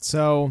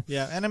 So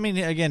Yeah, and I mean,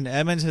 again,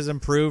 Edmonds has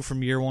improved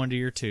from year 1 to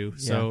year 2,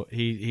 so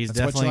he's that's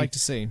definitely what you like to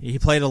see. He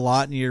played a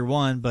lot in year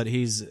 1, but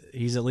he's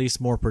at least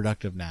more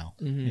productive now.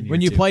 in year When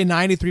you 2. play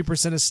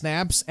 93% of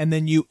snaps and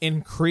then you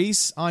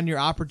increase on your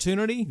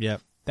opportunity,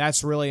 Yep.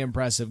 that's really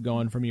impressive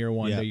going from year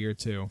 1 Yep. to year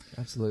 2.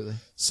 Absolutely.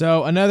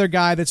 So another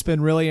guy that's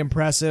been really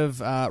impressive,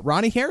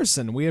 Ronnie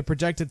Harrison. We had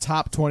projected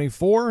top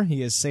 24.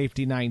 He is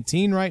safety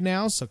 19 right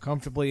now, so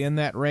comfortably in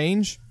that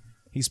range.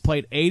 He's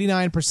played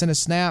 89% of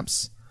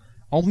snaps.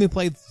 Only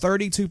played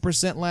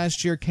 32%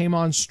 last year, came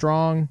on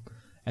strong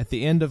at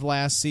the end of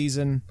last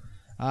season.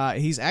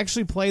 He's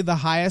actually played the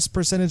highest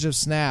percentage of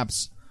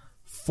snaps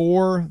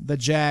for the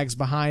Jags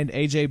behind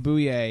A.J.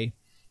 Bouye,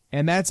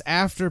 and that's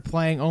after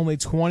playing only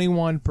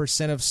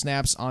 21% of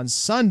snaps on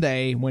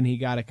Sunday when he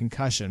got a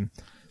concussion.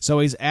 So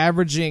he's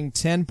averaging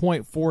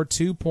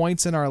 10.42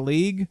 points in our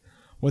league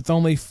with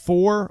only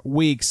 4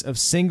 weeks of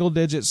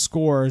single-digit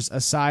scores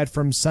aside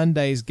from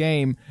Sunday's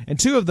game, and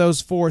 2 of those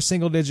 4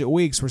 single-digit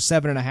weeks were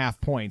 7.5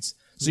 points.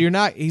 So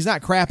he's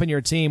not crapping your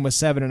team with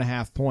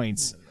 7.5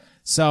 points.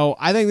 So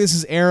I think this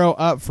is arrow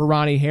up for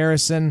Ronnie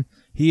Harrison.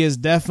 He is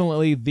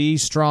definitely the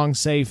strong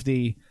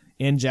safety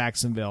in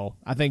Jacksonville,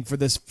 I think, for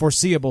this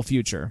foreseeable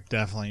future.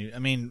 Definitely. I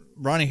mean,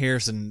 Ronnie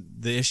Harrison,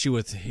 the issue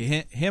with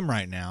him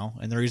right now,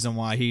 and the reason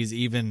why he's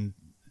even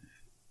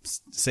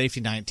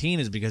safety 19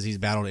 is because he's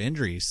battled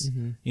injuries.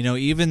 Mm-hmm. You know,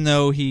 even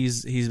though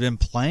he's been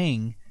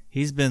playing,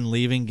 he's been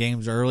leaving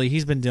games early.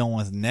 He's been dealing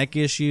with neck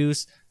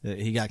issues.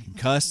 He got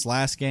concussed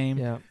last game.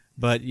 Yeah.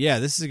 But yeah,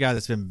 this is a guy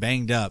that's been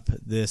banged up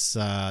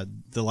the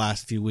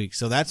last few weeks.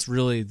 So that's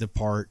really the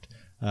part,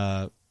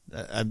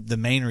 the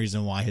main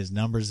reason why his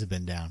numbers have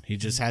been down. He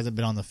just hasn't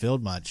been on the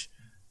field much,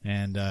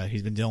 and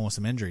he's been dealing with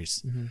some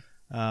injuries.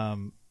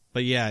 Mm-hmm.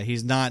 But yeah,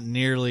 he's not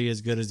nearly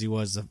as good as he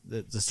was at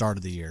the start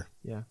of the year.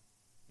 Yeah.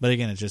 But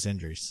again, it's just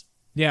injuries.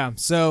 Yeah,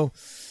 so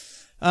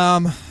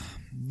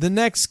the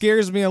neck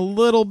scares me a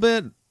little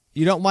bit.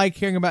 You don't like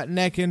hearing about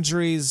neck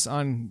injuries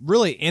on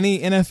really any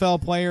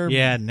NFL player.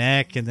 Yeah,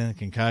 neck and then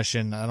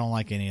concussion. I don't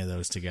like any of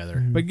those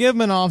together. But give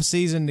him an off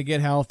season to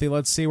get healthy.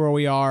 Let's see where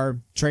we are.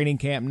 Training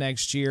camp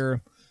next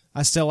year.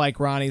 I still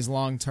like Ronnie's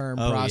long-term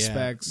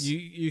prospects. Yeah.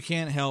 You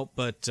can't help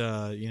but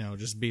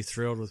just be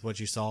thrilled with what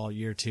you saw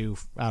year 2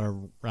 out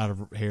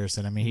of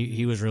Harrison. I mean,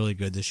 he was really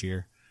good this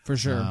year. For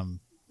sure. So,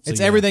 it's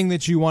yeah. everything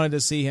that you wanted to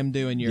see him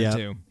do in year Yep.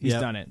 2. He's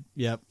Yep. done it.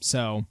 Yep.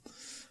 So,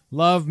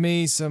 love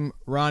me some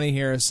Ronnie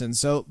Harrison.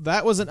 So,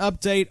 that was an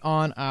update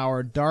on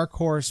our Dark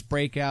Horse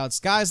breakouts.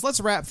 Guys,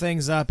 let's wrap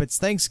things up. It's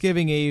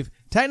Thanksgiving Eve.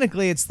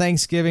 Technically, it's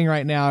Thanksgiving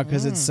right now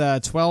because it's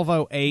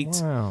 12:08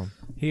 Wow.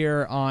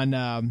 here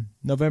on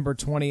November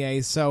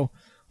 28th. So,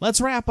 let's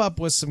wrap up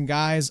with some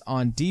guys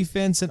on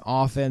defense and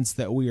offense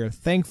that we are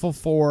thankful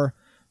for.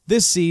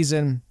 this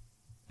season.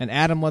 And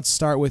Adam, let's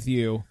start with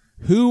you.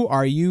 Who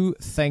are you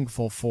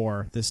thankful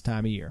for this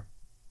time of year?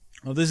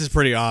 Well, this is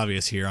pretty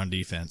obvious here on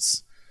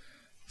defense.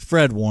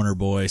 Fred Warner,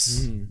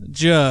 boys.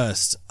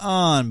 Just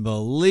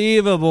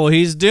unbelievable.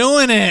 He's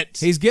doing it.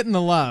 He's getting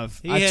the love.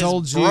 I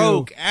told you.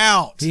 Broke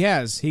out. He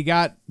has. He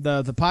got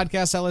the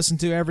podcast I listen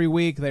to every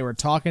week. They were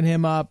talking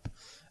him up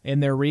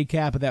in their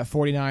recap of that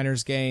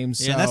 49ers game.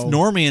 So. Yeah, that's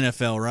normie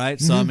NFL, right?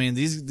 So, I mean,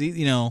 these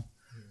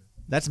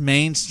that's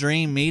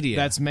mainstream media.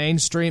 That's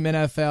mainstream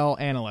NFL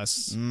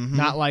analysts,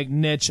 not like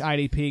niche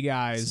IDP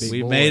guys.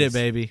 We've made it,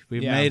 baby.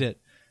 We've made it.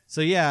 So,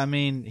 yeah, I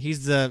mean,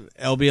 he's the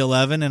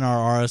LB11 in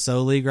our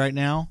RSO league right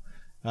now.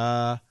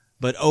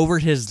 But over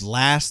his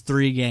last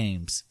 3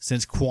 games,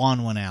 since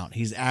Quan went out,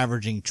 he's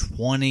averaging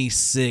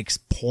 26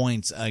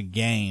 points a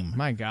game.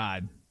 My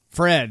God.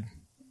 Fred.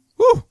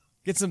 Woo!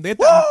 Get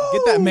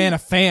that man a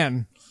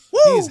fan.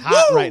 Woo! He's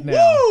hot right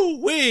now.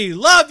 Woo! We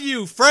love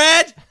you,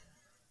 Fred.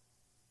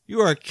 You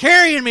are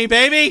carrying me,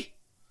 baby.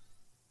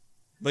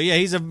 But, yeah,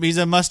 he's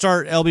a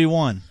must-start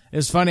LB1.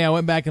 It's funny, I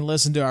went back and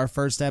listened to our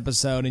first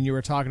episode, and you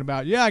were talking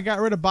about, I got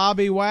rid of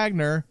Bobby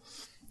Wagner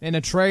in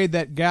a trade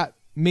that got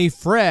me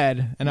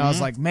Fred, and I was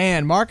like,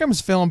 man,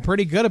 Markham's feeling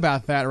pretty good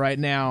about that right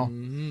now.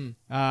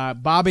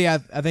 Bobby, I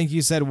think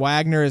you said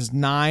Wagner is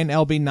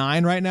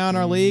LB9 right now in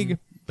our league.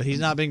 But he's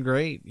not been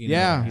great.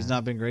 He's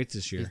not been great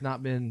this year. He's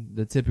not been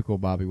the typical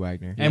Bobby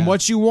Wagner. And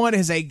what you want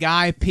is a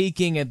guy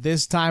peaking at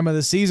this time of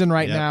the season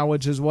right now,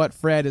 which is what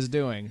Fred is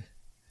doing.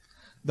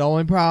 The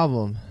only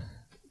problem,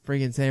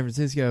 freaking San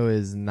Francisco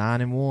is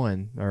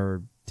 9-1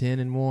 or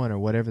 10-1 or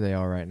whatever they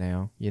are right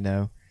now.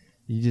 You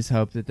just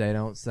hope that they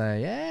don't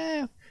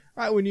say,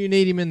 right when you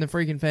need him in the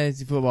freaking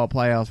fantasy football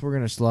playoffs, we're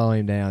going to slow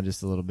him down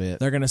just a little bit.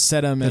 They're going to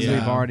set him because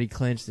we've already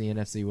clinched the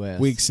NFC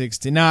West. Week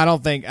 16. No, I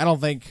don't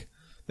think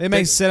they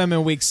may set him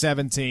in week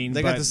 17.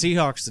 They got the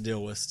Seahawks to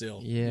deal with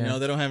still. Yeah,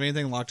 they don't have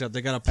anything locked up.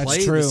 They got to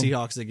play the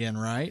Seahawks again,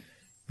 right?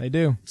 They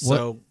do.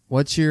 So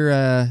what's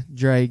your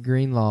Dre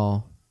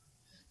Greenlaw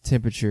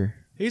temperature?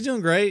 He's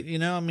doing great.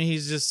 I mean,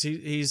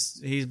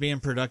 he's being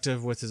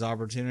productive with his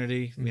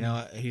opportunity.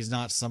 He's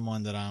not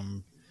someone that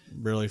I'm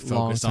really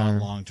focused on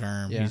long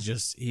term. Yeah.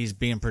 He's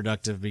being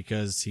productive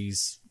because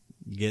he's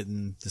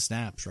getting the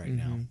snaps right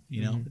now.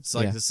 It's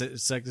like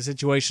the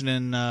situation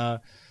in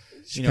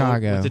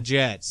Chicago with the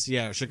Jets.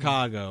 Yeah,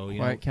 Chicago.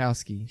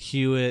 Kwiatkowski,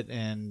 Hewitt,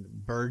 and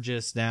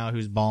Burgess now,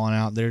 who's balling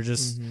out. They're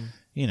just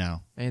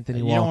Anthony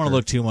you Walker. don't want to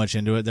look too much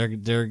into it.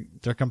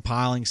 They're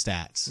compiling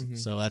stats,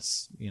 so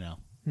that's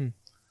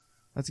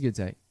That's a good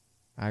take.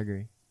 I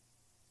agree.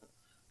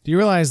 Do you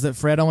realize that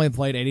Fred only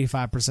played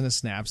 85% of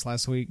snaps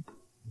last week?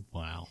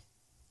 Wow.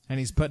 And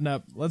he's putting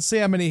up, let's see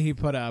how many he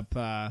put up.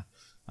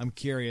 I'm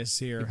curious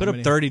here. He put up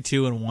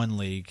 32 in one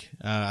league.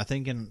 I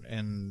think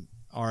in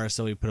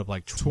RSO he put up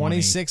like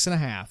 26 and a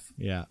half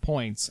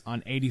points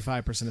on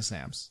 85% of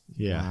snaps.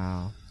 Yeah.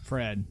 Wow.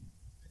 Fred.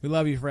 We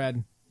love you,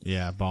 Fred.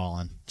 Yeah,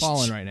 balling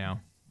right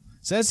now.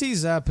 Says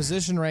he's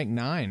position ranked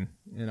 9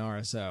 in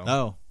RSO.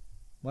 Oh.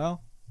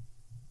 Well,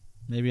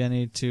 maybe I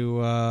need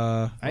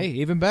to... hey,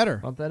 even better.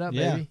 Bump that up,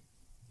 baby.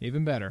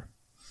 Even better.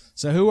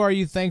 So who are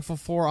you thankful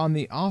for on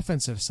the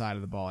offensive side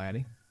of the ball,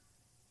 Addy?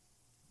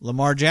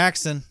 Lamar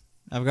Jackson.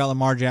 I've got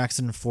Lamar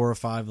Jackson in 4 or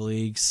 5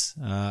 leagues.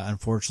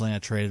 Unfortunately, I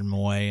traded him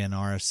away in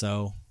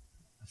RSO.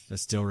 I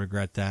still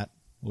regret that.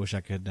 Wish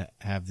I could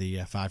have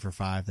the 5 for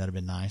 5. That'd have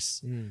been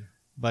nice.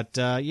 But,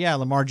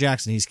 Lamar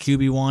Jackson, he's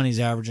QB1. He's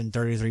averaging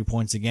 33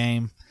 points a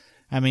game.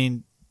 I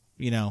mean,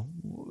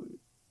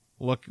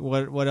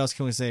 what else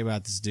can we say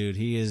about this dude?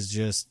 He is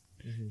just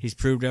he's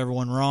proved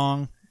everyone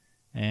wrong,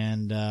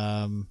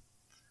 and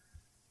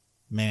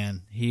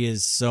man, he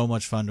is so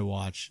much fun to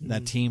watch.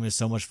 That team is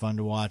so much fun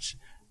to watch.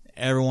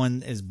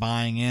 Everyone is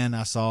buying in.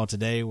 I saw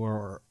today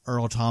where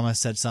Earl Thomas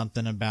said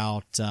something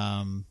about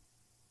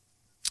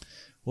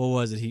what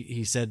was it?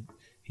 He said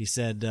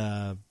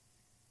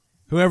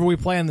whoever we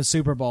play in the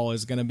Super Bowl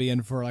is going to be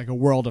in for like a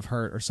world of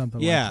hurt or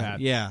something like that.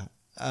 Yeah.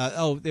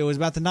 It was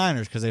about the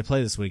Niners because they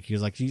play this week. He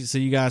was like, so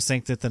you guys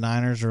think that the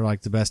Niners are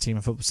like the best team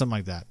in football, something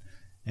like that.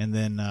 And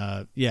then,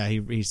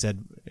 he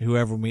said,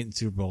 whoever we meet in the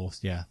Super Bowl,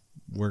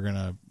 we're going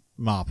to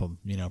mop them,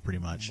 pretty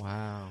much.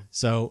 Wow.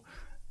 So,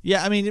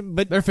 I mean,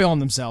 but they're feeling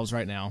themselves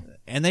right now.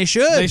 And they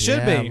should. They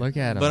should be. Look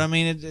at them. But I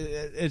mean,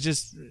 it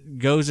just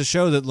goes to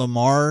show that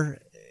Lamar,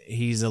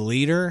 he's a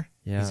leader.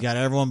 Yeah. He's got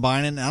everyone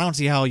buying in. I don't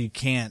see how you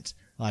can't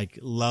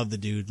love the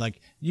dude.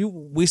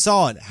 We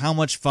saw it, how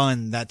much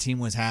fun that team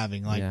was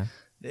having.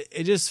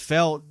 It just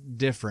felt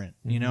different.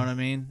 You know what I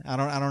mean? I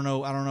don't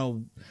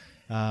know.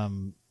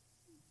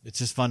 It's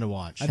just fun to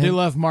watch. I do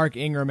love Mark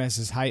Ingram as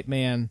his hype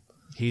man.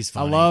 He's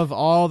funny. I love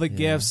all the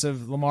gifs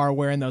of Lamar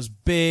wearing those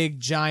big,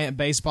 giant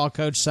baseball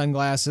coach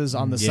sunglasses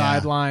on the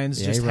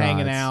sidelines, just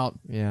hanging out.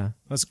 Yeah.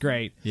 That's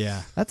great.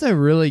 Yeah. That's a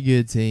really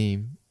good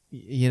team.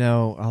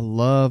 I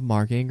love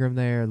Mark Ingram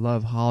there.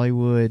 Love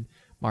Hollywood.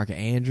 Mark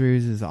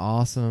Andrews is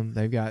awesome.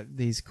 They've got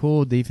these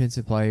cool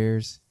defensive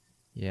players.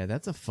 Yeah,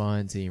 that's a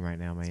fun team right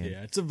now, man.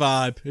 Yeah, it's a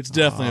vibe. It's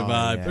definitely a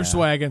vibe. Yeah. They're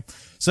swagging.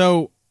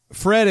 So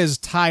Fred is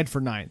tied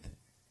for 9th.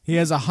 He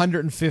has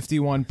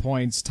 151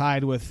 points,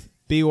 tied with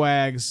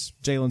B-Wags,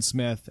 Jalen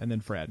Smith, and then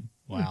Fred.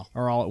 Wow.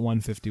 Are all at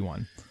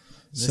 151.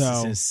 This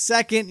is his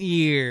second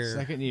year.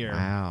 Second year.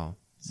 Wow.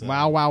 So-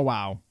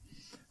 Wow.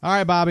 All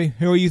right, Bobby,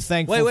 who are you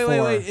thankful for?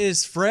 Wait.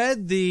 Is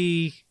Fred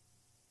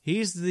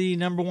he's the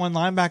number one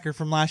linebacker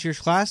from last year's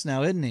class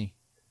now, isn't he?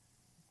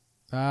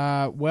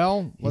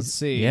 Well, let's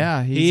see.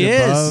 Yeah, He he's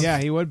is. above. Yeah,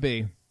 he would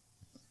be.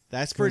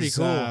 That's pretty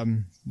 'Cause, cool.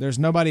 There's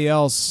nobody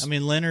else. I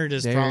mean, Leonard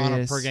is on a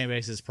Darius. per game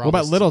basis. What Probably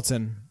about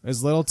Littleton?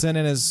 Is Littleton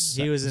in his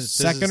He was in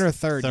second or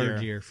third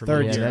year for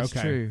Third me. Yeah, year, that's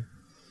okay. true.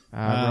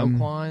 Um,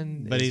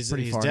 Roquan, But is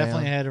pretty he's far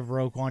definitely down. ahead of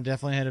Roquan,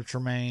 definitely ahead of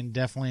Tremaine,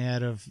 definitely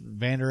ahead of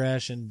Van Der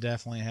Esch, and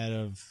definitely ahead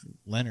of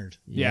Leonard.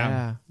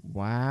 Yeah.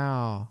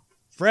 Wow.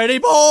 Freddie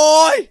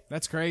boy!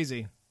 That's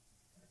crazy.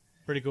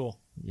 Pretty cool.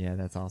 Yeah,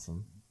 that's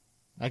awesome.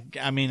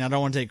 I mean, I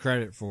don't want to take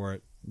credit for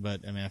it,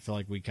 but I mean, I feel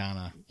like we kind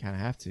of. Kind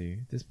of have to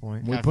at this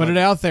point. We put it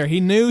out there. He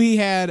knew he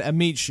had a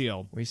meat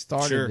shield. We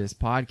started Sure. this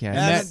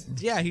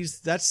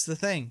podcast. That's the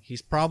thing.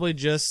 He's probably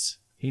just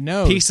He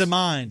knows. peace of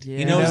mind. Yeah.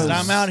 He knows He knows.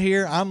 that I'm out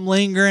here. I'm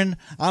lingering.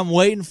 I'm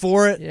waiting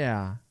for it.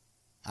 Yeah.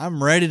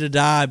 I'm ready to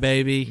die,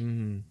 baby.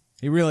 Mm-hmm.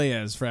 He really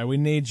is, Fred. We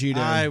need you to.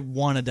 I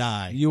want to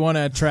die. You want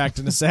to attract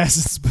an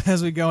assassin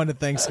as we go into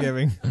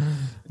Thanksgiving.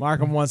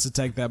 Markham wants to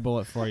take that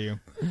bullet for you.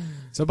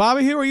 So,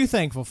 Bobby, who are you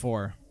thankful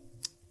for?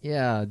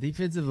 Yeah,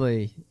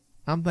 defensively,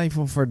 I'm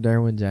thankful for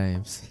Derwin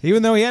James.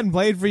 Even though he hadn't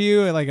played for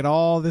you like at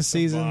all this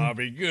season.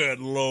 Bobby, good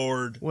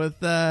Lord. With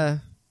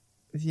the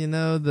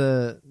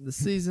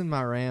season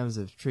my Rams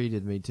have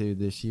treated me to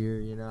this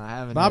year, I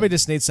haven't. Bobby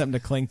just needs something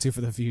to cling to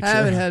for the future. I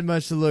haven't had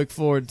much to look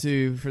forward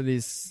to for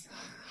this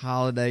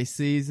holiday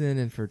season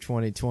and for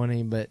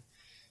 2020, but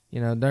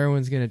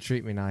Derwin's going to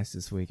treat me nice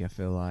this week, I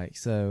feel like.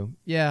 So,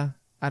 yeah,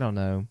 I don't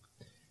know.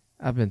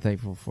 I've been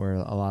thankful for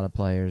a lot of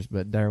players,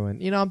 but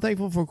Derwin, I'm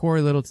thankful for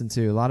Corey Littleton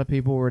too. A lot of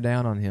people were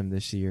down on him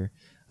this year.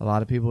 A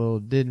lot of people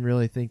didn't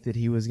really think that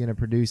he was going to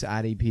produce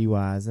IDP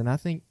wise, and I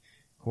think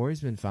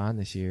Corey's been fine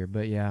this year.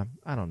 But yeah,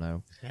 I don't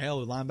know.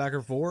 Hell,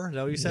 linebacker 4? Is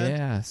that what you said?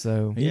 Yeah,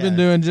 so You've been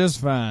doing just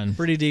fine.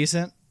 Pretty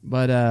decent.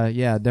 but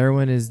yeah,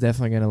 Derwin is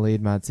definitely going to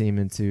lead my team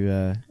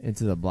into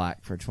the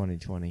black for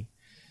 2020.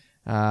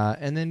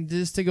 And then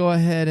just to go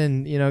ahead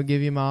and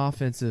give you my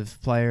offensive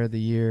player of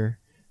the year.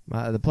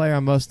 The player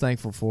I'm most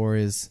thankful for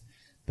is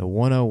the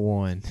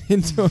 101 in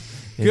Good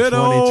 2020.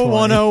 old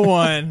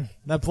 101.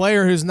 The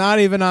player who's not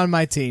even on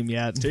my team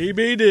yet.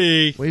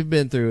 TBD. We've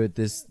been through it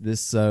this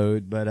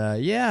sode,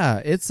 but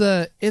yeah, it's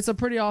a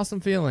pretty awesome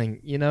feeling.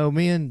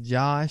 Me and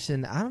Josh,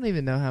 and I don't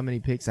even know how many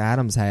picks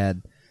Adams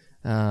had.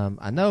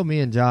 I know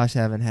me and Josh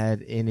haven't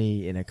had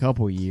any in a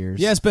couple years.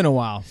 Yeah, it's been a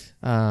while.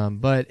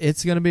 But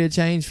it's going to be a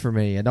change for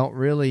me. I don't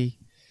really.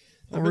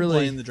 I've been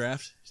playing the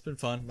draft. It's been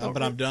fun,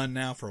 but I'm done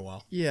now for a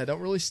while. Yeah,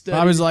 don't really study.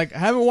 Bobby's like, I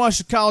haven't watched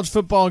a college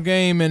football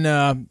game in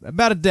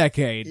about a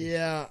decade.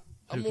 Yeah,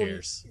 Who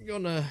cares?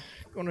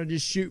 Gonna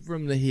just shoot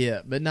from the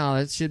hip, but no,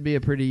 it should be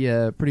a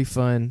pretty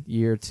fun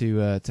year to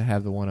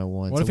have the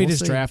 101. What So if he we'll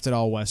just see. drafted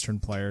all Western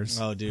players?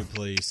 Oh, dude,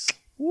 please.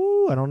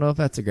 Woo, I don't know if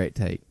that's a great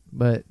take,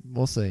 but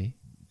we'll see.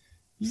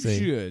 You See.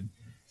 should.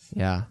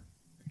 Yeah,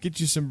 Get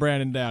you some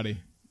Brandon Dowdy.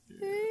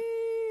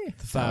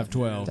 The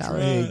 5'12". Tyler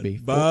Higbee.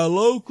 Buy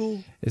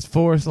local. Is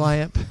Forrest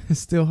Lamp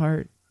still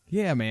hurt?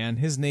 Yeah, man.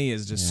 His knee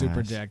is just super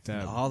Gosh. jacked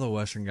up. All the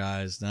Western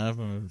guys, none of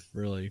them have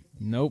really.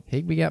 Nope.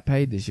 Higbee got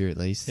paid this year at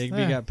least. Higbee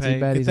Yeah, got Too paid.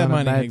 bad Get he's that on a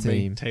money, bad Higbee.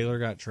 team. Taylor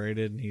got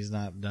traded, and he's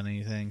not done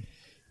anything.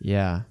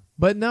 Yeah.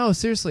 But no,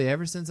 seriously,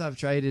 ever since I've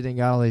traded and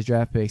got all these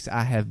draft picks,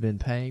 I have been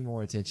paying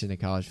more attention to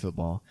college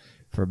football,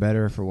 for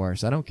better or for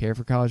worse. I don't care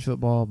for college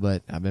football,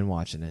 but I've been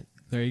watching it.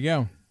 There you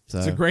go. So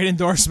It's a great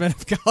endorsement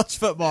of college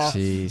football.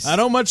 Jeez. I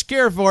don't much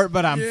care for it,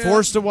 but I'm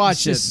forced to it's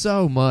watch it. just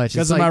so much.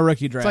 because It's of my like-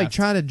 rookie It's draft. like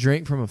trying to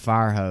drink from a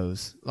fire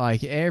hose,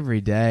 like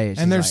every day.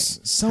 It's and just there's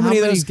like, so how many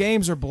of those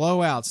games are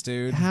blowouts,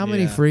 dude. How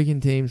many Yeah.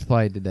 freaking teams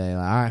played today?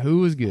 Like, all right, who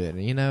was good?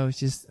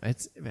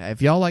 It's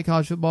if y'all like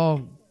college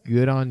football,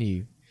 good on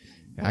you.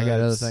 I got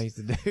other it's- things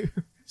to do.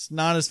 It's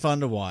not as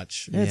fun to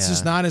watch. It's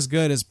just not as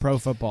good as pro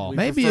football. We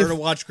Maybe prefer if-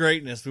 to watch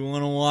greatness. We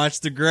want to watch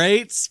the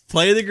greats.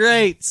 Play the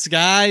greats,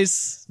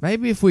 guys.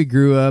 Maybe if we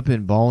grew up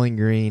in Bowling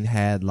Green,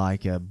 had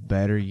like a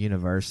better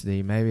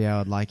university, maybe I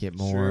would like it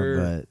more. Sure.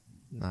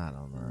 But I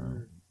don't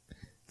know.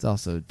 It's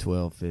also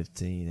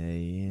 12:15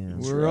 a.m.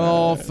 We're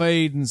all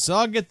fading, so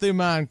I'll get through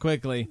mine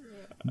quickly.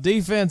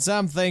 Defense,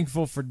 I'm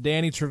thankful for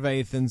Danny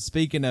Trevathan.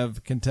 Speaking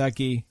of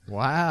Kentucky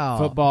Wow.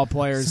 football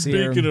players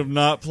here. Speaking of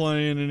not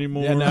playing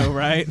anymore. Yeah, no,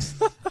 right?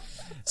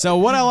 So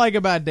what I like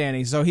about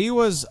Danny, so he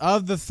was,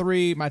 of the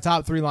three, my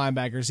top three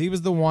linebackers, he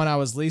was the one I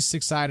was least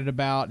excited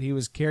about. He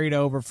was carried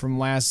over from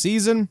last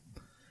season.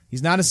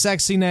 He's not a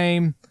sexy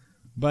name,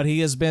 but he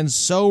has been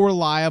so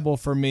reliable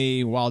for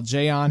me while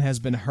Jayon has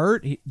been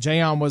hurt.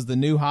 Jayon was the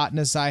new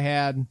hotness I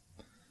had.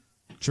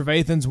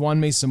 Trevathan's won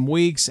me some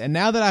weeks, and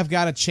now that I've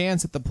got a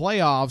chance at the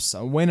playoffs,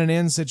 a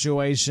win-and-in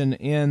situation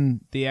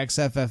in the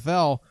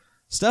XFFL,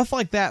 stuff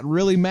like that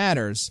really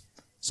matters.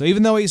 So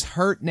even though he's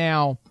hurt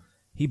now,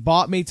 He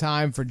bought me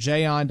time for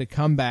Jayon to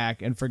come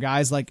back and for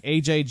guys like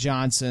A.J.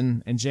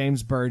 Johnson and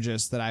James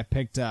Burgess that I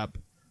picked up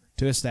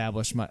to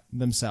establish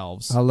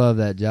themselves. I love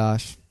that,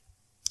 Josh.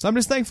 So I'm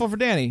just thankful for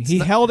Danny. He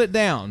held it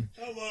down.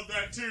 I love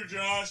that too,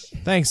 Josh.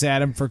 Thanks,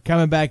 Adam, for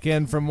coming back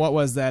in from, what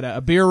was that,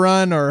 a beer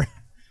run? Or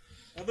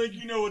I think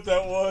you know what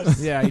that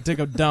was. yeah, he took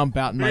a dump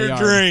out in my Beer yard.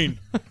 drain.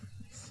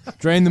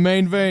 Drain the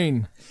main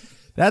vein.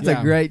 That's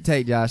Yeah. a great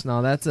take, Josh.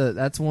 No,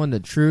 that's one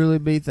to truly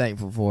be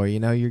thankful for. You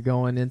know, you're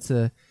going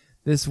into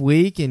this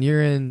week and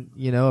you're in,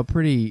 a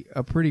pretty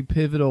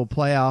pivotal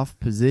playoff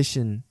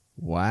position.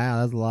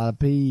 Wow, that's a lot of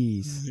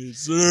peas. Yes,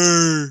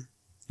 sir.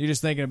 You're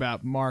just thinking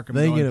about Mark and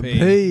Thinking going of pee.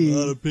 A peas.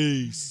 lot of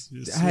peace.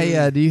 Yes, Hey,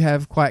 sir. do you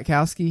have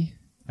Kwiatkowski?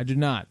 I do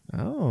not.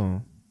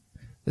 Oh,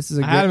 this is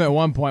a I had him good. at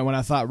one point when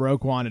I thought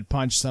Roquan had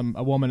punched a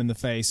woman in the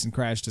face and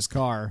crashed his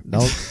car.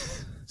 Nope.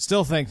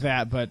 Still think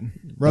that, but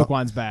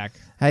Roquan's back.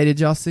 Hey, did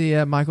y'all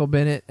see Michael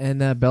Bennett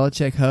and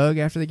Belichick hug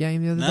after the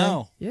game the other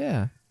No. day?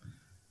 Yeah.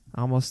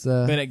 Almost.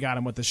 Bennett got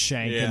him with the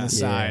shank in Yeah. the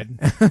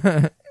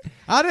side.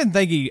 I didn't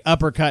think he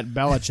uppercut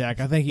Belichick.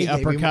 I think he gave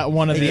him- uppercut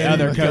one of he the gave him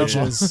other a couple.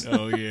 coaches.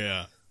 Oh,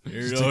 yeah.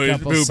 Here's Just a always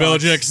couple Boo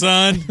socks. Belichick's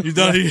son. You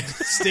thought he...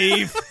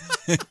 Steve.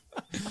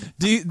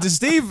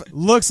 Steve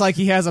looks like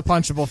he has a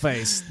punchable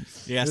face.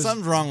 Yeah,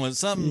 something's wrong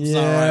with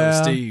Yeah.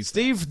 with Steve.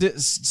 Steve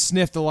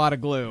sniffed a lot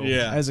of glue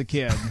Yeah. as a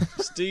kid.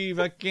 Steve,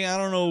 I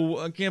don't know,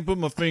 I can't put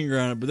my finger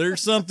on it, but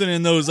there's something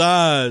in those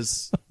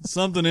eyes.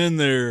 Something in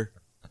there.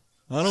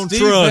 I don't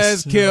Steve trust.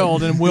 has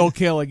killed and will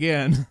kill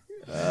again.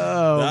 The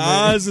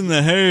eyes and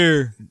the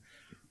hair. I'm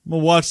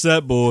going to watch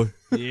that boy.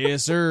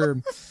 Yes,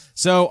 sir.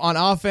 So on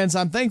offense,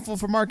 I'm thankful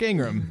for Mark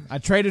Ingram. I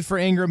traded for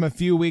Ingram a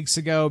few weeks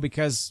ago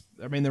because,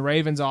 the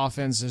Ravens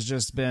offense has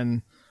just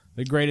been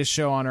the greatest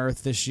show on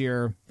earth this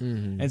year.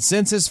 Mm-hmm. And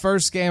since his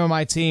first game on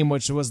my team,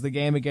 which was the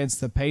game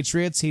against the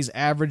Patriots, he's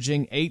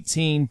averaging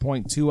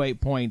 18.28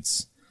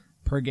 points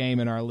per game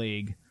in our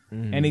league.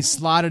 Mm-hmm. And he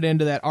slotted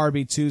into that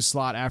RB2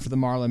 slot after the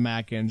Marlon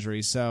Mack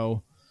injury.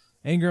 So,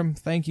 Ingram,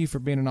 thank you for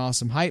being an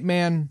awesome hype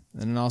man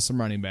and an awesome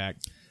running back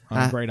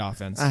on a great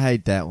offense. I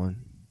hate that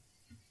one.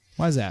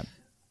 Why is that?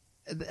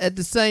 At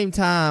the same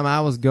time, I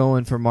was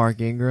going for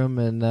Mark Ingram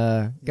and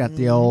got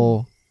the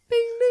old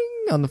ding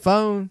ding on the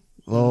phone,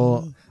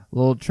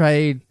 little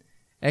trade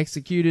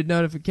executed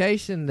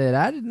notification that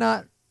I did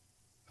not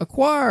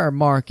acquire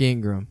Mark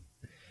Ingram.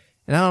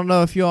 And I don't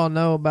know if you all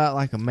know about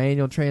like a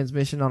manual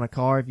transmission on a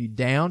car. If you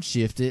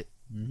downshift it,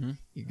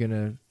 you're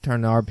gonna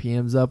turn the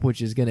RPMs up,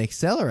 which is gonna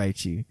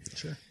accelerate you.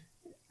 Sure.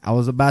 I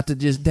was about to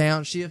just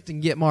downshift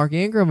and get Mark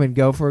Ingram and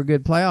go for a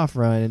good playoff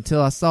run until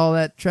I saw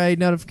that trade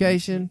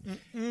notification,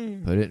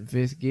 put it in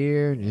fifth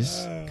gear, and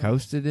just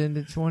coasted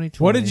into 2020.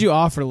 What did you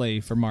offer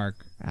Lee for Mark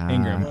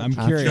Ingram? I'm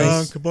I curious.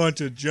 Junk, a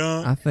bunch of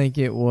junk. I think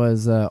it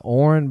was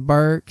Orrin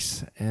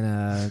Burks and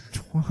a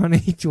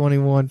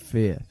 2021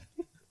 fifth.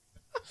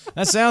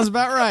 That sounds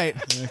about right.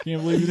 I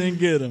can't believe you didn't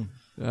get him.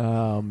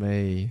 Oh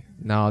me,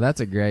 no,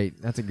 that's a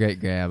great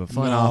grab. A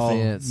fun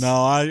offense.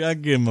 No, I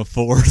give him a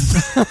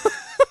fourth.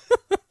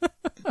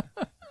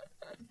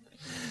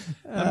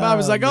 And Bob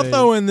was like, I'll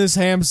throw in this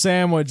ham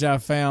sandwich I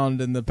found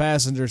in the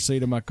passenger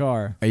seat of my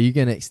car. Are you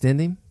gonna extend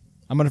him?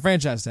 I'm going to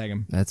franchise tag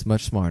him. That's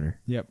much smarter.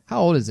 Yep.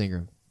 How old is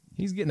Ingram?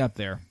 He's getting up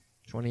there.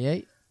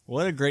 28.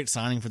 What a great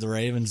signing for the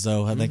Ravens,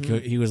 though. I think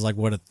he was like,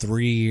 what, a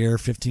 3-year,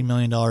 $15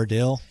 million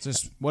deal?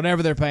 Just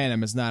whatever they're paying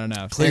him is not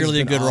enough. Clearly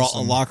a It's been good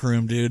awesome. locker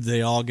room, dude.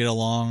 They all get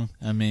along.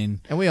 I mean,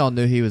 And we all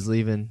knew he was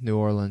leaving New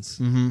Orleans.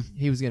 Mm-hmm.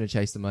 He was gonna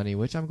chase the money,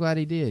 which I'm glad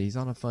he did. He's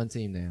on a fun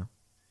team now.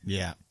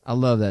 yeah. I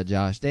love that,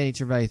 Josh. Danny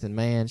Trevathan,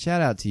 man,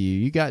 shout out to you.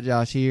 You got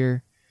Josh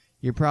here.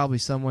 You're probably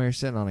somewhere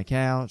sitting on a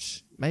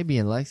couch, maybe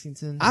in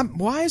Lexington.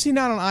 Why is he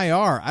not on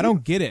IR? I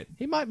don't get it.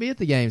 He might be at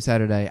the game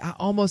Saturday. I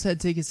almost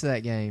had tickets to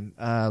that game.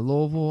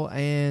 Louisville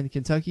and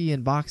Kentucky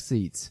in box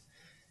seats.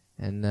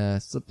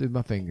 And slipped through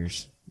my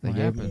fingers. They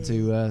gave them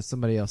to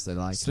somebody else they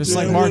liked. Just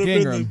like Mark It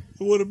Ingram.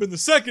 would have been the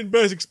second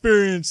best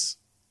experience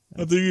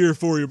of the year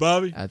for you,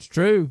 Bobby. That's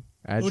true.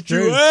 That's Don't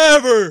true.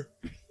 you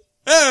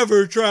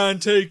ever try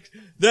and take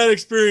that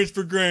experience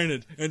for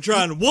granted and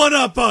try and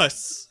one-up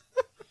us.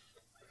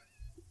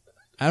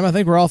 Adam, I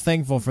think we're all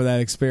thankful for that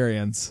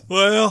experience.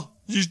 Well,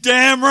 you're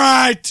damn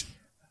right.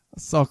 I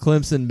saw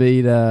Clemson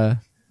beat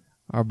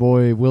our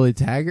boy Willie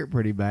Taggart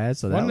pretty bad,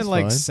 so that Wasn't was it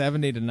like fun.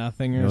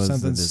 70-0 It or was a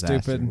something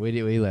disaster. stupid?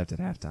 We left at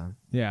halftime.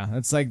 Yeah,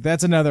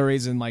 that's another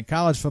reason. Like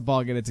college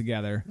football, get it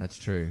together. That's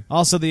true.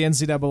 Also, the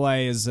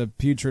NCAA is a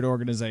putrid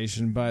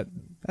organization, but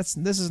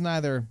this is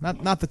not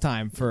the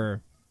time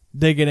for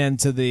digging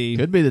into the.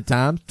 Could be the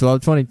time.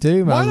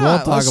 12:22. Might Why as well not?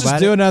 talk Let's about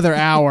just it. do another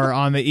hour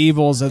on the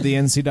evils of the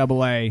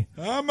NCAA.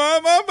 I'm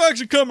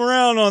actually come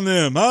around on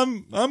them.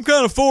 I'm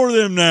kind of for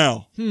them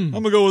now. I'm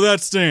gonna go with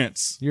that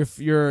stance.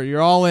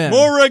 You're all in.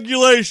 More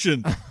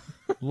regulation,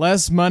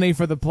 Less money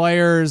for the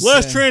players.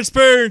 less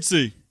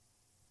transparency.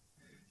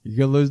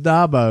 You're gonna lose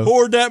Dabo.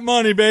 Hoard that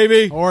money,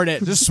 baby. Hoard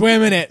it. Just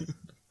swim in it.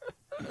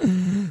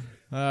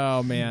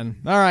 Oh, man.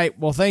 All right.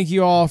 Well, thank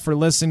you all for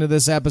listening to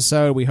this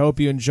episode. We hope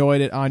you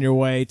enjoyed it on your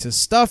way to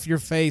stuff your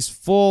face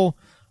full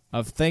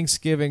of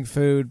Thanksgiving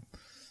food.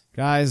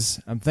 Guys,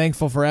 I'm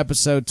thankful for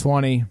episode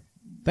 20.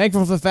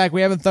 Thankful for the fact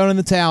we haven't thrown in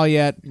the towel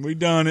yet. We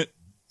done it.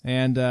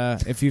 And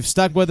if you've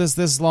stuck with us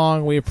this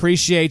long, we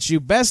appreciate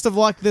you. Best of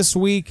luck this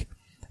week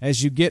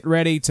as you get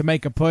ready to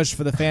make a push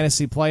for the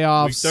fantasy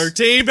playoffs. Week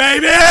 13,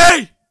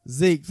 baby!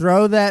 Zeke,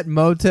 throw that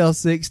Motel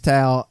 6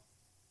 towel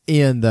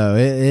in, though.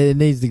 It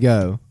needs to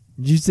go.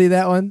 Did you see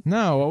that one?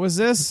 No, what was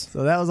this?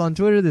 So that was on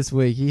Twitter this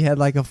week. He had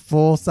like a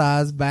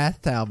full-size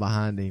bath towel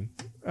behind him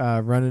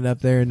running up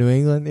there in New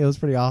England. It was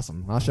pretty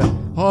awesome. I'll show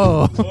you.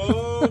 Oh.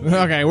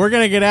 Okay, we're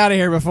going to get out of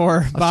here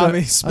before Bobby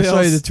I'll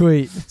show you the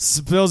tweet.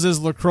 spills his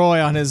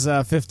LaCroix on his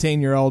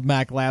 15-year-old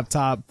Mac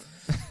laptop.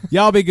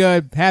 Y'all be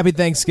good. Happy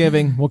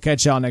Thanksgiving. We'll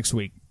catch y'all next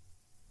week.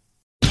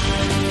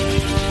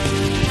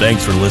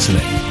 Thanks for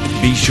listening.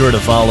 Be sure to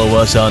follow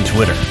us on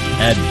Twitter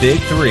at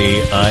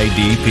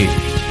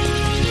Big3IDP.